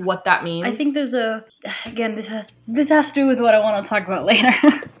 And like what that means. I think there's this has to do with what I want to talk about later.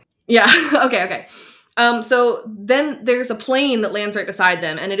 Yeah. Okay. So then there's a plane that lands right beside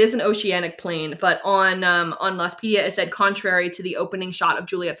them, and it is an oceanic plane, but on Lostpedia it said, contrary to the opening shot of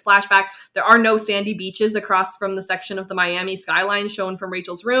Juliet's flashback, there are no sandy beaches across from the section of the Miami skyline shown from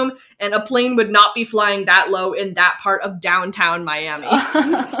Rachel's room, and a plane would not be flying that low in that part of downtown Miami.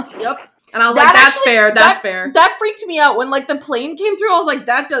 Yep. And I was like, that's fair. That freaked me out. When, like, the plane came through, I was like,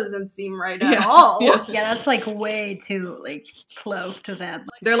 that doesn't seem right at all. Yeah, that's, like, way too, like, close to that.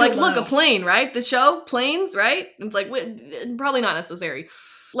 They're like, look, a plane, right? The show? Planes, right? And it's like, probably not necessary.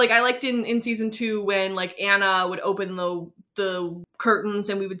 Like, I liked in season 2 when, like, Anna would open the curtains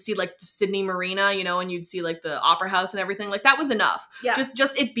and we would see, like, the Sydney Marina, you know, and you'd see, like, the Opera House and everything. Like, that was enough. Yeah.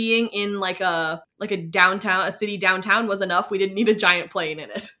 Just it being in, like a downtown, a city downtown was enough. We didn't need a giant plane in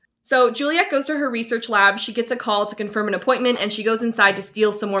it. So Juliet goes to her research lab, she gets a call to confirm an appointment, and she goes inside to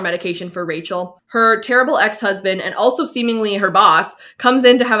steal some more medication for Rachel. Her terrible ex-husband, and also seemingly her boss, comes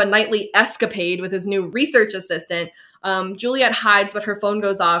in to have a nightly escapade with his new research assistant. Juliet hides, but her phone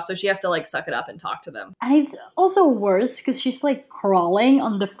goes off, so she has to, like, suck it up and talk to them. And it's also worse, because she's, like, crawling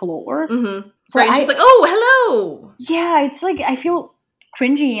on the floor. Mm-hmm. So right, and she's like, oh, hello! Yeah, it's like, I feel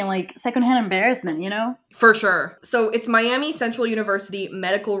cringy and like secondhand embarrassment, you know? For sure. So it's Miami Central University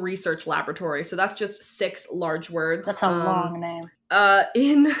Medical Research Laboratory. So that's just 6 large words. That's a long name.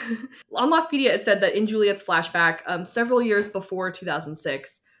 On Lostpedia, it said that in Juliet's flashback, several years before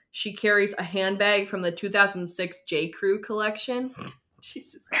 2006, she carries a handbag from the 2006 J. Crew collection.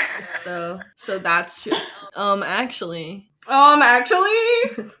 Jesus Christ. So that's just, actually,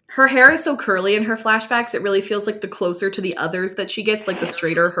 her hair is so curly in her flashbacks, it really feels like the closer to the others that she gets, like the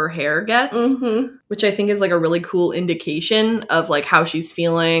straighter her hair gets, which I think is like a really cool indication of like how she's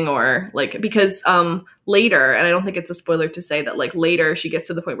feeling, or like, because later, and I don't think it's a spoiler to say that like later she gets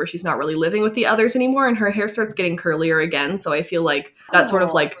to the point where she's not really living with the others anymore and her hair starts getting curlier again. So I feel like that sort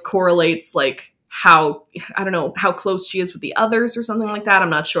of like correlates like how, I don't know, how close she is with the others or something like that.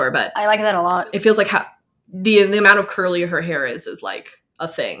 I'm not sure, but I like that a lot. It feels like how the amount of curly her hair is like a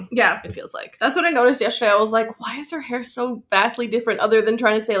thing. Yeah. It feels like. That's what I noticed yesterday. I was like, why is her hair so vastly different, other than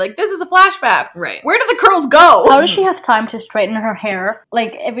trying to say, like, this is a flashback? Right. Where do the curls go? How does she have time to straighten her hair,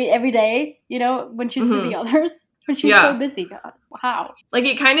 like, every day, you know, when she's with the others? When she's so busy. God, how? Like,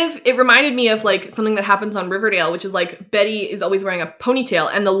 it reminded me of, like, something that happens on Riverdale, which is, like, Betty is always wearing a ponytail,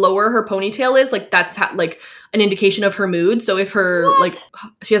 and the lower her ponytail is, like, that's, like, an indication of her mood. So if her, like,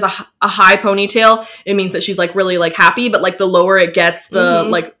 she has a high ponytail, it means that she's, like, really, like, happy, but, like, the lower it gets, the,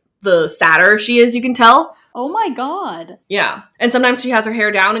 like, the sadder she is, you can tell. Oh my God. Yeah. And sometimes she has her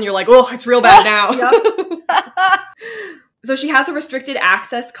hair down, and you're like, oh, it's real bad now. So she has a restricted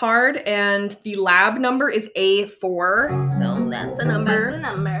access card, and the lab number is A4. So that's a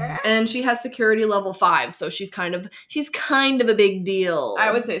number. And she has security level 5, so she's kind of a big deal.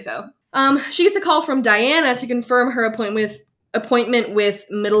 I would say so. She gets a call from Diana to confirm her appointment with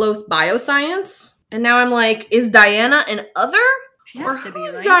Middleos Bioscience. And now I'm like, is Diana an other? Or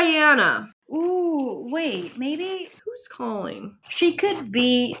who's Diana? Ooh, wait, maybe? Who's calling? She could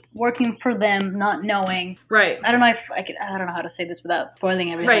be working for them, not knowing. Right. I don't know if I don't know how to say this without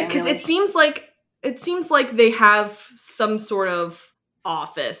spoiling everything. Right, because it seems like they have some sort of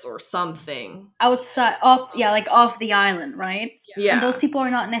office or something. Outside, off the island, right? Yeah. And those people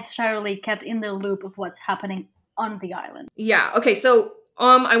are not necessarily kept in the loop of what's happening on the island. Yeah. Okay, so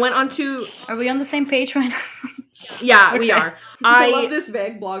I went on to... Are we on the same page right now? Yeah, Okay. we are. I love this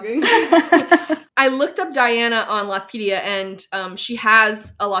vague blogging. I looked up Diana on Lostpedia, and she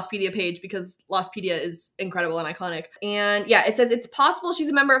has a Lostpedia page because Lostpedia is incredible and iconic. And yeah, it says it's possible she's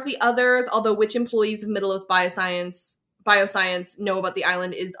a member of the Others, although which employees of Middleos Bioscience know about the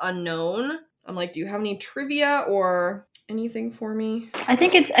island is unknown. I'm like, do you have any trivia or anything for me? I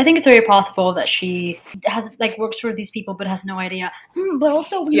think it's very possible that she has works for these people but has no idea. But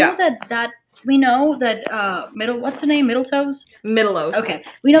also we know that what's the name? Middletoes? Middleos. Okay.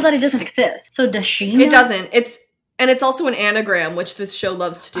 We know that it doesn't exist. So does she know? It doesn't. It's also an anagram, which this show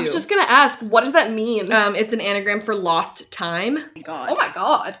loves to do. I was just gonna ask, what does that mean? It's an anagram for lost time. Oh my god. Oh my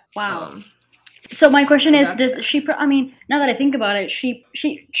god. Wow. So my question is, that's does she? I mean, now that I think about it, is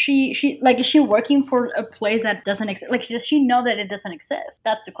she working for a place that doesn't exist? Like, does she know that it doesn't exist?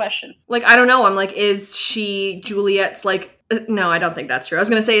 That's the question. Like, I don't know. I'm like, is she Juliet's, like... No, I don't think that's true. I was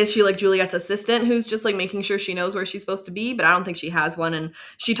going to say, is she, like, Juliet's assistant who's just, like, making sure she knows where she's supposed to be? But I don't think she has one. And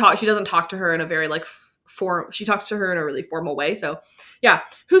she doesn't talk to her in a very, like, she talks to her in a really formal way. So, yeah.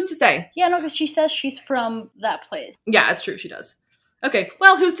 Who's to say? Yeah, no, because she says she's from that place. Yeah, it's true. She does. Okay,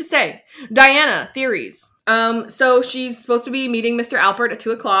 well, who's to say? Diana, theories. So she's supposed to be meeting Mr. Alpert at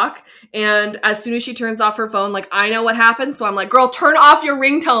 2:00, and as soon as she turns off her phone, like, I know what happened, so I'm like, girl, turn off your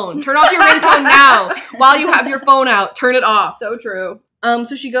ringtone. Turn off your ringtone now. While you have your phone out, turn it off. So true.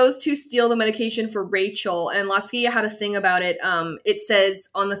 So she goes to steal the medication for Rachel, and Lostpedia had a thing about it. It says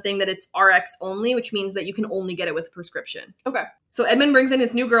on the thing that it's RX only, which means that you can only get it with a prescription. Okay. So Edmund brings in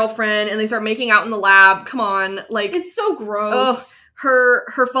his new girlfriend, and they start making out in the lab. Come on, like, It's so gross. ugh.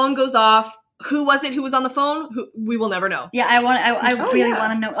 Her phone goes off. Who was it who was on the phone? We will never know. Yeah, I really yeah.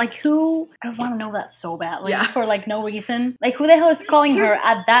 want to know, like, who. I want to know that so badly for like no reason. Like, who the hell is calling her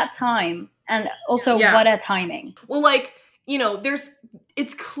at that time, and also what a timing. Well, like, you know,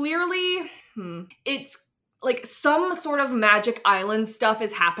 it's clearly it's like some sort of Magic Island stuff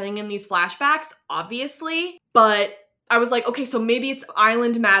is happening in these flashbacks, obviously, but I was like, okay, so maybe it's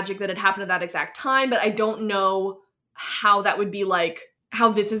island magic that had happened at that exact time, but I don't know how that would be, like, how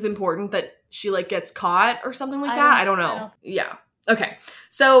this is important that she, like, gets caught or something like that. I don't know. Yeah. Okay.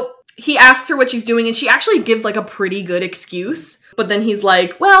 So he asks her what she's doing, and she actually gives, like, a pretty good excuse. But then he's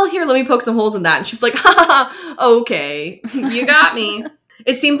like, well, here, let me poke some holes in that. And she's like, ha ha ha, okay, you got me.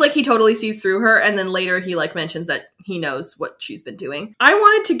 It seems like he totally sees through her, and then later he, like, mentions that he knows what she's been doing. I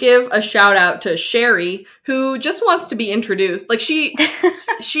wanted to give a shout out to Sherry, who just wants to be introduced. Like, she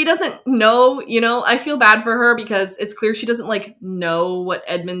doesn't know, you know, I feel bad for her because it's clear she doesn't, like, know what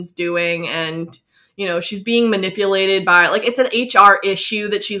Edmund's doing, and, you know, she's being manipulated by, like, it's an HR issue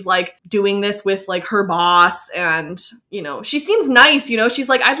that she's, like, doing this with, like, her boss, and, you know, she seems nice, you know, she's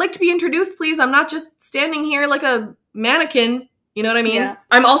like, I'd like to be introduced, please. I'm not just standing here like a mannequin. You know what I mean? Yeah.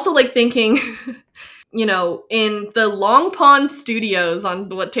 I'm also, like, thinking, you know, in the Long Pond Studios on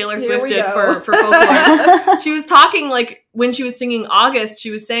what Taylor Swift did for Folklore, she was talking, like, when she was singing August,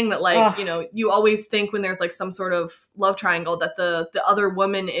 she was saying that, like, you know, you always think when there's, like, some sort of love triangle that the other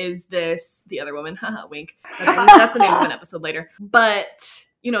woman is the other woman, haha, wink. That's the name of an episode later. But,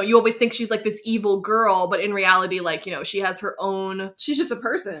 you know, you always think she's, like, this evil girl, but in reality, like, you know, she has her own... She's just a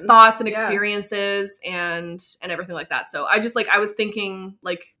person. Thoughts and experiences and everything like that. So I just, like, I was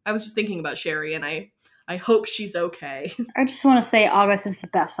just thinking about Sherry, and I hope she's okay. I just want to say August is the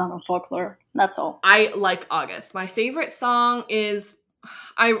best song of Folklore. That's all. I like August. My favorite song is...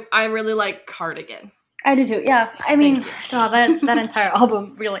 I really like Cardigan. I do too, yeah. I mean, God, that entire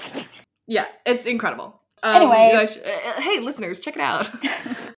album, really. Yeah, it's incredible. Anyway. You guys, hey, listeners, check it out.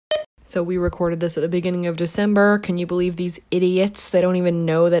 So we recorded this at the beginning of December. Can you believe these idiots? They don't even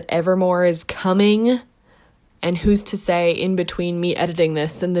know that Evermore is coming. And who's to say in between me editing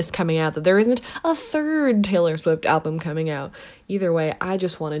this and this coming out that there isn't a third Taylor Swift album coming out? Either way, I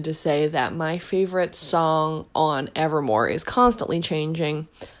just wanted to say that my favorite song on Evermore is constantly changing.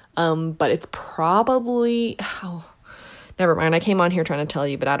 But it's probably... Never mind, I came on here trying to tell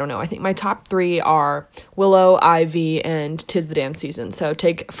you, but I don't know. I think my top 3 are Willow, Ivy, and 'Tis the Damn Season. So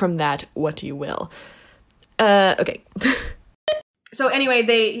take from that what you will. Okay. So anyway,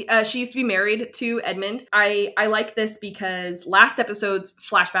 she used to be married to Edmund. I like this because last episode's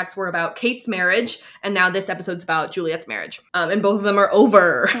flashbacks were about Kate's marriage, and now this episode's about Juliet's marriage. And both of them are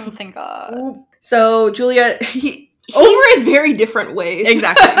over. Oh, thank God. So Juliet... over in very different ways.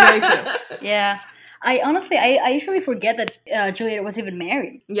 Exactly, very true. Yeah. I honestly, I usually forget that Juliet was even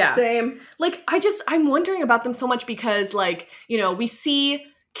married. Yeah. Same. Like, I'm wondering about them so much because, like, you know, we see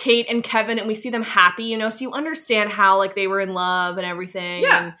Kate and Kevin and we see them happy, you know, so you understand how, like, they were in love and everything.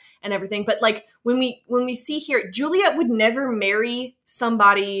 Yeah. And everything. But, like, when we see here, Juliet would never marry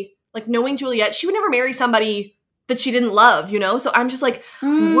somebody, like, knowing Juliet, she would never marry somebody that she didn't love, you know? So I'm just like,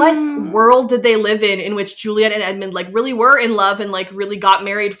 what world did they live in which Juliet and Edmund, like, really were in love and, like, really got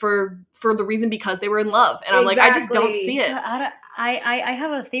married for the reason because they were in love? And I'm like, I just don't see it. I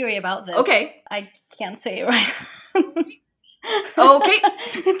have a theory about this. Okay. I can't say it right. Okay.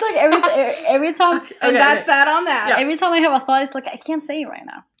 It's like every time. And that's that on that. Yeah. Every time I have a thought, it's like, I can't say it right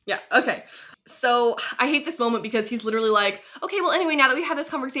now. Yeah, okay. So I hate this moment because he's literally like, okay, well, anyway, now that we had this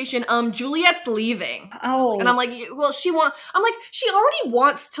conversation, Juliet's leaving. Oh. And I'm like, well, she already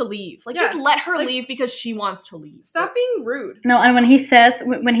wants to leave. Like, just let her leave because she wants to leave. Stop being rude. No, and when he says,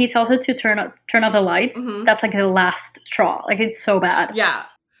 when he tells her to turn out the lights, that's like the last straw. Like, it's so bad. Yeah.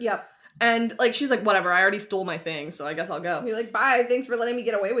 Yep. And, like, she's like, whatever, I already stole my thing, so I guess I'll go. Be like, bye, thanks for letting me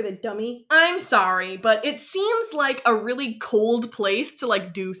get away with it, dummy. I'm sorry, but it seems like a really cold place to,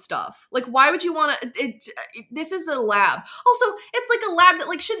 like, do stuff. Like, why would you want to, this is a lab. Also, it's like a lab that,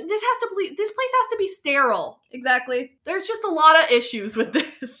 like, this place has to be sterile. Exactly. There's just a lot of issues with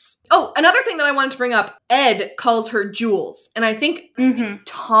this. Oh, another thing that I wanted to bring up, Ed calls her Jules, and I think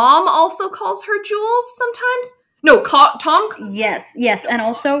Tom also calls her Jules sometimes. No, Tom. Yes, and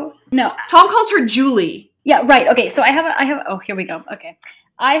also no. Tom calls her Julie. Yeah, right. Okay, so I have. Oh, here we go. Okay,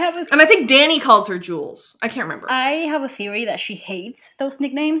 I have a. And I think Danny calls her Jules. I can't remember. I have a theory that she hates those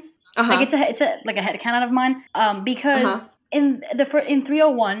nicknames. Like it's a like a headcanon of mine. Because in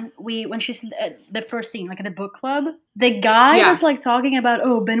 301, when she's the first scene, like at the book club, the guy was like talking about,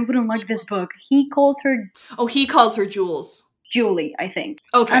 oh, Ben wouldn't like this book. He calls her. Oh, he calls her Jules. Julie, I think.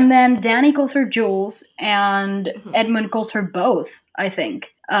 Okay. And then Danny calls her Jules, and Edmund calls her both, I think,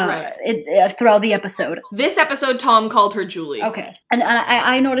 throughout the episode. This episode, Tom called her Julie. Okay. And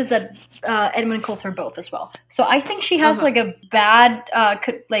I noticed that Edmund calls her both as well. So I think she has, like, a bad,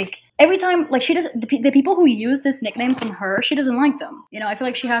 every time, like, she does, the people who use this nicknames from her, she doesn't like them. You know, I feel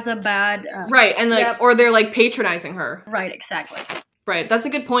like she has a bad... right, and, like, or they're, like, patronizing her. Right, exactly. Right, that's a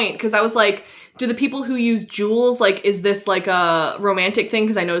good point, because I was like, do the people who use Jules, like, is this, like, a romantic thing?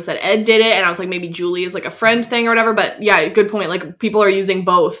 Because I noticed that Ed did it, and I was like, maybe Julie is, like, a friend thing or whatever, but yeah, good point, like, people are using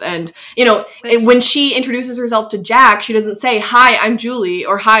both, and, you know, when she introduces herself to Jack, she doesn't say, hi, I'm Julie,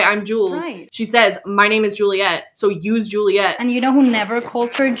 or hi, I'm Jules. Right. She says, my name is Juliet, so use Juliet. And you know who never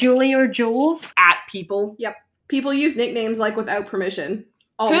calls her Julie or Jules? At people. Yep. People use nicknames, like, without permission.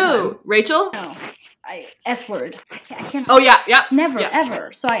 Who? Rachel? No. S-word. I can't. Oh, yeah. Never,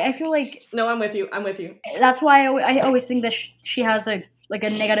 ever. So I feel like... No, I'm with you. That's why I always think that she has a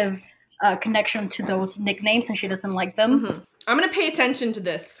negative connection to those nicknames and she doesn't like them. I'm going to pay attention to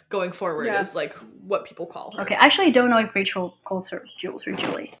this going forward, is, like, what people call her. Okay, I actually don't know if Rachel calls her Jules or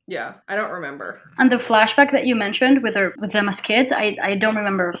Julie. Yeah, I don't remember. And the flashback that you mentioned with them as kids, I don't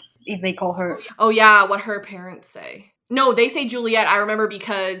remember if they call her... Oh, yeah, what her parents say. No, they say Juliet. I remember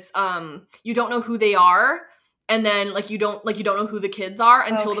because you don't know who they are, and then you don't know who the kids are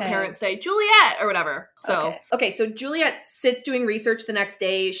until the parents say Juliet or whatever. So so Juliet sits doing research the next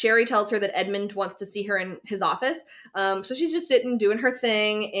day. Sherry tells her that Edmund wants to see her in his office. So she's just sitting doing her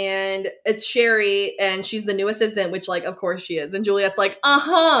thing, and it's Sherry, and she's the new assistant, which, like, of course she is. And Juliet's like,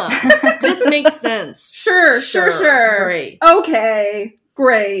 this makes sense. Sure. Great. Okay,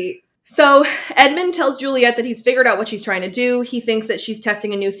 great. So Edmund tells Juliet that he's figured out what she's trying to do. He thinks that she's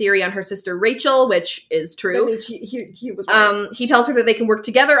testing a new theory on her sister Rachel, which is true. I mean, he was right. He tells her that they can work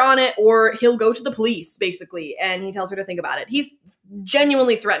together on it, or he'll go to the police, basically, and he tells her to think about it. He's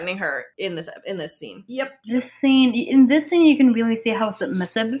genuinely threatening her in this scene. Yep. In this scene, you can really see how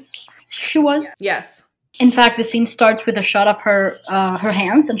submissive she was. Yes. In fact, the scene starts with a shot of her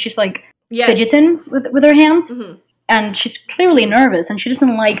hands, and she's like fidgeting with her hands. And she's clearly nervous, and she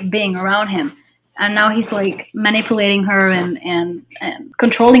doesn't like being around him. And now he's, like, manipulating her and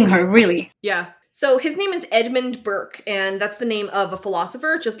controlling her, really. Yeah. So his name is Edmund Burke, and that's the name of a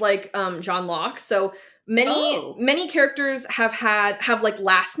philosopher, just like John Locke. So many characters have like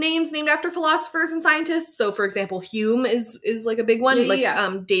last names named after philosophers and scientists. So, for example, Hume is like a big one,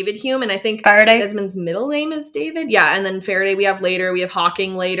 David Hume, and I think Faraday. Desmond's middle name is David. Yeah, and then Faraday we have later. We have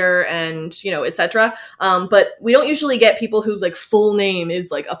Hawking later, and etc. But we don't usually get people whose like full name is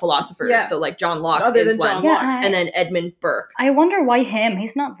like a philosopher. Yeah. So like John Locke is one, and then Edmund Burke. I wonder why him.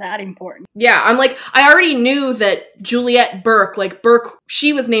 He's not that important. Yeah, I'm like, I already knew that Juliet Burke,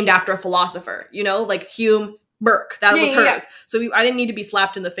 she was named after a philosopher. You know, like Hume, Burke. That was hers. Yeah. So I didn't need to be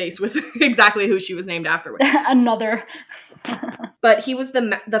slapped in the face with exactly who she was named afterwards. Another. But he was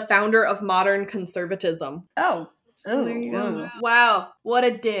the founder of modern conservatism. Oh. So there you go. Ooh. Wow, what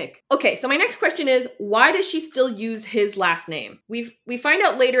a dick. Okay, so my next question is, why does she still use his last name? We find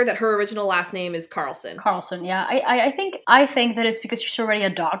out later that her original last name is Carlson. Carlson, yeah. I think that it's because she's already a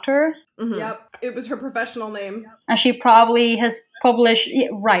doctor. Mm-hmm. Yep, it was her professional name. And she probably has published... Yeah,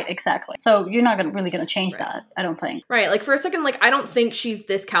 right, exactly. So you're not really going to change that, I don't think. Right, like for a second, like I don't think she's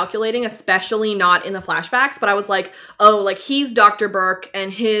this calculating, especially not in the flashbacks, but I was like, oh, like he's Dr. Burke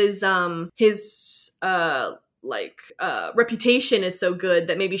and his reputation is so good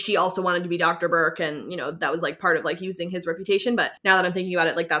that maybe she also wanted to be Dr. Burke, and that was like part of like using his reputation. But now that I'm thinking about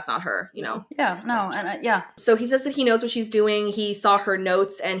it, like that's not her, Yeah, no, and yeah. So he says that he knows what she's doing. He saw her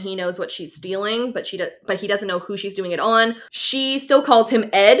notes and he knows what she's stealing, but he doesn't know who she's doing it on. She still calls him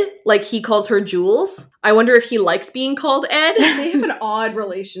Ed, like he calls her Jules. I wonder if he likes being called Ed. They have an odd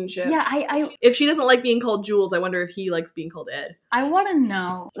relationship. Yeah, if she doesn't like being called Jules, I wonder if he likes being called Ed. I want to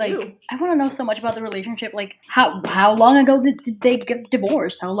know, like, Ew. I want to know so much about the relationship. Like, how long ago did they get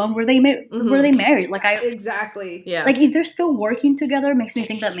divorced? How long were they were they married? Like, exactly. Yeah. Like, if they're still working together, makes me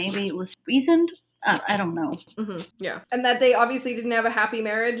think that maybe it was recent. I don't know. Mm-hmm. Yeah. And that they obviously didn't have a happy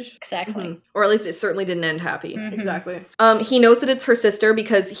marriage. Exactly. Mm-hmm. Or at least it certainly didn't end happy. Mhm. Exactly. He knows that it's her sister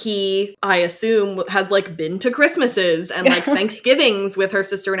because he, I assume, has like been to Christmases and like Thanksgivings with her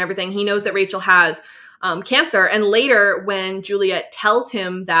sister and everything. He knows that Rachel has cancer. And later when Juliet tells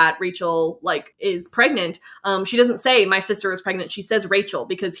him that Rachel like is pregnant, she doesn't say my sister is pregnant. She says Rachel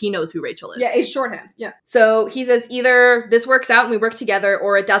because he knows who Rachel is. Yeah, it's shorthand. Yeah. So he says either this works out and we work together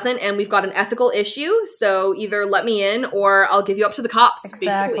or it doesn't and we've got an ethical issue. So either let me in or I'll give you up to the cops.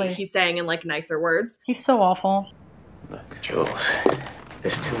 Exactly. Basically, he's saying in like nicer words. He's so awful. Look, Jules,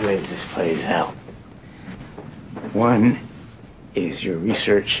 there's two ways this plays out. One is your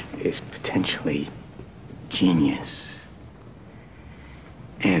research is potentially genius.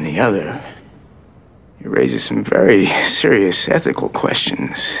 And the other, it raises some very serious ethical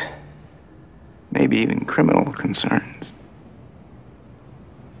questions. Maybe even criminal concerns.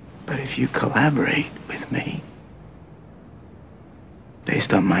 But if you collaborate with me,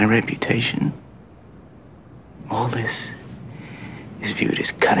 based on my reputation, all this is viewed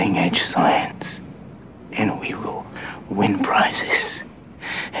as cutting-edge science. And we will win prizes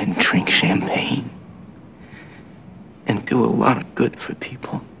and drink champagne and do a lot of good for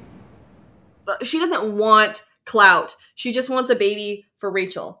people. She doesn't want clout. She just wants a baby for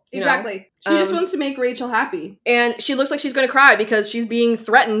Rachel. Exactly. She just wants to make Rachel happy. And she looks like she's going to cry because she's being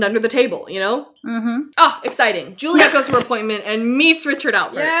threatened under the table, Mm-hmm. Oh, exciting. Juliet goes to her appointment and meets Richard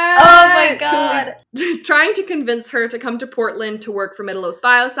Alpert. Yes! Oh my god. Who is trying to convince her to come to Portland to work for Middle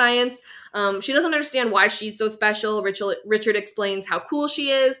Bioscience. She doesn't understand why she's so special. Richard explains how cool she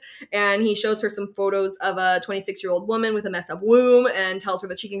is, and he shows her some photos of a 26-year-old woman with a messed up womb and tells her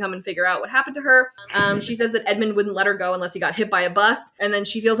that she can come and figure out what happened to her. She says that Edmund wouldn't let her go unless he got hit by a bus, and then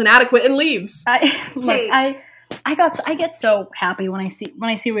she feels inadequate and leaves. I get so happy when I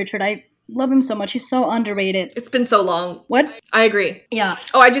see Richard. I love him so much. He's so underrated. It's been so long. What? I agree. Yeah.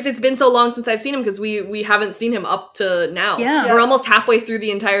 Oh, it's been so long since I've seen him because we haven't seen him up to now. Yeah. We're almost halfway through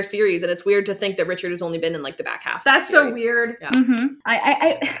the entire series, and it's weird to think that Richard has only been in like the back half. That's so weird. Yeah. Mm-hmm.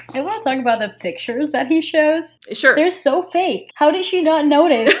 I want to talk about the pictures that he shows. Sure. They're so fake. How did she not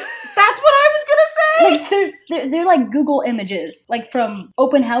notice? That's what I was gonna say. Like they're like Google images, like from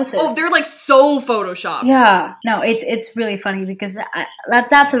open houses. Oh, they're like so photoshopped. Yeah. No, it's really funny because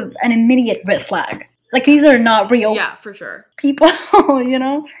that's an immediate red flag. Like these are not real. Yeah, for sure. People,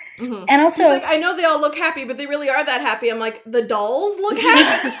 Mm-hmm. And also, like, I know they all look happy, but they really are that happy. I'm like, the dolls look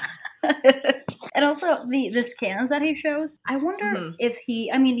happy. And also the scans that he shows. I wonder if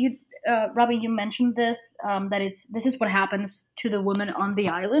he. I mean, you, Robbie, you mentioned this that this is what happens to the woman on the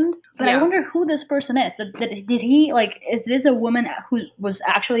island. But I wonder who this person is. Did he is this a woman who was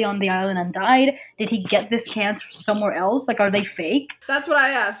actually on the island and died? Did he get this cancer somewhere else? Like, are they fake? That's what I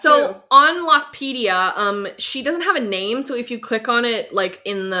asked. So too. on Lostpedia, she doesn't have a name. So if you click on it, like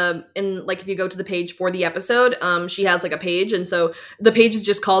if you go to the page for the episode, she has like a page, and so the page is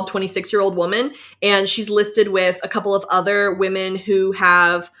just called 26-year-old woman, and she's listed with a couple of other women who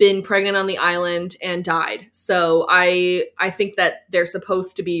have been pregnant on the island and died. So I think that they're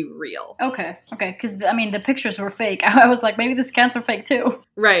supposed to be real. Okay, because I mean the pictures were fake. I was like, maybe the scans are fake too.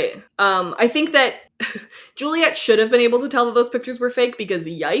 Right. I think that Juliet should have been able to tell that those pictures were fake because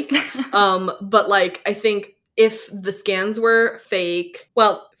yikes. But like, I think if the scans were fake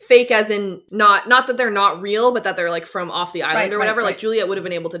fake as in not that they're not real, but that they're like from off the island or whatever. right. Like Juliet would have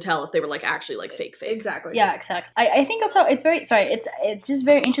been able to tell if they were like actually like fake. Exactly. Yeah, exactly. I think also it's just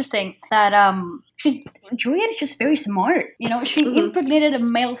very interesting that Juliet is just very smart. You know, she impregnated a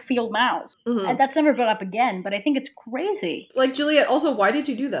male field mouse, and that's never brought up again. But I think it's crazy. Like, Juliet, also, why did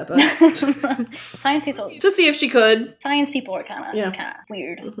you do that? But Science people, To see if she could. science people are kind of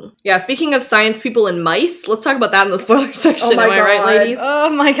weird. Yeah, speaking of science people and mice, let's talk about that in the spoiler section. Oh my Am I right, God. ladies? Oh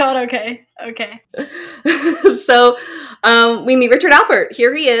my god. Okay. So, we meet Richard Alpert.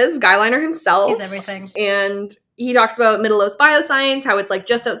 Here he is, Guyliner himself. He's everything. And he talks about Mittelos Bioscience, how it's like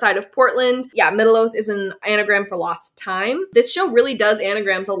just outside of Portland. Yeah, Mittelos is an anagram for lost time. This show really does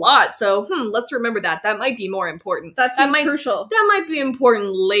anagrams a lot, so let's remember that. That might be more important. that seems crucial. That might be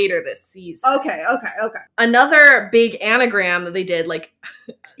important later this season. Okay. Another big anagram that they did, like,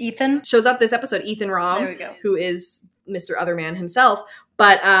 Ethan. shows up this episode, Ethan There Rom, we go. who is Mr. Otherman himself.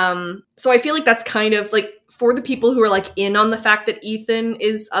 But so I feel like that's kind of like for the people who are like in on the fact that Ethan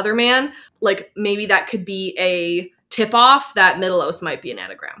is Otherman, like maybe that could be a tip off that Mittelos might be an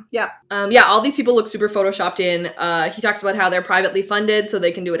anagram. Yeah. All these people look super photoshopped in. He talks about how they're privately funded so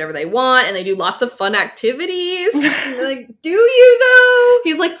they can do whatever they want, and they do lots of fun activities. Like, do you though?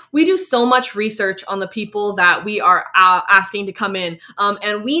 He's like, we do so much research on the people that we are asking to come in,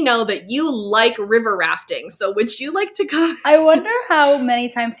 and we know that you like river rafting, so would you like to come? I wonder how many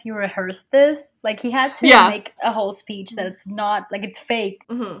times he rehearsed this. Like, he had to make a whole speech that it's not, like, it's fake.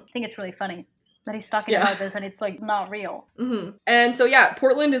 I think it's really funny that he's talking about this and it's, like, not real. And so, yeah,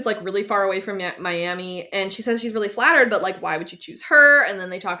 Portland is, like, really far away from Miami, and she says she's really flattered, but, like, why would you choose her? And then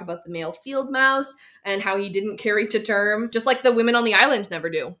they talk about the male field mouse and how he didn't carry to term, just like the women on the island never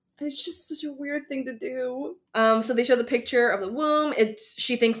do. It's just such a weird thing to do. So they show the picture of the womb.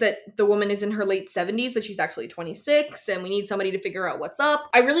 She thinks that the woman is in her late 70s, but she's actually 26, and we need somebody to figure out what's up.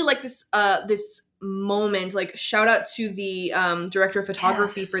 I really like this moment. Like, shout out to the director of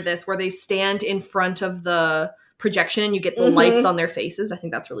photography for this, where they stand in front of the projection and you get the lights on their faces. I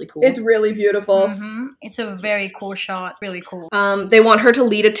think that's really cool. It's really beautiful. It's a very cool shot. Really cool. They want her to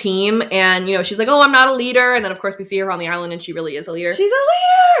lead a team, and she's like, oh, I'm not a leader. And then of course we see her on the island and she really is a leader. She's a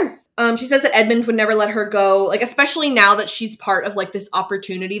leader! She says that Edmund would never let her go, like, especially now that she's part of, like, this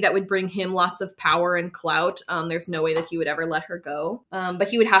opportunity that would bring him lots of power and clout. There's no way that he would ever let her go. But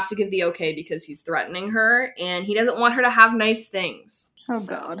he would have to give the okay because he's threatening her, and he doesn't want her to have nice things. Oh,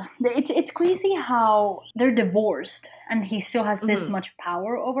 God. It's crazy how they're divorced, and he still has this much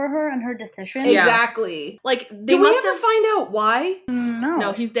power over her and her decisions. Yeah. Exactly. Like, they Do we must ever find out why? No.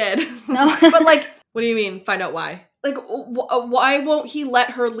 No, he's dead. No. But, like, What do you mean, find out why? like, why won't he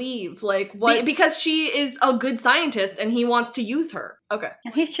let her leave? Like, what? Because she is a good scientist and he wants to use her. Okay.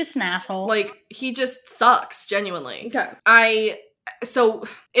 And he's just an asshole. Like, he just sucks, genuinely. Okay. So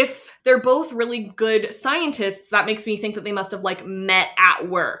if they're both really good scientists, that makes me think that they must have, like, met at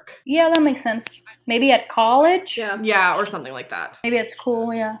work. Yeah, that makes sense. Maybe at college? Yeah, or something like that. Maybe at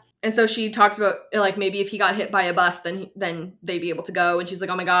school, yeah. And so she talks about, like, maybe if he got hit by a bus, then they'd be able to go. And she's like,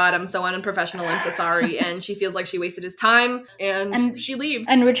 oh my God, I'm so unprofessional. I'm so sorry. And she feels like she wasted his time, and she leaves.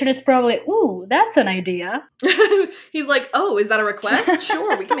 And Richard is probably, ooh, that's an idea. He's like, oh, is that a request?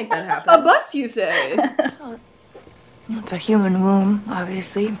 Sure, we can make that happen. A bus, you say? It's a human womb,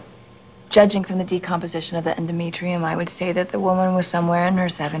 obviously. Judging from the decomposition of the endometrium, I would say that the woman was somewhere in her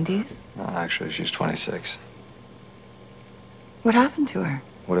 70s. Actually, she's 26. What happened to her?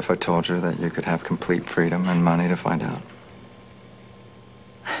 What if I told you that you could have complete freedom and money to find out?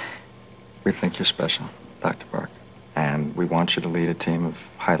 We think you're special, Dr. Burke. And we want you to lead a team of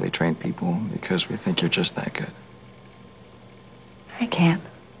highly trained people because we think you're just that good. I can't.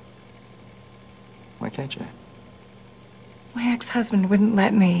 Why can't you? My ex-husband wouldn't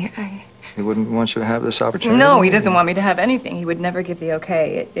let me. He wouldn't want you to have this opportunity? No, he doesn't want me to have anything. He would never give the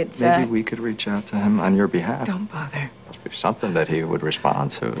okay. Maybe we could reach out to him on your behalf. Don't bother. Must be something that he would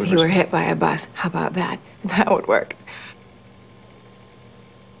respond to. If he were hit by a bus, how about that? That would work.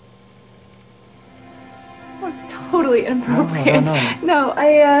 That was totally inappropriate. No.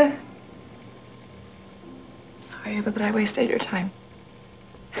 Sorry, but I wasted your time.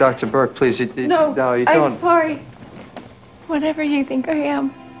 Dr. Burke, please, you No, you don't. I'm sorry. Whatever you think I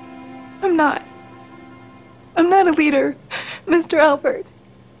am, I'm not. I'm not a leader, Mr. Alpert.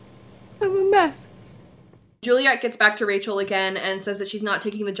 I'm a mess. Juliet gets back to Rachel again and says that she's not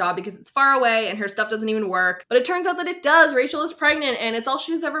taking the job because it's far away and her stuff doesn't even work. But it turns out that it does. Rachel is pregnant and it's all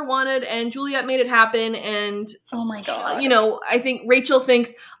she's ever wanted, and Juliet made it happen. And, oh my God. I think Rachel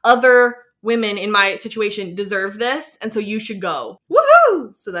thinks other women in my situation deserve this, and so you should go.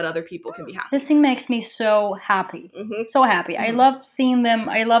 Woohoo! So that other people can be happy. This scene makes me so happy. So happy. I love seeing them.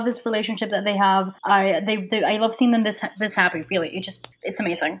 I love this relationship that they have. I love seeing them this happy, really. It's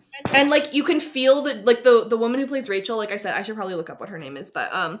amazing. And like you can feel the woman who plays Rachel, like I said, I should probably look up what her name is,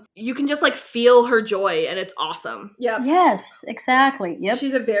 but you can just like feel her joy, and it's awesome. Yeah. Yes, exactly. Yep.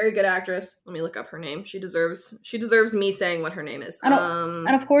 She's a very good actress. Let me look up her name. She deserves me saying what her name is.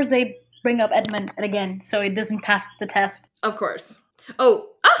 And of course they bring up Edmund again, so it doesn't pass the test. Of course.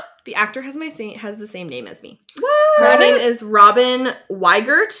 The actor has the same name as me. What? Her name is Robin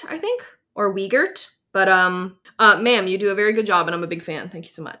Weigert, I think, or Weigert. But ma'am, you do a very good job, and I'm a big fan. Thank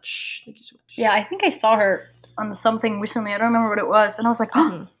you so much. Thank you so much. Yeah, I think I saw her on something recently. I don't remember what it was, and I was like,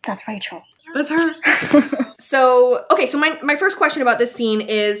 oh, that's Rachel. That's her. So my first question about this scene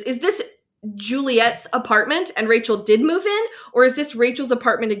is this Juliet's apartment and Rachel did move in, or is this Rachel's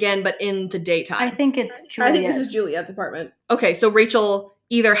apartment again but in the daytime? I think it's Juliet. I think this is Juliet's apartment. Okay, so Rachel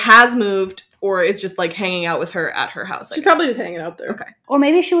either has moved or is just like hanging out with her at her house. She's probably just hanging out there. Okay. Or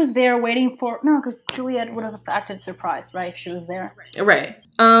maybe she was there waiting for... No, because Juliet would have acted surprised, right, if she was there. Right.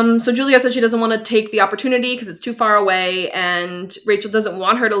 So Juliet said she doesn't want to take the opportunity because it's too far away, and Rachel doesn't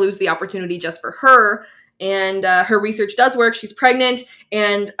want her to lose the opportunity just for her. And her research does work. She's pregnant,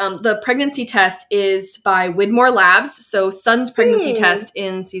 and the pregnancy test is by Widmore Labs. So Sun's pregnancy test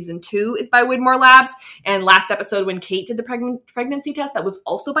in season 2 is by Widmore Labs, and last episode when Kate did the pregnancy test, that was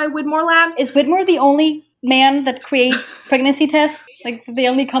also by Widmore Labs. Is Widmore the only man that creates pregnancy tests? Like the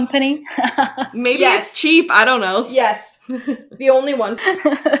only company? Maybe it's cheap. I don't know. Yes. The only one.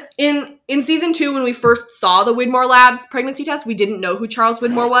 In season 2, when we first saw the Widmore Labs pregnancy test, we didn't know who Charles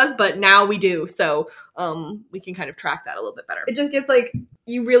Widmore was, but now we do. So we can kind of track that a little bit better. It just gets like,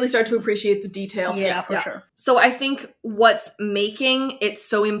 you really start to appreciate the detail. Yeah, for sure. So I think what's making it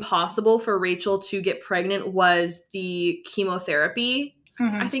so impossible for Rachel to get pregnant was the chemotherapy.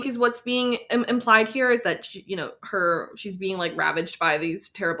 I think is what's being implied here, is that she's being like ravaged by these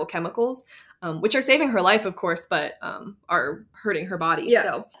terrible chemicals, which are saving her life, of course, but are hurting her body. Yeah.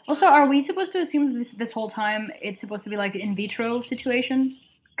 So also, are we supposed to assume this whole time it's supposed to be like an in vitro situation?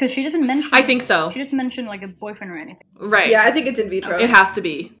 Because she doesn't mention... I think so. She doesn't mention like a boyfriend or anything. Right. Yeah, I think it's in vitro. It has to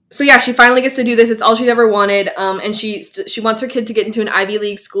be. So yeah, she finally gets to do this. It's all she'd ever wanted. And she wants her kid to get into an Ivy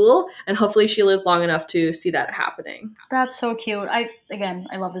League school, and hopefully she lives long enough to see that happening. That's so cute. I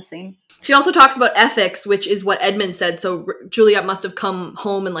love this scene. She also talks about ethics, which is what Edmund said. So Juliet must have come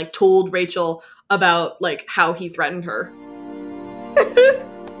home and like told Rachel about like how he threatened her.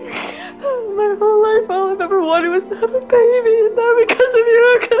 My whole life, all I've ever wanted was to have a baby, and now because of you,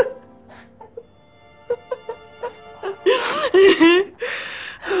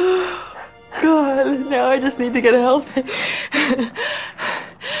 God, now I just need to get healthy.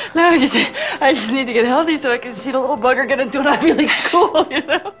 Now I just need to get healthy so I can see the little bugger get into an Ivy League school, you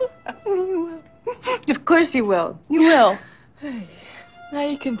know? Of course you will. You will. Hey, now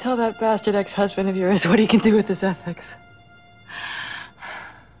you can tell that bastard ex-husband of yours what he can do with his ethics.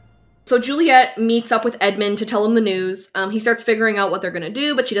 So Juliet meets up with Edmund to tell him the news. He starts figuring out what they're going to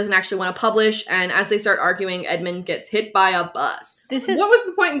do, but she doesn't actually want to publish. And as they start arguing, Edmund gets hit by a bus. What was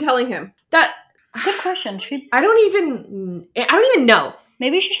the point in telling him? Good question. I don't even know.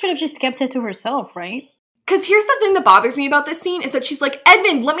 Maybe she should have just kept it to herself, right? Because here's the thing that bothers me about this scene is that she's like,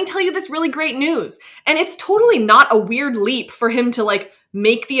 Edmund, let me tell you this really great news. And it's totally not a weird leap for him to like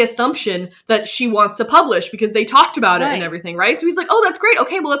make the assumption that she wants to publish because they talked about it and everything, right? So he's like, oh, that's great.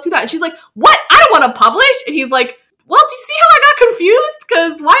 Okay, well, let's do that. And she's like, what? I don't want to publish. And he's like, well, do you see how I got confused?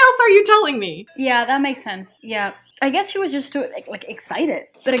 Because why else are you telling me? Yeah, that makes sense. Yeah. I guess she was just too like excited.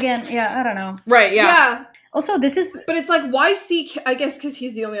 But again, yeah, I don't know. Right, yeah. Also, this is... But it's like, why seek... I guess because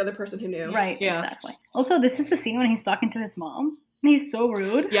he's the only other person who knew. Right, exactly. Also, this is the scene when he's talking to his mom. And he's so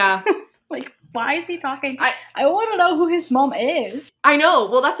rude. Yeah. Like, why is he talking? I want to know who his mom is. I know.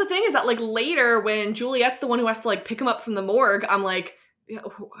 Well, that's the thing is that, like, later when Juliet's the one who has to, like, pick him up from the morgue, I'm like,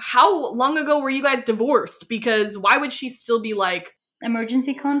 how long ago were you guys divorced? Because why would she still be, like...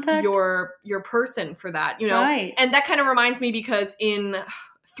 Emergency contact? Your person for that, you know? Right. And that kind of reminds me because in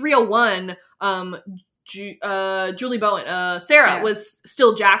 301, Julie Bowen, Sarah was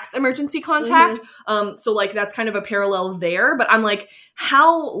still Jack's emergency contact. Mm-hmm. So like that's kind of a parallel there. But I'm like,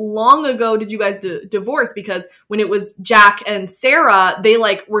 how long ago did you guys divorce? Because when it was Jack and Sarah, they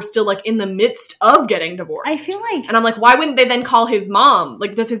like were still like in the midst of getting divorced. I feel like, and I'm like, why wouldn't they then call his mom?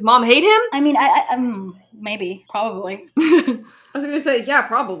 Like, does his mom hate him? I mean, maybe, probably. I was gonna say, yeah,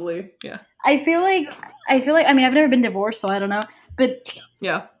 probably. Yeah. I feel like. I mean, I've never been divorced, so I don't know. But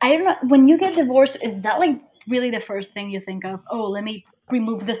yeah, I don't know. When you get divorced, is that like really the first thing you think of? Oh, let me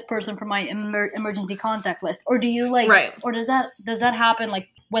remove this person from my emergency contact list? Or do you like, Right. or does that happen like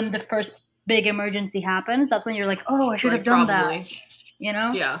when the first big emergency happens? That's when you're like, oh, I should have done that. You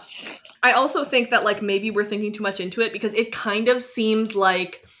know? Yeah. I also think that like maybe we're thinking too much into it because it kind of seems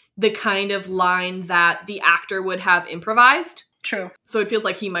like the kind of line that the actor would have improvised. True. So it feels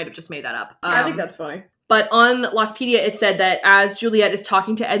like he might have just made that up. I think that's funny. But on Lostpedia, it said that as Juliet is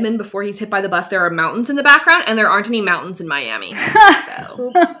talking to Edmund before he's hit by the bus, there are mountains in the background, and there aren't any mountains in Miami.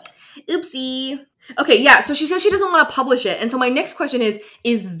 So, oopsie. Okay, yeah, so she says she doesn't want to publish it. And so my next question is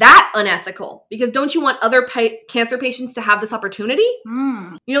that unethical? Because don't you want other cancer patients to have this opportunity?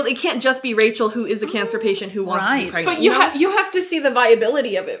 Mm. You know, it can't just be Rachel who is a cancer patient who wants to be pregnant. But you have to see the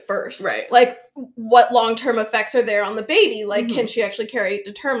viability of it first. Right. Like, what long-term effects are there on the baby? Like, can she actually carry it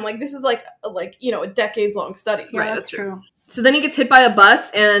to term? Like, this is like a decades-long study. Yeah, right, that's true. So then he gets hit by a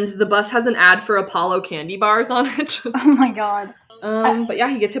bus, and the bus has an ad for Apollo candy bars on it. Oh my god. But yeah,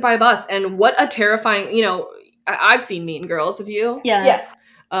 he gets hit by a bus, and what a terrifying, I've seen Mean Girls, have you? Yeah. Yes.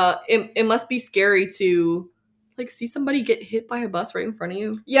 It must be scary to, like, see somebody get hit by a bus right in front of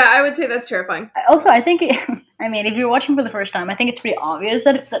you. Yeah, I would say that's terrifying. Also, I think, if you're watching for the first time, I think it's pretty obvious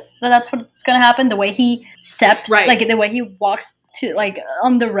that that's what's going to happen. The way he steps, Right. like the way he walks to like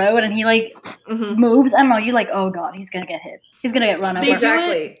on the road and he like moves. I don't know. You're like, oh god, he's going to get hit. He's going to get run over.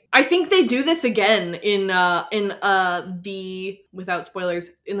 Exactly. I think they do this again in the, without spoilers,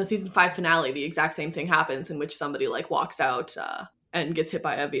 in the season 5 finale. The exact same thing happens in which somebody like walks out and gets hit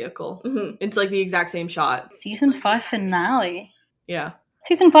by a vehicle. Mm-hmm. It's like the exact same shot. Season 5 finale. Yeah.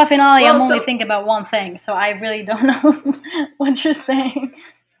 Season 5 finale, Well, I'm only thinking about one thing, so I really don't know what you're saying.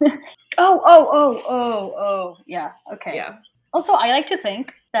 Oh, yeah, okay. Yeah. Also, I like to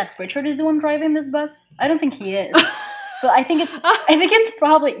think that Richard is the one driving this bus. I don't think he is. But I think it's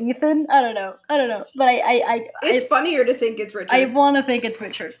probably Ethan. I don't know. But it's funnier to think it's Richard. I want to think it's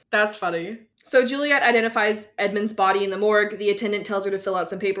Richard. That's funny. So Juliet identifies Edmund's body in the morgue. The attendant tells her to fill out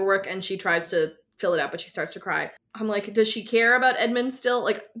some paperwork, and she tries to fill it out, but she starts to cry. I'm like, does she care about Edmund still?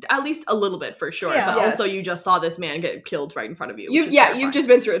 Like, at least a little bit, for sure. Yeah. But Yes. also, you just saw this man get killed right in front of you. You've just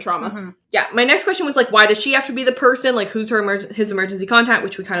been through a trauma. Mm-hmm. Yeah, my next question was, like, why does she have to be the person? Like, who's his emergency contact,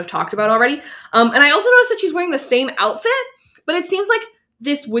 which we kind of talked about already. And I also noticed that she's wearing the same outfit, but it seems like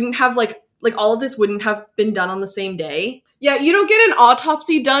this wouldn't have, like all of this wouldn't have been done on the same day. Yeah, you don't get an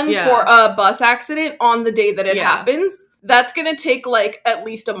autopsy done for a bus accident on the day that it happens. That's going to take, like, at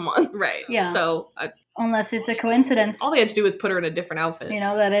least a month. Right. Yeah. So, unless it's a coincidence. All they had to do was put her in a different outfit. You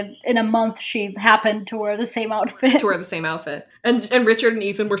know, that in a month she happened to wear the same outfit. And Richard and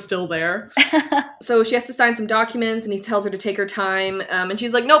Ethan were still there. So she has to sign some documents, and he tells her to take her time. And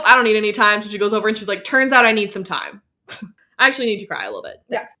she's like, nope, I don't need any time. So she goes over and she's like, turns out I need some time. I actually need to cry a little bit.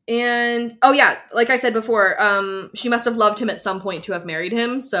 Yeah. And, oh yeah, like I said before, she must have loved him at some point to have married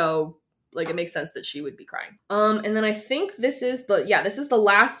him. So, like, it makes sense that she would be crying. And then I think this is the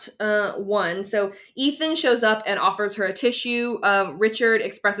last one. So Ethan shows up and offers her a tissue. Richard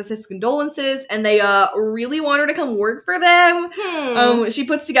expresses his condolences, and they really want her to come work for them. She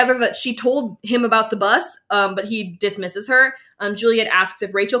puts together that she told him about the bus, but he dismisses her. Juliet asks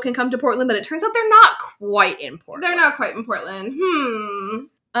if Rachel can come to Portland, but it turns out they're not quite in Portland. They're not quite in Portland.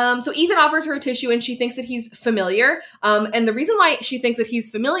 So Ethan offers her a tissue, and she thinks that he's familiar. And the reason why she thinks that he's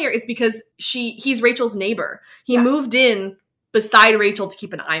familiar is because he's Rachel's neighbor. He moved in beside Rachel to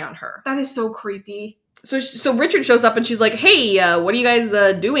keep an eye on her. That is so creepy. So Richard shows up, and she's like, hey, what are you guys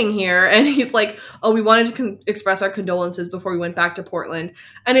doing here? And he's like, oh, we wanted to express our condolences before we went back to Portland.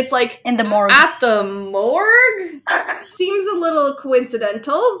 And it's like, in the morgue. At the morgue? Seems a little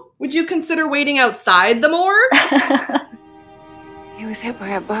coincidental. Would you consider waiting outside the morgue? He was hit by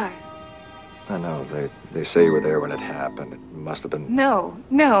a bus. I know. They say you were there when it happened. It must have been... No.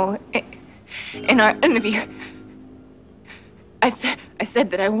 In our interview, I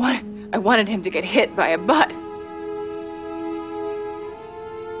said that I wanted him to get hit by a bus.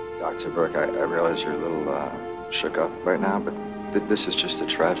 Dr. Burke, I realize you're a little shook up right now, but this is just a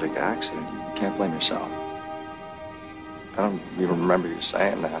tragic accident. You can't blame yourself. I don't even remember you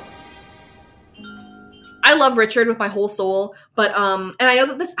saying that. I love Richard with my whole soul, but and I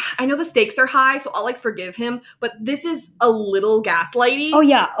know the stakes are high, so I'll like forgive him, but this is a little gaslighty. Oh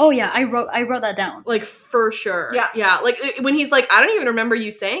yeah. I wrote that down. Like, for sure. Yeah. Like, when he's like, I don't even remember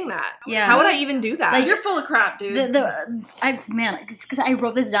you saying that. Yeah. How would I even do that? Like, you're full of crap, dude. Because I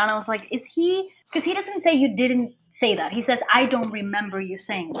wrote this down. I was like, is he? Because he doesn't say you didn't say that. He says, I don't remember you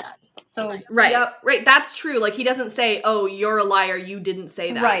saying that. So right. That's true. Like, he doesn't say, oh, you're a liar. You didn't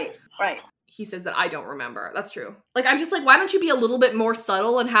say that. Right. he says that I don't remember. That's true. Like, I'm just like, why don't you be a little bit more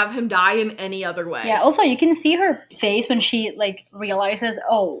subtle and have him die in any other way? Yeah, also, you can see her face when she, like, realizes,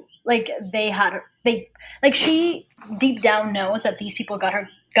 she deep down knows that these people got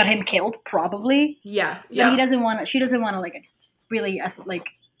him killed, probably. Yeah. But she doesn't want to, like, really, like,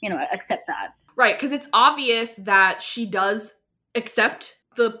 you know, accept that. Right, because it's obvious that she does accept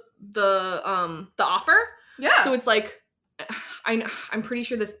the offer. Yeah. So it's like, I'm pretty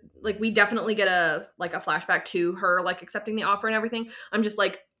sure this, like, we definitely get a flashback to her, like, accepting the offer and everything. I'm just,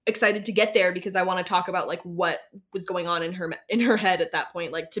 like, excited to get there because I want to talk about, like, what was going on in her head at that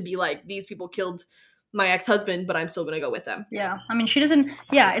point, like, to be like, these people killed my ex-husband, but I'm still gonna go with them. Yeah, I mean, she doesn't,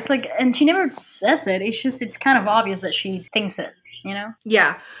 yeah, it's like, and she never says it, it's kind of obvious that she thinks it, you know?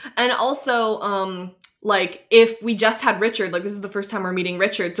 Yeah, and also, like, if we just had Richard, like, this is the first time we're meeting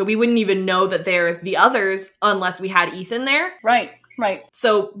Richard, so we wouldn't even know that they're the others unless we had Ethan there. Right.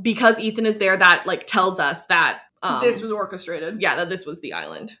 So, because Ethan is there, that, like, tells us that this was orchestrated. Yeah, that this was the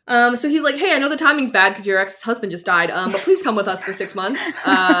island. So he's like, hey, I know the timing's bad because your ex-husband just died, but please come with us for 6 months.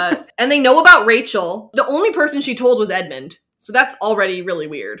 And they know about Rachel. The only person she told was Edmund. So that's already really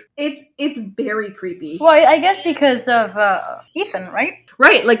weird. It's very creepy. Well, I guess because of Ethan, right?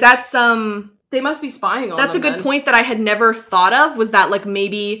 Right, like that's they must be spying on That's them, a good point that I had never thought of, was that, like,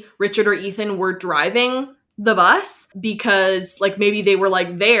 maybe Richard or Ethan were driving the bus because, like, maybe they were,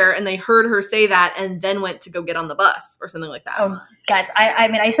 like, there and they heard her say that and then went to go get on the bus or something like that. Oh, guys, I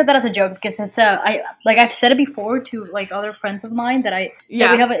mean, I said that as a joke because it's I've said it before to, like, other friends of mine that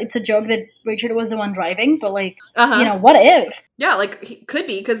it's a joke that Richard was the one driving, but, like, you know, what if? Yeah, like, he could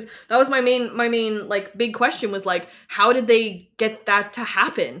be, because that was my main, like, big question was, like, how did they get that to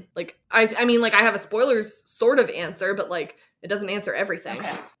happen? Like, I mean, like, I have a spoilers sort of answer, but, like, it doesn't answer everything.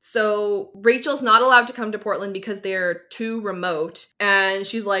 Okay. So Rachel's not allowed to come to Portland because they're too remote. And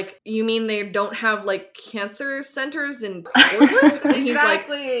she's like, you mean they don't have, like, cancer centers in Portland? And he's like,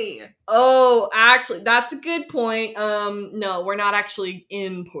 oh, actually, that's a good point. No, we're not actually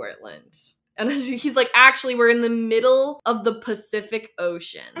in Portland. And he's like, actually, we're in the middle of the Pacific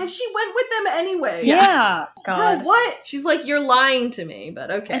Ocean. And she went with them anyway. Yeah. God. Bro, what? She's like, you're lying to me, but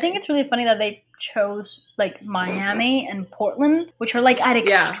okay. I think it's really funny that they chose, like, Miami and Portland, which are, like, at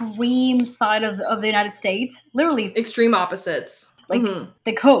extreme side of the United States. Literally. Extreme opposites. Like,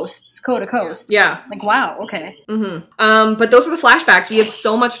 the coasts, coast to coast. Yeah. Like, wow, okay. But those are the flashbacks. We have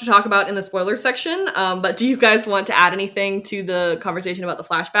so much to talk about in the spoiler section. But do you guys want to add anything to the conversation about the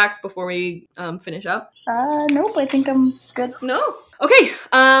flashbacks before we finish up? Nope, I think I'm good. No. Okay,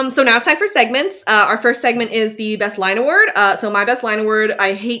 so now it's time for segments. Our first segment is the best line award. So my best line award,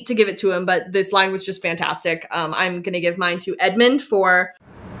 I hate to give it to him, but this line was just fantastic. I'm going to give mine to Edmund for...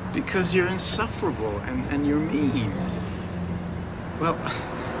 Because you're insufferable and you're mean. Well,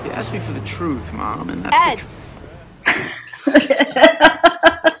 you asked me for the truth, Mom, and that's I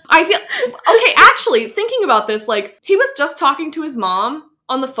feel... Okay, actually, thinking about this, like, he was just talking to his mom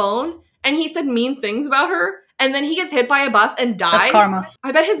on the phone, and he said mean things about her, and then he gets hit by a bus and dies. That's karma.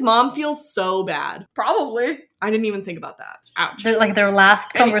 I bet his mom feels so bad. Probably. I didn't even think about that. Ouch. Their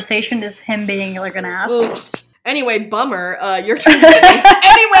last conversation is him being, like, an ass. Ugh. Anyway, bummer. Your turn.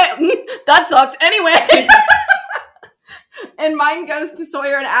 Anyway, that sucks. Anyway. And mine goes to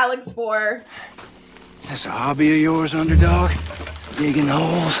Sawyer and Alex for... That's a hobby of yours, underdog? Digging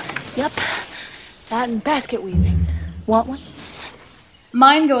holes? Yep. That and basket weaving. Want one?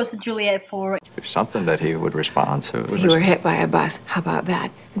 Mine goes to Juliet for... There's something that he would respond to. You were hit by a bus. How about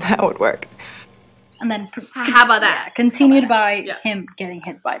that? That would work. And then... How about that? Yeah, continued by him getting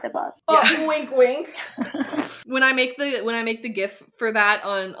hit by the bus. Oh, wink, wink. When I make the GIF for that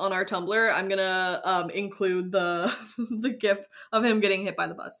on our Tumblr, I'm gonna include the GIF of him getting hit by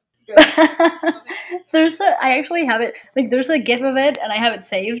the bus. I actually have it. Like, there's a GIF of it, and I have it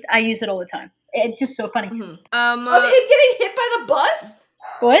saved. I use it all the time. It's just so funny. Of him getting hit by the bus?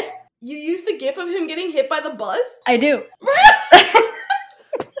 What? You use the GIF of him getting hit by the bus? I do.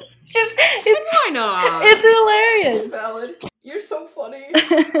 Why not? It's hilarious. Valid. You're so funny.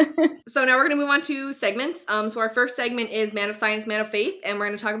 So now we're going to move on to segments. So our first segment is Man of Science, Man of Faith, and we're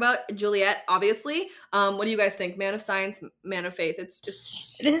going to talk about Juliet, obviously. What do you guys think? Man of Science, Man of Faith. This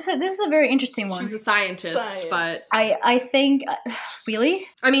is a very interesting one. She's a scientist, but I think really.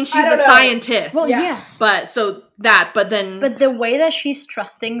 I mean, she's a scientist. Well, yes, but But the way that she's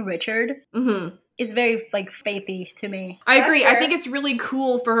trusting Richard. Is very, like, faithy to me. I agree. I think it's really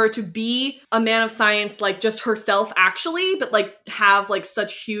cool for her to be a man of science, like, just herself, actually, but, like, have, like,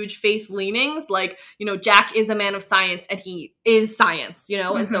 such huge faith leanings. Like, you know, Jack is a man of science, and he is science, you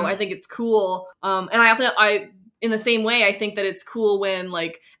know? And so I think it's cool. And I in the same way, I think that it's cool when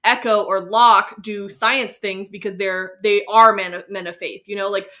like Echo or Locke do science things because they are men of faith. You know,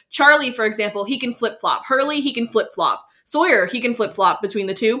 like Charlie, for example, he can flip-flop. Hurley, he can flip-flop. Sawyer, he can flip-flop between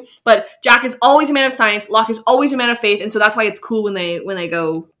the two, but Jack is always a man of science, Locke is always a man of faith, and so that's why it's cool when they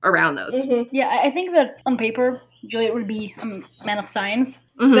go around those. Mm-hmm. Yeah, I think that on paper, Juliet would be a man of science,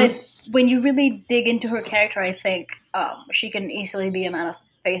 but when you really dig into her character, I think she can easily be a man of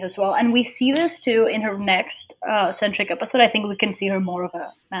faith as well. And we see this too in her next centric episode. I think we can see her more of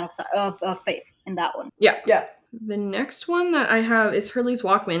a man of faith in that one. Yeah. The next one that I have is Hurley's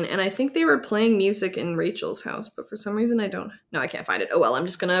Walkman, and I think they were playing music in Rachel's house, but for some reason I can't find it. Oh well, I'm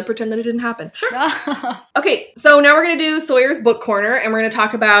just gonna pretend that it didn't happen. Sure. Okay, so now we're gonna do Sawyer's Book Corner, and we're gonna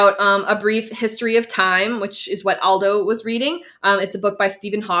talk about A Brief History of Time, which is what Aldo was reading. It's a book by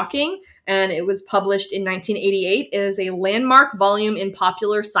Stephen Hawking, and it was published in 1988. It is a landmark volume in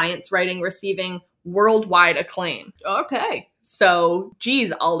popular science writing, receiving worldwide acclaim. Okay. So,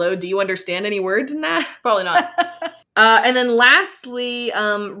 geez, Aldo, do you understand any words in that? Probably not. And then lastly,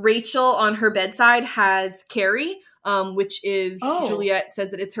 Rachel on her bedside has Carrie, which is Juliet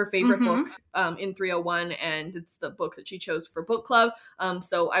says that it's her favorite book in 301, and it's the book that she chose for book club.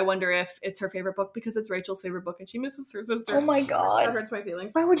 So I wonder if it's her favorite book because it's Rachel's favorite book and she misses her sister. Oh my god. That hurts my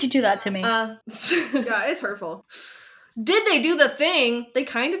feelings. Why would you do that to me? Yeah, it's hurtful. Did they do the thing? They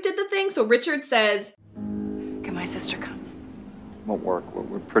kind of did the thing. So Richard says, "Can my sister come?" Won't work.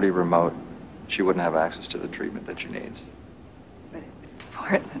 We're pretty remote. She wouldn't have access to the treatment that she needs. But it's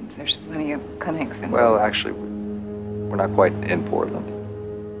Portland. There's plenty of clinics. And Well, actually, we're not quite in Portland.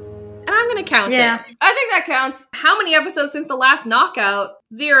 and I'm going to count it. I think that counts. How many episodes since the last knockout?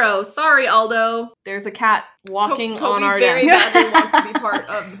 0. Sorry, Aldo. There's a cat walking Kobe on our very desk. badly wants to be part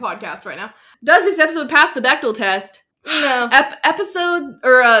of the podcast right now. Does this episode pass the Bechdel test? No.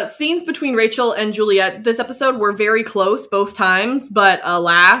 Scenes between Rachel and Juliet this episode were very close both times, but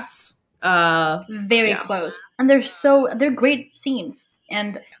alas, very close. And they're great scenes.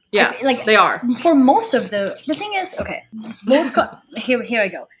 And they are. For most of the thing is, okay, here I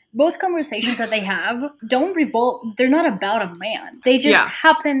go. Both conversations that they have they're not about a man. They just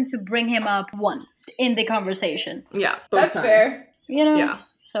happen to bring him up once in the conversation. Yeah. That's times. fair. You know? Yeah.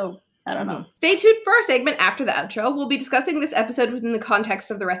 So I don't know. Stay tuned for our segment after the outro. We'll be discussing this episode within the context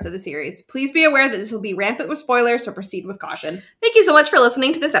of the rest of the series. Please be aware that this will be rampant with spoilers, so proceed with caution. Thank you so much for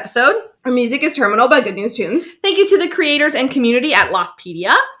listening to this episode. Our music is Terminal by Good News Tunes. Thank you to the creators and community at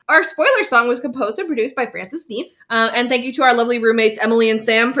Lostpedia. Our spoiler song was composed and produced by Francis Neeps. And thank you to our lovely roommates, Emily and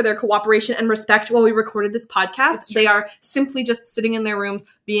Sam, for their cooperation and respect while we recorded this podcast. They are simply just sitting in their rooms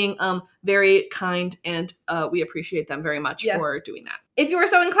being very kind, and we appreciate them very much for doing that. If you are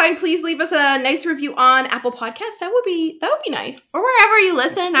so inclined, please leave us a nice review on Apple Podcasts. That would be nice. Or wherever you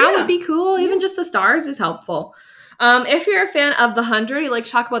listen, that would be cool. Even just the stars is helpful. If you're a fan of The 100, you'd like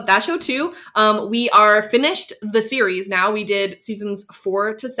to talk about that show too, we are finished the series now. We did seasons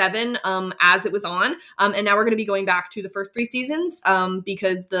 4 to 7 as it was on, and now we're going to be going back to the first 3 seasons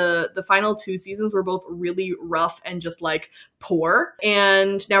because the final 2 seasons were both really rough and just like poor.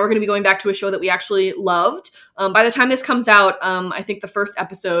 And now we're going to be going back to a show that we actually loved. By the time this comes out, I think the first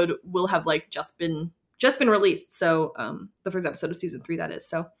episode will have like just been released. So the first episode of season 3, that is.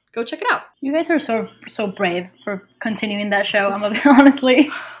 So go check it out. You guys are so brave for continuing that show, I'm gonna be honestly.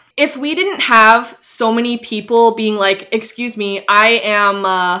 If we didn't have so many people being like, excuse me, I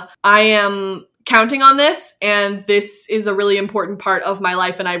am counting on this, and this is a really important part of my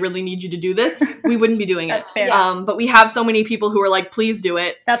life, and I really need you to do this, we wouldn't be doing That's it. fair. But we have so many people who are like, please do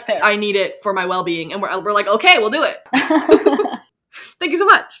it. That's fair. I need it for my well-being. And we're like, okay, we'll do it. Thank you so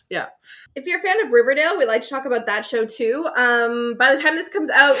much. Yeah. If you're a fan of Riverdale, we'd like to talk about that show too. By the time this comes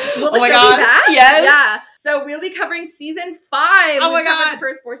out, will the Oh my show God. be back? Yes. Yeah. So we'll be covering season 5. Oh my We covered God. the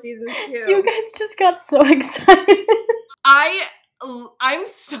first 4 seasons too. You guys just got so excited. I'm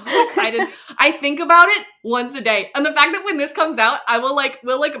so excited. I think about it once a day. And the fact that when this comes out,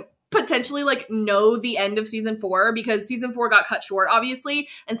 we'll potentially know the end of season 4, because season 4 got cut short, obviously.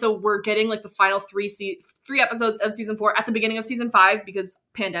 And so we're getting like the final 3 episodes of season 4 at the beginning of season 5 because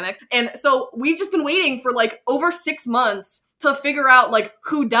pandemic. And so we've just been waiting for like over 6 months to figure out like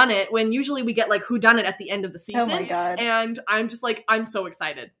who done it, when usually we get like who done it at the end of the season. Oh my God. And I'm just like, I'm so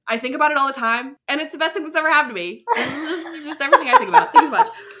excited. I think about it all the time, and it's the best thing that's ever happened to me. This is just everything I think about. Thank you so much.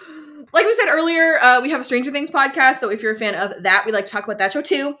 Like we said earlier, we have a Stranger Things podcast, so if you're a fan of that, we like to talk about that show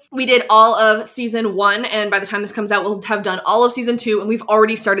too. We did all of season 1, and by the time this comes out, we'll have done all of season 2, and we've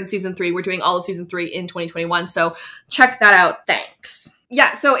already started season 3. We're doing all of season 3 in 2021, so check that out. Thanks.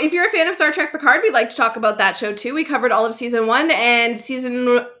 Yeah, so if you're a fan of Star Trek Picard, we'd like to talk about that show too. We covered all of season 1, and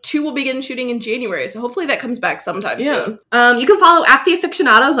season 2 will begin shooting in January, so hopefully that comes back sometime soon. You can follow at The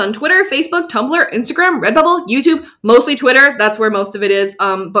Afictionados on Twitter, Facebook, Tumblr, Instagram, Redbubble, YouTube, mostly Twitter. That's where most of it is,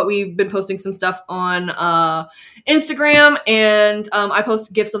 but we've been posting some stuff on Instagram, and I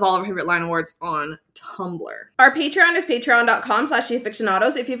post gifs of all of our favorite line awards on Tumblr. Our Patreon is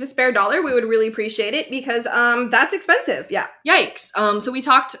patreon.com/theafictionados. If you have a spare $1, we would really appreciate it because that's expensive. Yeah. Yikes. So we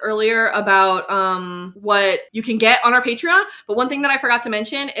talked earlier about what you can get on our Patreon, but one thing that I forgot to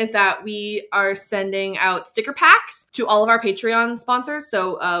mention is that we are sending out sticker packs to all of our Patreon sponsors.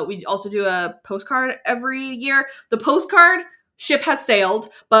 So we also do a postcard every year. The postcard ship has sailed,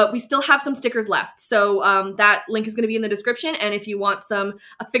 but we still have some stickers left. So that link is going to be in the description. And if you want some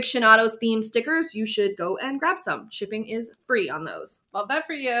Afictionados themed stickers, you should go and grab some. Shipping is free on those. Love that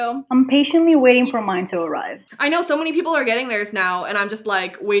for you. I'm patiently waiting for mine to arrive. I know so many people are getting theirs now, and I'm just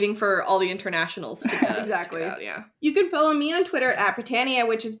like waiting for all the internationals to get Exactly. to get out, yeah. You can follow me on Twitter at Britannia,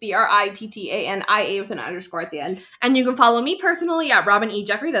 which is BRITTANIA with an underscore at the end. And you can follow me personally at Robin E.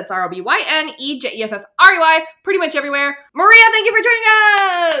 Jeffrey. That's ROBYNEJEFFREY. Pretty much everywhere. Maria, thank you for joining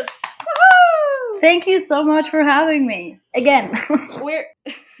us. Woohoo! Thank you so much for having me. Again.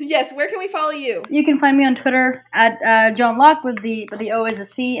 Where can we follow you? You can find me on Twitter at John Locke, but the O is a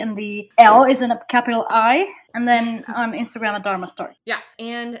C and the L is a capital I. And then on Instagram at Dharma Stark. Yeah.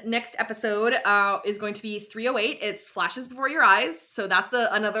 And next episode is going to be 308. It's Flashes Before Your Eyes. So that's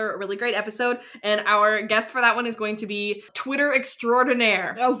another really great episode. And our guest for that one is going to be Twitter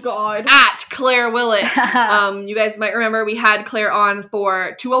extraordinaire. Oh, God. At Claire Willett. You guys might remember we had Claire on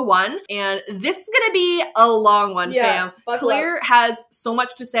for 201. And this is going to be a long one, fam. Claire has so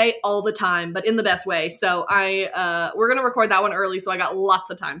much to say all the time, but in the best way. So we're going to record that one early, so I got lots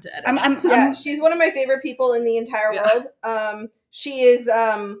of time to edit. She's one of my favorite people in the entire world. She is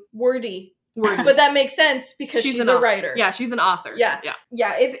wordy. But that makes sense because she's a writer. Yeah, she's an author. Yeah.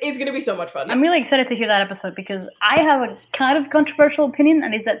 It's gonna be so much fun. I'm really excited to hear that episode because I have a kind of controversial opinion,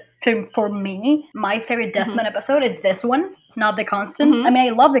 and is that for me, my favorite Desmond episode is this one, not The Constant. I mean, I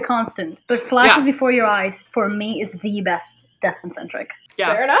love The Constant, but Flashes Before Your Eyes for me is the best Desmond-centric.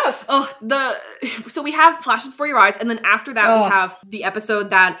 Yeah. Fair enough. So we have Flashes Before Your Eyes, and then after that we have the episode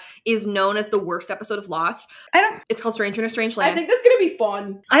that is known as the worst episode of Lost. It's called Stranger in a Strange Land. I think that's gonna be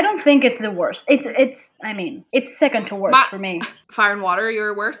fun. I don't think it's the worst. It's second to worst for me. Fire and Water,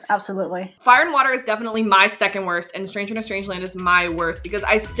 your worst? Absolutely. Fire and Water is definitely my second worst, and Stranger in a Strange Land is my worst because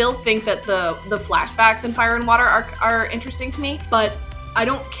I still think that the flashbacks in Fire and Water are interesting to me, but I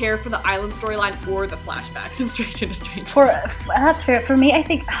don't care for the island storyline or the flashbacks in Stranger in a Strange Land. That's fair. For me, I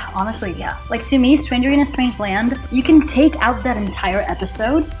think, honestly, yeah. Like, to me, Stranger in a Strange Land, you can take out that entire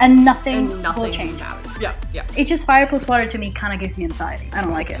episode and nothing will change. Yeah. It's just Fire plus Water to me kind of gives me anxiety. I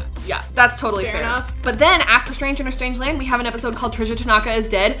don't like it. Yeah, that's totally fair enough. But then, after Stranger in a Strange Land, we have an episode called Tricia Tanaka is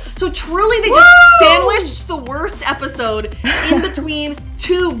Dead. So truly, they just sandwiched the worst episode in between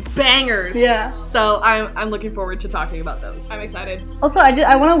two bangers. Yeah. So I'm looking forward to talking about those. I'm excited. Also,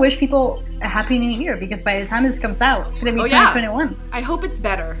 I want to wish people a happy new year because by the time this comes out, it's going to be 2021. I hope it's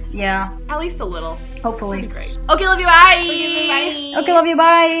better. Yeah. At least a little. Hopefully. That'd be great. Okay, love you, bye! Okay, love you,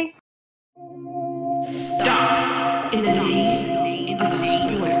 bye! Stop in the name of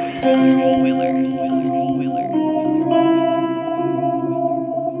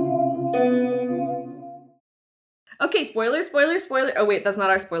Okay, spoiler. Oh wait, that's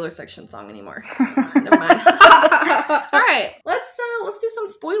not our spoiler section song anymore. Never mind. All right, let's do some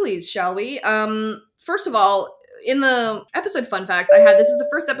spoilies, shall we? First of all, in the episode fun facts this is the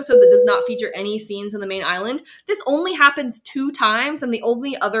first episode that does not feature any scenes in the main island. This only happens 2 times, and the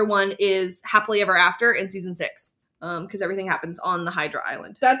only other one is Happily Ever After in season 6. Because everything happens on the Hydra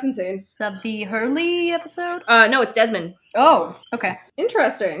Island. That's insane. Is that the Hurley episode? No, it's Desmond. Oh, okay.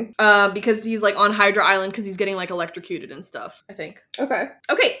 Interesting. Because he's like on Hydra Island because he's getting like electrocuted and stuff, I think.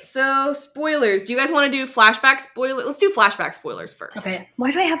 Okay, so spoilers. Do you guys want to do flashback spoilers? Let's do flashback spoilers first. Okay. Why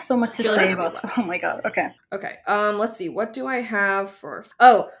do I have so much to say about it? Oh my god, okay. Okay, let's see. What do I have for...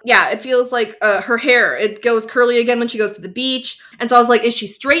 Oh, yeah, it feels like her hair. It goes curly again when she goes to the beach. And so I was like, is she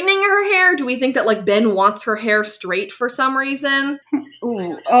straightening her hair? Do we think that like Ben wants her hair straight for some reason?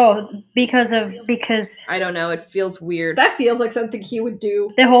 Ooh, oh, because I don't know. It feels weird. That feels like something he would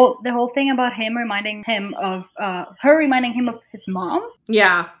do. The whole thing about him reminding him of her reminding him of his mom.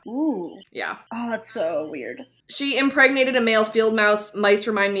 Yeah. Ooh. Yeah. Oh, that's so weird. She impregnated a male field mouse. Mice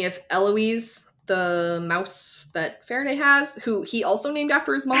remind me of Eloise, the mouse that Faraday has, who he also named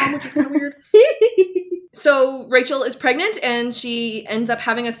after his mom, which is kind of weird. So Rachel is pregnant and she ends up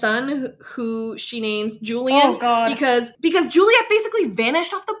having a son who she names Julian because Juliet basically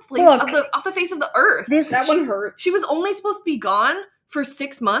vanished off the place off the face of the earth. That one hurt. She was only supposed to be gone for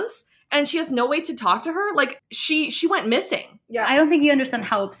 6 months and she has no way to talk to her. Like she went missing. Yeah. I don't think you understand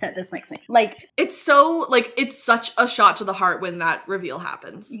how upset this makes me. Like it's so it's such a shot to the heart when that reveal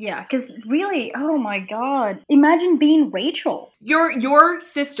happens. Yeah, because really, oh my god. Imagine being Rachel. Your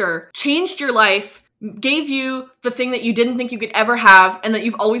sister changed your life, gave you the thing that you didn't think you could ever have and that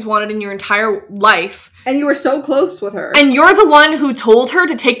you've always wanted in your entire life. And you were so close with her. And you're the one who told her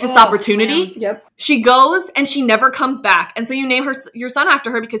to take this opportunity. Man. Yep. She goes and she never comes back. And so you name your son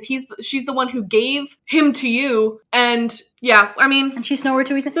after her because she's the one who gave him to you. And yeah, I mean. And she's nowhere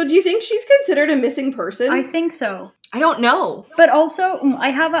to be seen. So do you think she's considered a missing person? I think so. I don't know. But also, I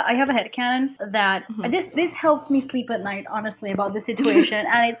have a headcanon that this helps me sleep at night, honestly, about the situation.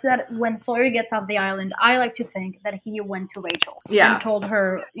 And it's that when Sawyer gets off the island, I like to think that he went to Rachel. Yeah. And told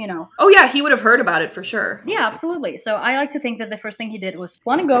her, Oh yeah, he would have heard about it for sure. Yeah, absolutely. So I like to think that the first thing he did was,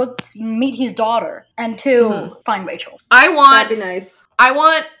 one, go meet his daughter, and two, find Rachel. That'd be nice. I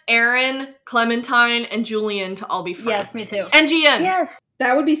want Aaron, Clementine, and Julian to all be friends. Yes, me too. And Gian. Yes.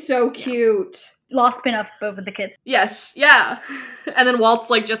 That would be so cute. Lost spin-off over the kids. Yes, yeah. And then Walt's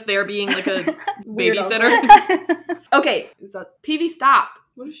just there being a babysitter. Okay, is that PV? Stop.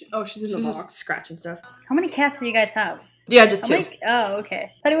 What is she? Oh, she's in the box scratching stuff. How many cats do you guys have? Yeah, just 2. Oh,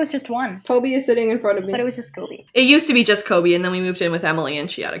 okay. Thought it was just one. Toby is sitting in front of me. But it was just Kobe. It used to be just Kobe, and then we moved in with Emily,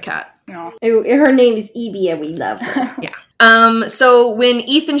 and she had a cat. No. Her name is Evie, and we love her. Yeah. So when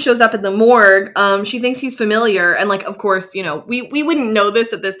Ethan shows up at the morgue, she thinks he's familiar, and of course, we wouldn't know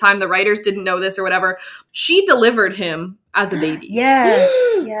this at this time. The writers didn't know this or whatever. She delivered him as a baby.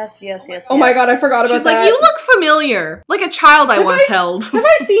 Yes. yes. Oh my god, I forgot about She's that. You look familiar. Like a child I once held. Have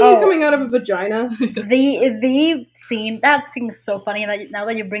I seen you coming out of a vagina? The scene, that scene is so funny now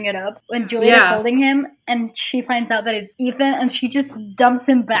that you bring it up. When Juliet is holding him and she finds out that it's Ethan and she just dumps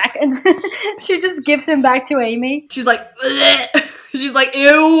him back and she just gives him back to Amy. She's like, bleh. She's like,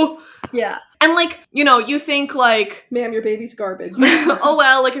 ew. Yeah. And you think ma'am, your baby's garbage. Oh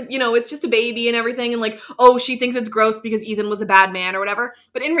well, it's just a baby and everything, and she thinks it's gross because Ethan was a bad man or whatever.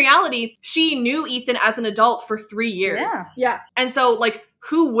 But in reality, she knew Ethan as an adult for 3 years. Yeah. And so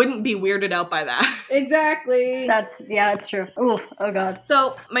who wouldn't be weirded out by that? Exactly. That's true. Ooh, oh god.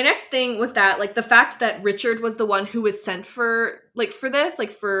 So my next thing was that the fact that Richard was the one who was sent for this,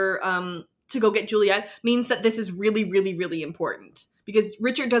 to go get Juliet, means that this is really, really, really important. Because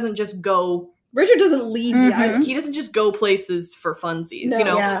Richard doesn't just go... Richard doesn't leave the island. He doesn't just go places for funsies,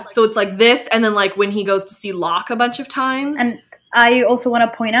 No. Yeah. So it's this, and then when he goes to see Locke a bunch of times. And I also want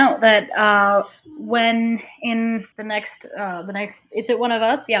to point out that when in the next, is it One of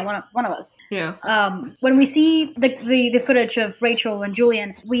Us? Yeah, one of Us. Yeah. When we see the footage of Rachel and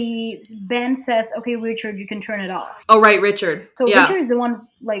Julian, Ben says, "Okay, Richard, you can turn it off." Oh right, Richard. So Richard is the one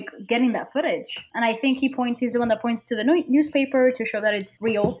getting that footage, and I think he's the one that points to the newspaper to show that it's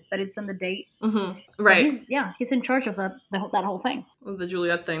real, that it's on the date. Mm-hmm. So Right. He's in charge of that whole thing. The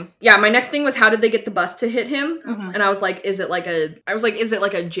Juliet thing. Yeah, my next thing was how did they get the bus to hit him? Mm-hmm. And I was like, is it like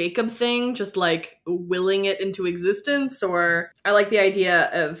a Jacob thing? Just willing it into existence? Or I like the idea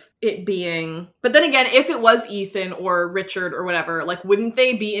of it being, but then again, if it was Ethan or Richard or whatever, wouldn't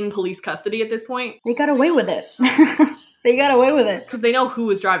they be in police custody at this point? They got away with it. They got away with it. Because they know who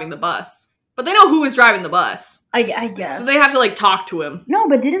was driving the bus. But they know who was driving the bus. I guess. So they have to talk to him. No,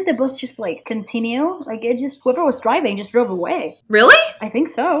 but didn't the bus just continue? Whoever was driving just drove away. Really? I think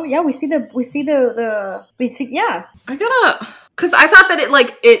so. Yeah, we see. Yeah. I gotta, cause I thought that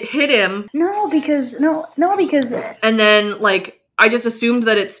it hit him. No, because. And then I just assumed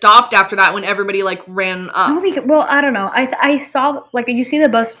that it stopped after that when everybody ran up. No, because, well, I don't know. I saw you see the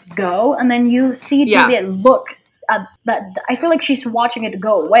bus go, and then you see Juliet look. That I feel like she's watching it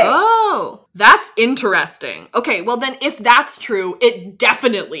go away. Oh, that's interesting. Okay, well then if that's true, it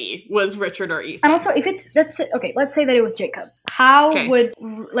definitely was Richard or Ethan. And also, if let's say that it was Jacob. How would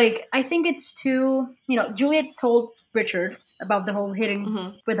I think it's too, Juliet told Richard about the whole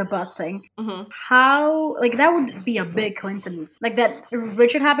hitting with a bus thing. Mm-hmm. How that would be a big coincidence. That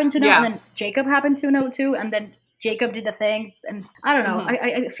Richard happened to know, and then Jacob happened to know too, and then Jacob did the thing, and I don't know.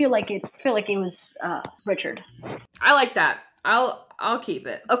 I feel like it was Richard. I like that. I'll keep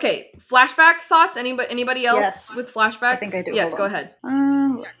it. Okay, flashback thoughts. Anybody else with flashback? I think I do. Yes, go ahead.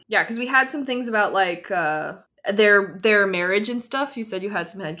 Yeah, because we had some things about their marriage and stuff. You said you had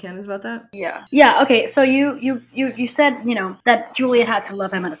some headcanons about that. Yeah. Okay. So you said, you know, that Juliet had to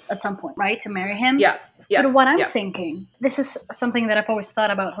love him at some point, right, to marry him. Yeah. But what I'm thinking, this is something that I've always thought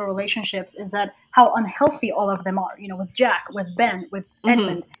about her relationships, is that how unhealthy all of them are. You know, with Jack, with Ben, with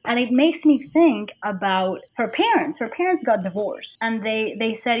Edmund, and it makes me think about her parents. Her parents got divorced, and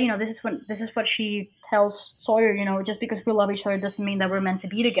they said, you know, this is what she tells Sawyer. You know, just because we love each other doesn't mean that we're meant to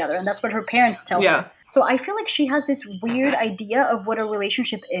be together, and that's what her parents tell her. So I feel like she has this weird idea of what a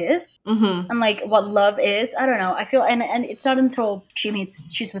relationship is, and like what love is. I don't know. I feel, and it's not until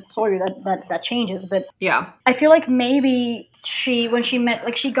she's with Sawyer that changes. But I feel like maybe when she met,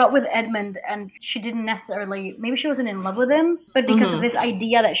 like, she got with Edmund, and she didn't necessarily, maybe she wasn't in love with him, but because of this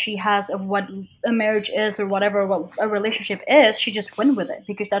idea that she has of what a marriage is, or whatever, what a relationship is, she just went with it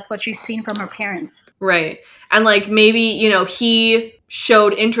because that's what she's seen from her parents. Right. And like, maybe, you know, he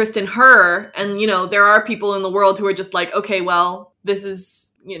showed interest in her, and, you know, there are people in the world who are just like, okay, well, this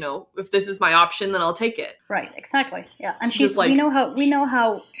is, you know, if this is my option, then I'll take it. Right, exactly. Yeah. And she's like, we know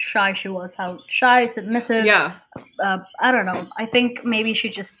how shy she was, how shy, submissive. Yeah. I don't know. I think maybe she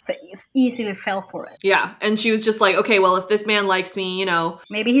just easily fell for it. Yeah. And she was just like, okay, well, if this man likes me, you know,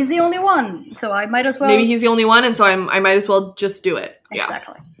 maybe he's the only one, so I might as well. Maybe he's the only one, and so I might as well just do it.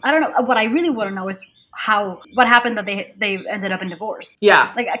 Exactly. I don't know. What I really want to know is what happened that they ended up in divorce.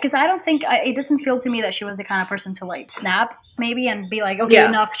 Yeah. Like, because I don't think, it doesn't feel to me that she was the kind of person to like snap maybe and be like, okay,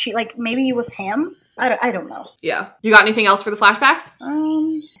 enough. She, like, maybe it was him. I don't know. Yeah. You got anything else for the flashbacks?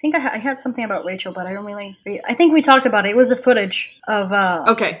 I think I had something about Rachel, but I don't really. I think we talked about it. It was the footage of.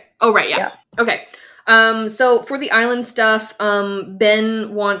 Okay. Oh, right. Yeah. Okay. So for the island stuff,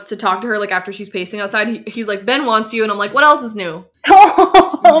 Ben wants to talk to her, like, after she's pacing outside. He's like, Ben wants you, and I'm like, what else is new?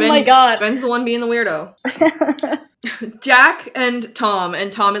 Oh my god. Ben's the one being the weirdo. Jack and Tom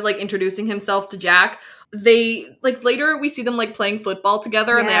is like introducing himself to Jack. They, like, later we see them like playing football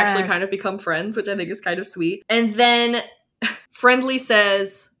together, and they actually kind of become friends, which I think is kind of sweet. And then Friendly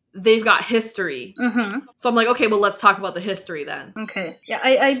says they've got history. So I'm like, okay, well, let's talk about the history then. Okay.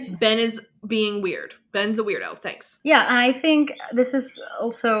 Yeah, Ben is being weird. Ben's a weirdo. Thanks. Yeah, and I think this is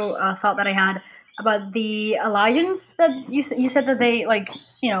also a thought that I had about the alliance that you said that they, like,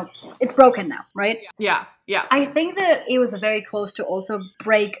 you know, it's broken now, right? Yeah. I think that it was very close to also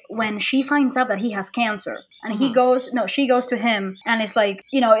break when she finds out that he has cancer, and she goes to him, and it's like,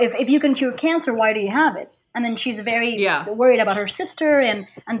 you know, if you can cure cancer, why do you have it? And then she's very worried about her sister, and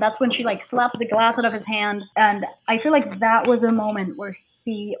that's when she, like, slaps the glass out of his hand. And I feel like that was a moment where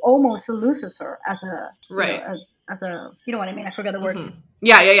he almost loses her as a you know what I mean? I forgot the word.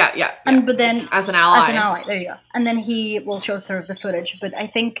 Yeah. And but then as an ally, there you go. And then he shows her the footage. But I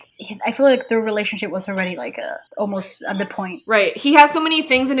feel like their relationship was already like almost at the point. Right. He has so many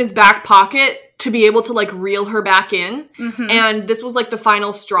things in his back pocket to be able to, like, reel her back in. And this was, like, the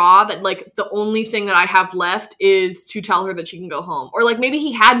final straw that, like, the only thing that I have left is to tell her that she can go home. Or, like, maybe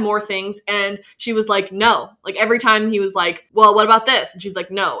he had more things and she was like, no. Like, every time he was like, well, what about this? And she's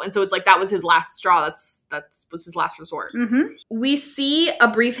like, no. And so it's like, that was his last straw. That was his last resort. We see a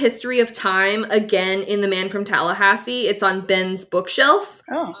brief history of time again in The Man from Tallahassee. It's on Ben's bookshelf.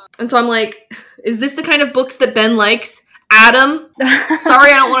 And so I'm like, is this the kind of books that Ben likes? Adam?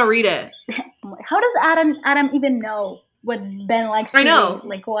 Sorry, I don't want to read it. How does Adam even know what Ben likes to read? I know.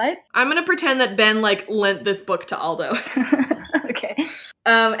 Like, what? I'm going to pretend that Ben, like, lent this book to Aldo. Okay.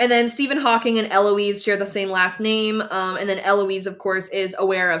 And then Stephen Hawking and Eloise share the same last name. And then Eloise, of course, is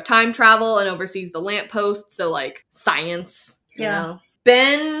aware of time travel and oversees the lamppost. So, like, science, you know?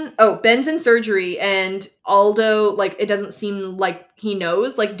 Ben's in surgery, and Aldo, like, it doesn't seem like he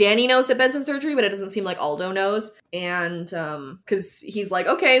knows. Like, Danny knows that Ben's in surgery, but it doesn't seem like Aldo knows. And, because he's like,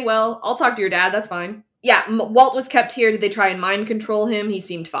 okay, well, I'll talk to your dad, that's fine. Yeah, Walt was kept here. Did they try and mind control him? He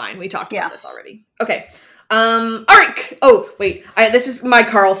seemed fine. We talked about this already. Okay. All right. Oh, wait. This is my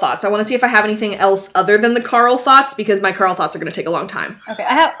Carl thoughts. I want to see if I have anything else other than the Carl thoughts, because my Carl thoughts are going to take a long time. Okay,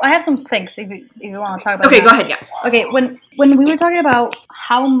 I have some things if you want to talk about. Okay, go ahead. Yeah. Okay, when we were talking about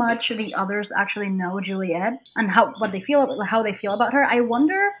how much the others actually know Juliet and how they feel about her, I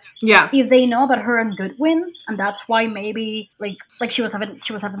wonder if they know about her and Goodwin, and that's why maybe like she was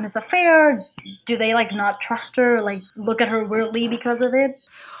having this affair. Do they, like, not trust her? Like, look at her weirdly because of it?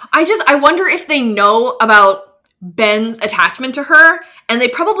 I wonder if they know about Ben's attachment to her, and they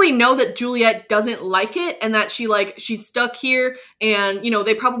probably know that Juliet doesn't like it, and that she's stuck here, and, you know,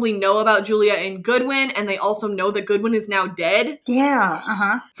 they probably know about Juliet and Goodwin, and they also know that Goodwin is now dead.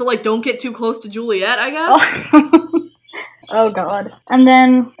 Yeah, So, like, don't get too close to Juliet, I guess. Oh god. And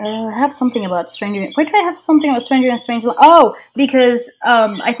then I have something about Stranger. Why did I have something about Stranger in a Strange Land? Oh, because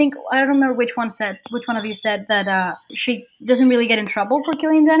I think I don't remember which one of you said that she doesn't really get in trouble for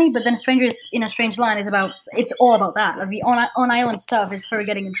killing Danny, but then Strangers in a Strange Land it's all about that. Like the on island stuff is her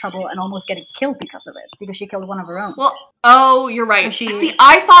getting in trouble and almost getting killed because of it, because she killed one of her own. Well, oh, you're right. See,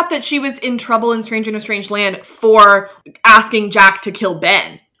 I thought that she was in trouble in Stranger in a Strange Land for asking Jack to kill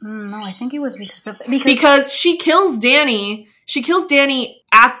Ben. No, I think it was because she kills Danny. She kills Danny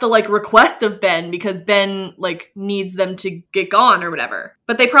at the request of Ben because Ben needs them to get gone or whatever.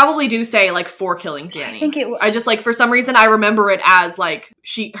 But they probably do say for killing Danny. I think I just for some reason I remember it as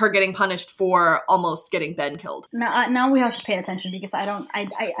her getting punished for almost getting Ben killed. Now we have to pay attention because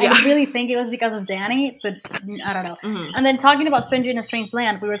I really think it was because of Danny, but I don't know. Mm-hmm. And then talking about Stranger in a Strange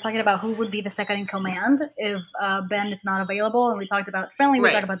Land, we were talking about who would be the second in command if Ben is not available, and we talked about Friendly,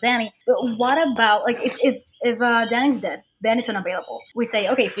 we talked about Danny. But what about if Danny's dead, Ben is unavailable? We say,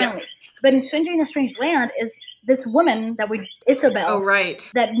 okay, Friendly. Yeah. But in Stranger in a Strange Land is this woman Isabel. Oh, right.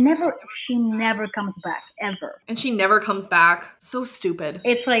 That she never comes back, ever. And she never comes back. So stupid.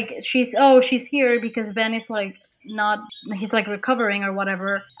 It's she's here because Ben is he's recovering or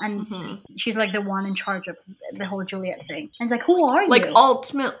whatever, and she's the one in charge of the whole Juliet thing. And it's who are you?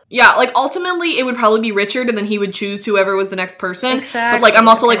 Ultimately it would probably be Richard, and then he would choose whoever was the next person. Exactly. But I'm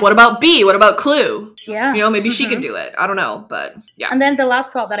also what about B? What about Clue? Yeah. Maybe she could do it. I don't know, but yeah. And then the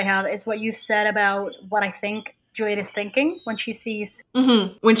last thought that I have is what you said about what I think Juliet is thinking when she sees...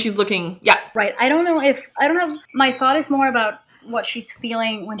 When she's looking... Yeah. Right. I don't have... My thought is more about what she's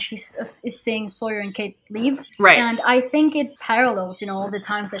feeling when she is seeing Sawyer and Kate leave. Right. And I think it parallels, all the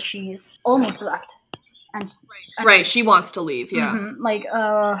times that she's almost left. And right. She wants to leave, yeah.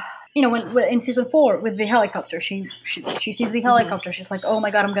 When in season 4 with the helicopter, she sees the helicopter. She's like, oh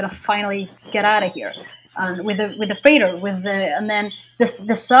my god, I'm gonna finally get out of here. With the freighter, and then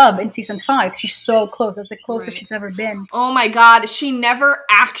the sub in season 5, she's so close. That's the closest she's ever been. Oh my god, she never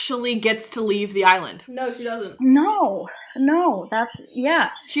actually gets to leave the island. No, she doesn't. No,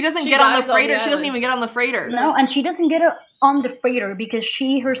 She doesn't get on the freighter. She doesn't even get on the freighter. No, and she doesn't get on the freighter because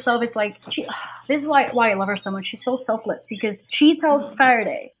she herself is this is why I love her so much. She's so selfless because she tells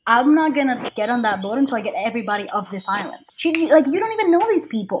Faraday, I'm not gonna get on that boat until I get everybody off this island. She you don't even know these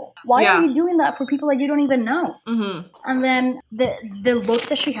people. Why are you doing that for people that you don't even know? Mm-hmm. And then the look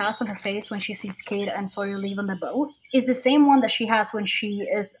that she has on her face when she sees Kate and Sawyer leave on the boat is the same one that she has when she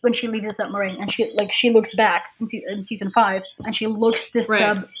leaves the submarine, and she looks back in season 5 and she looks the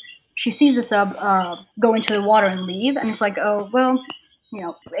sub. She sees the sub go into the water and leave, and it's oh, well,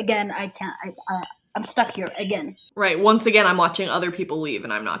 again, I can't, I'm stuck here again. Right. Once again, I'm watching other people leave,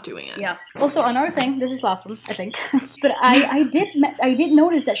 and I'm not doing it. Yeah. Also, another thing, this is last one, I think, but I did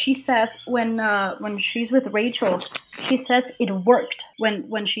notice that she says when she's with Rachel, she says it worked. When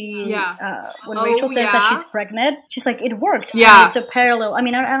Rachel says that she's pregnant, she's like, it worked. Yeah. And it's a parallel. I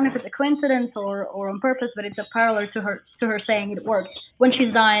mean, I don't know if it's a coincidence or on purpose, but it's a parallel to her saying it worked when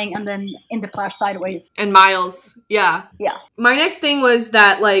she's dying, and then in the flash sideways. And Miles. Yeah. Yeah. My next thing was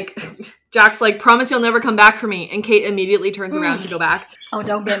that Jack's promise you'll never come back for me. And Kate immediately turns around to go back. Oh,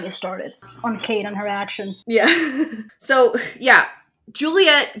 don't get me started on Kate and her actions. Yeah. So, yeah.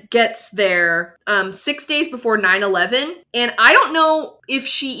 Juliet gets there 6 days before 9/11. And I don't know if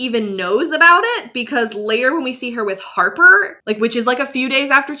she even knows about it, because later when we see her with Harper, which is a few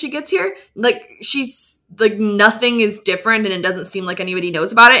days after she gets here, she's nothing is different, and it doesn't seem like anybody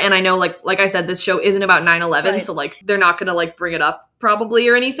knows about it. And I know, like I said, this show isn't about 9/11, right. So they're not gonna bring it up probably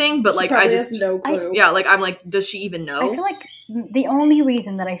or anything, but I just has no clue. I'm does she even know? I feel the only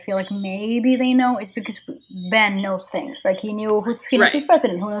reason that I feel maybe they know is because Ben knows things. He knows who's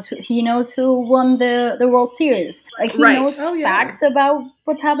president, he knows who won the World Series. He knows facts about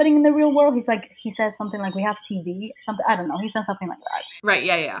what's happening in the real world. He says something we have TV, something, I don't know, he says something like that. Right,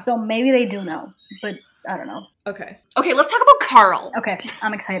 yeah. So maybe they do know, but I don't know. Okay, let's talk about Carl. Okay,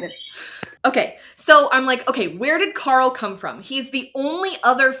 I'm excited. Okay, so I'm okay, where did Carl come from? He's the only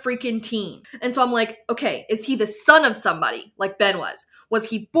other freaking teen. And so I'm okay, is he the son of somebody like Ben was? Was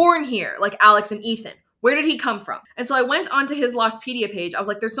he born here like Alex and Ethan? Where did he come from? And so I went onto his Lostpedia page. I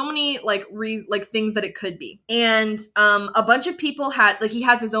was there's so many things that it could be. And a bunch of people had he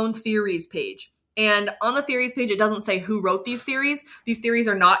has his own theories page. And on the theories page, it doesn't say who wrote these theories. These theories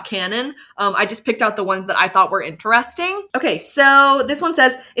are not canon. I just picked out the ones that I thought were interesting. Okay, so this one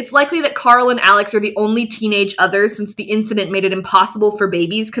says, it's likely that Carl and Alex are the only teenage others since the incident made it impossible for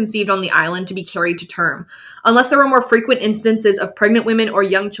babies conceived on the island to be carried to term. Unless there were more frequent instances of pregnant women or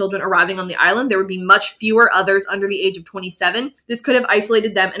young children arriving on the island, there would be much fewer others under the age of 27. This could have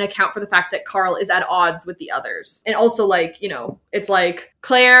isolated them and account for the fact that Carl is at odds with the others. And also, like, you know, it's like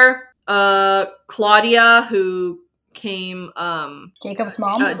Claire, Claudia, who came, Jacob's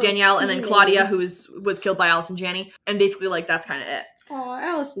mom, Danielle, and then Claudia, who was killed by Alice and Janney, and basically, like, that's kind of it. Oh,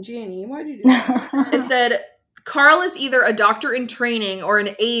 Alice and Janney, why'd you do that? It said, Carl is either a doctor in training or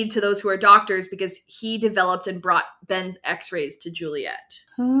an aide to those who are doctors because he developed and brought Ben's x-rays to Juliet.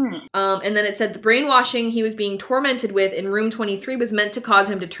 And then it said the brainwashing he was being tormented with in room 23 was meant to cause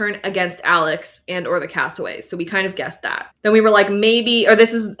him to turn against Alex and or the castaways. So we kind of guessed that. Then we were like, maybe, or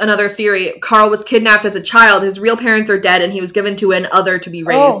this is another theory, Carl was kidnapped as a child, his real parents are dead, and he was given to an other to be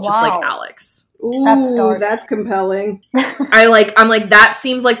raised, just like Alex. Ooh, that's compelling. I'm like, that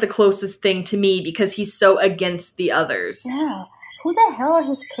seems like the closest thing to me because he's so against the others. Yeah. Who the hell are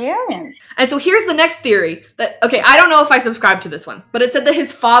his parents? And so here's the next theory that, okay, I don't know if I subscribe to this one, but it said that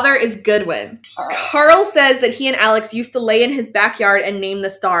his father is Goodwin. Carl says that he and Alex used to lay in his backyard and name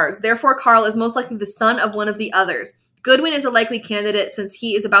the stars. Therefore, Carl is most likely the son of one of the others. Goodwin is a likely candidate since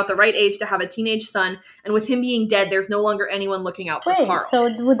he is about the right age to have a teenage son, and with him being dead, there's no longer anyone looking out for Carl.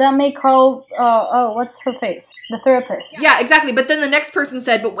 So would that make Carl, what's her face? The therapist. Yeah, exactly. But then the next person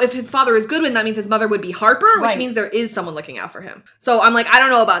said, but if his father is Goodwin, that means his mother would be Harper, which means there is someone looking out for him. So I'm like, I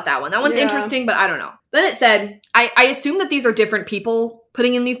don't know about that one. That one's interesting, but I don't know. Then it said, I assume that these are different people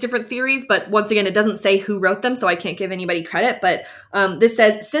putting in these different theories, but once again, it doesn't say who wrote them, so I can't give anybody credit. But this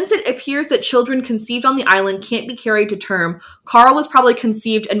says, since it appears that children conceived on the island can't be carried to term, Carl was probably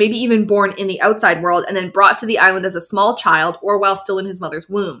conceived and maybe even born in the outside world and then brought to the island as a small child or while still in his mother's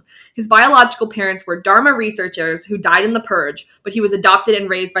womb. His biological parents were Dharma researchers who died in the Purge, but he was adopted and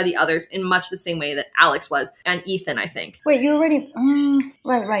raised by the others in much the same way that Alex was, and Ethan, I think. Wait, you already...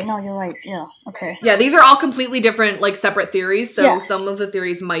 Right, no, you're right. Yeah, okay. Yeah, these are all completely different, like, separate theories, so some of the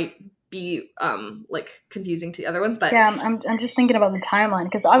theories might be, like, confusing to the other ones, but... Yeah, I'm just thinking about the timeline,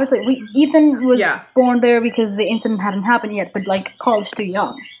 because obviously Ethan was born there because the incident hadn't happened yet, but, like, Carl's too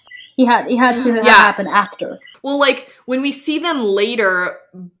young. He had to have happened after. Well, like, when we see them later,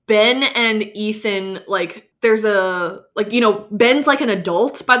 Ben and Ethan, like... There's a, like, you know, Ben's like an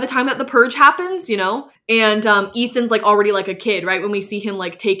adult by the time that the Purge happens, you know? And Ethan's like already like a kid, right? When we see him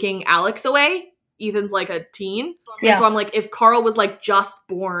like taking Alex away, Ethan's like a teen. Yeah. And so I'm like, if Carl was like just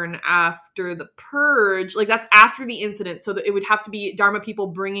born after the Purge, like that's after the incident. So that it would have to be Dharma people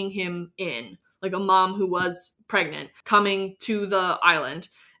bringing him in, like a mom who was pregnant coming to the island.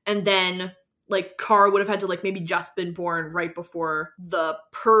 And then like Carl would have had to like maybe just been born right before the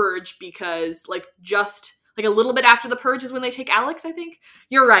Purge because like just... Like a little bit after the Purge is when they take Alex, I think.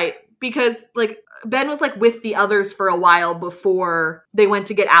 You're right. Because like Ben was like with the others for a while before they went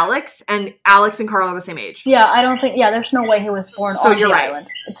to get Alex. And Alex and Carl are the same age. Yeah, I don't think, there's no way he was born on the island.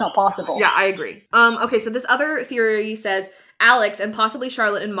 It's not possible. Yeah, I agree. Okay, so this other theory says Alex and possibly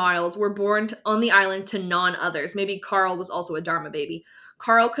Charlotte and Miles were born on the island to non-others. Maybe Carl was also a Dharma baby.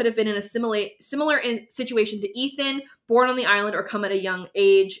 Carl could have been in a similar situation to Ethan, born on the island or come at a young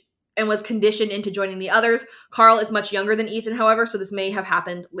age, and was conditioned into joining the others. Carl is much younger than Ethan, however, so this may have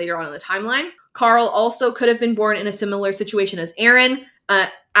happened later on in the timeline. Carl also could have been born in a similar situation as Aaron,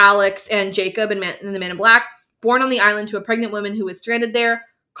 Alex, and Jacob in The Man in Black, born on the island to a pregnant woman who was stranded there.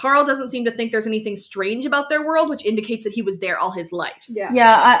 Carl doesn't seem to think there's anything strange about their world, which indicates that he was there all his life.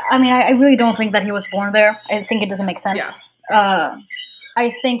 Yeah, I mean, I really don't think that he was born there. I think it doesn't make sense. Yeah.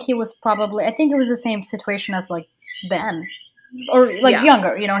 I think it was the same situation as, like, Ben. Or like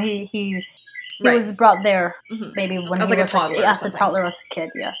younger, you know, he was brought there maybe when he was like a toddler, as a toddler, as a kid,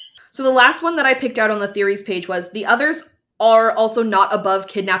 So the last one that I picked out on the theories page was the others are also not above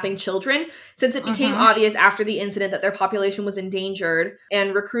kidnapping children, since it became obvious after the incident that their population was endangered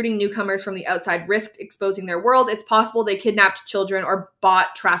and recruiting newcomers from the outside risked exposing their world. It's possible they kidnapped children or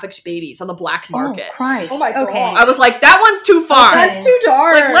bought trafficked babies on the black market. Oh, Christ. Oh my God. I was like, that one's too far. That's too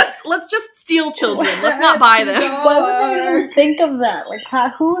dark. Like, let's just steal children. Let's not buy them. Why would they even think of that?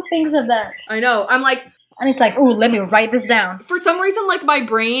 Like, who thinks of that? I know. I'm like... And it's like, ooh, let me write this down. For some reason, like, my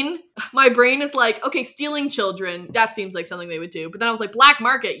brain is like, okay, stealing children, that seems like something they would do. But then I was like, black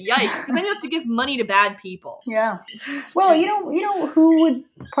market, yikes. Because then you have to give money to bad people. Yeah. Well, you know who would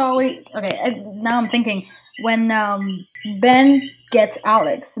probably... Okay, now I'm thinking, when Ben gets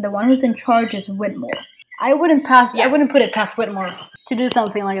Alex, the one who's in charge is Whitmore. I wouldn't put it past Whitmore to do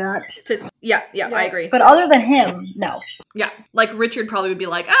something like that. Yeah, I agree. But other than him, no. Yeah, like Richard probably would be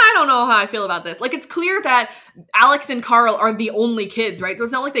like, I don't know how I feel about this. Like, it's clear that Alex and Carl are the only kids, right? So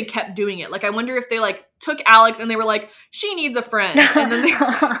it's not like they kept doing it. Like, I wonder if they like took Alex and they were like, she needs a friend, and then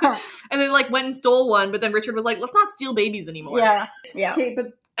they like went and stole one. But then Richard was like, let's not steal babies anymore. Yeah. Okay, but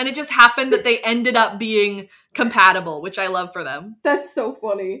and it just happened that they ended up being compatible, which I love for them. That's so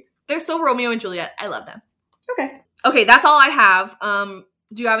funny. They're so Romeo and Juliet. I love them. Okay, that's all I have.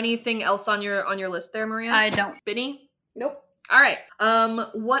 Do you have anything else on your list there, Maria? I don't. Binny? Nope. All right.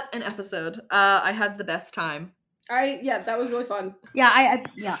 What an episode. I had the best time. That was really fun. Yeah,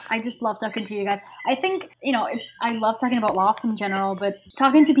 I just love talking to you guys. I think, I love talking about Lost in general, but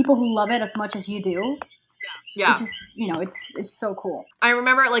talking to people who love it as much as you do. Yeah. It's just, it's so cool. I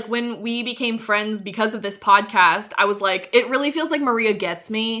remember like when we became friends because of this podcast, I was like, it really feels like Maria gets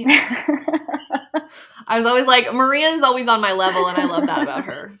me. I was always like, Maria's always on my level, and I love that about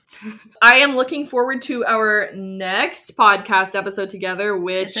her. I am looking forward to our next podcast episode together,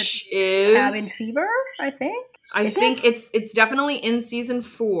 which is Cabin Fever, I think. I think it's definitely in season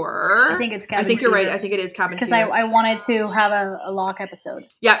 4. I think it's Cabin Fever. I think you're right. I think it is Cabin Fever. Because I wanted to have a Locke episode.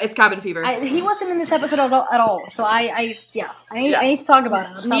 Yeah, it's Cabin Fever. He wasn't in this episode at all. So I need to talk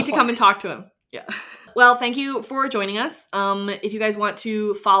about it. Need to come and talk to him. Yeah. Well, thank you for joining us. If you guys want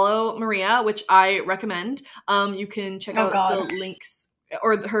to follow Maria, which I recommend, you can check out the links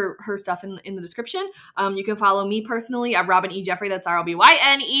or her stuff in the description. You can follow me personally at Robin E. Jeffrey. That's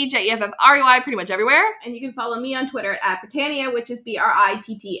ROBYNEJEFFREY, pretty much everywhere. And you can follow me on Twitter at Britannia, which is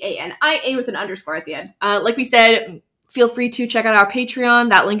BRITTANIA with an underscore at the end. Like we said, feel free to check out our Patreon.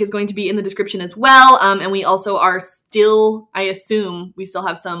 That link is going to be in the description as well. And we also are still, I assume, we still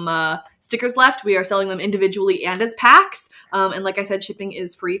have some stickers left. We are selling them individually and as packs. And like I said, shipping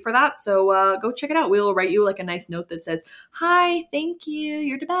is free for that. So go check it out. We'll write you like a nice note that says, "Hi, thank you,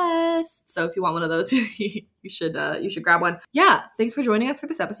 you're the best." So if you want one of those, you should grab one. Yeah, thanks for joining us for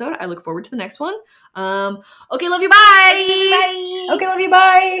this episode. I look forward to the next one. Okay, love you. Bye. Okay, love you.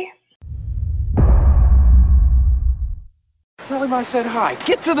 Bye. Tell him I said hi.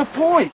 Get to the point.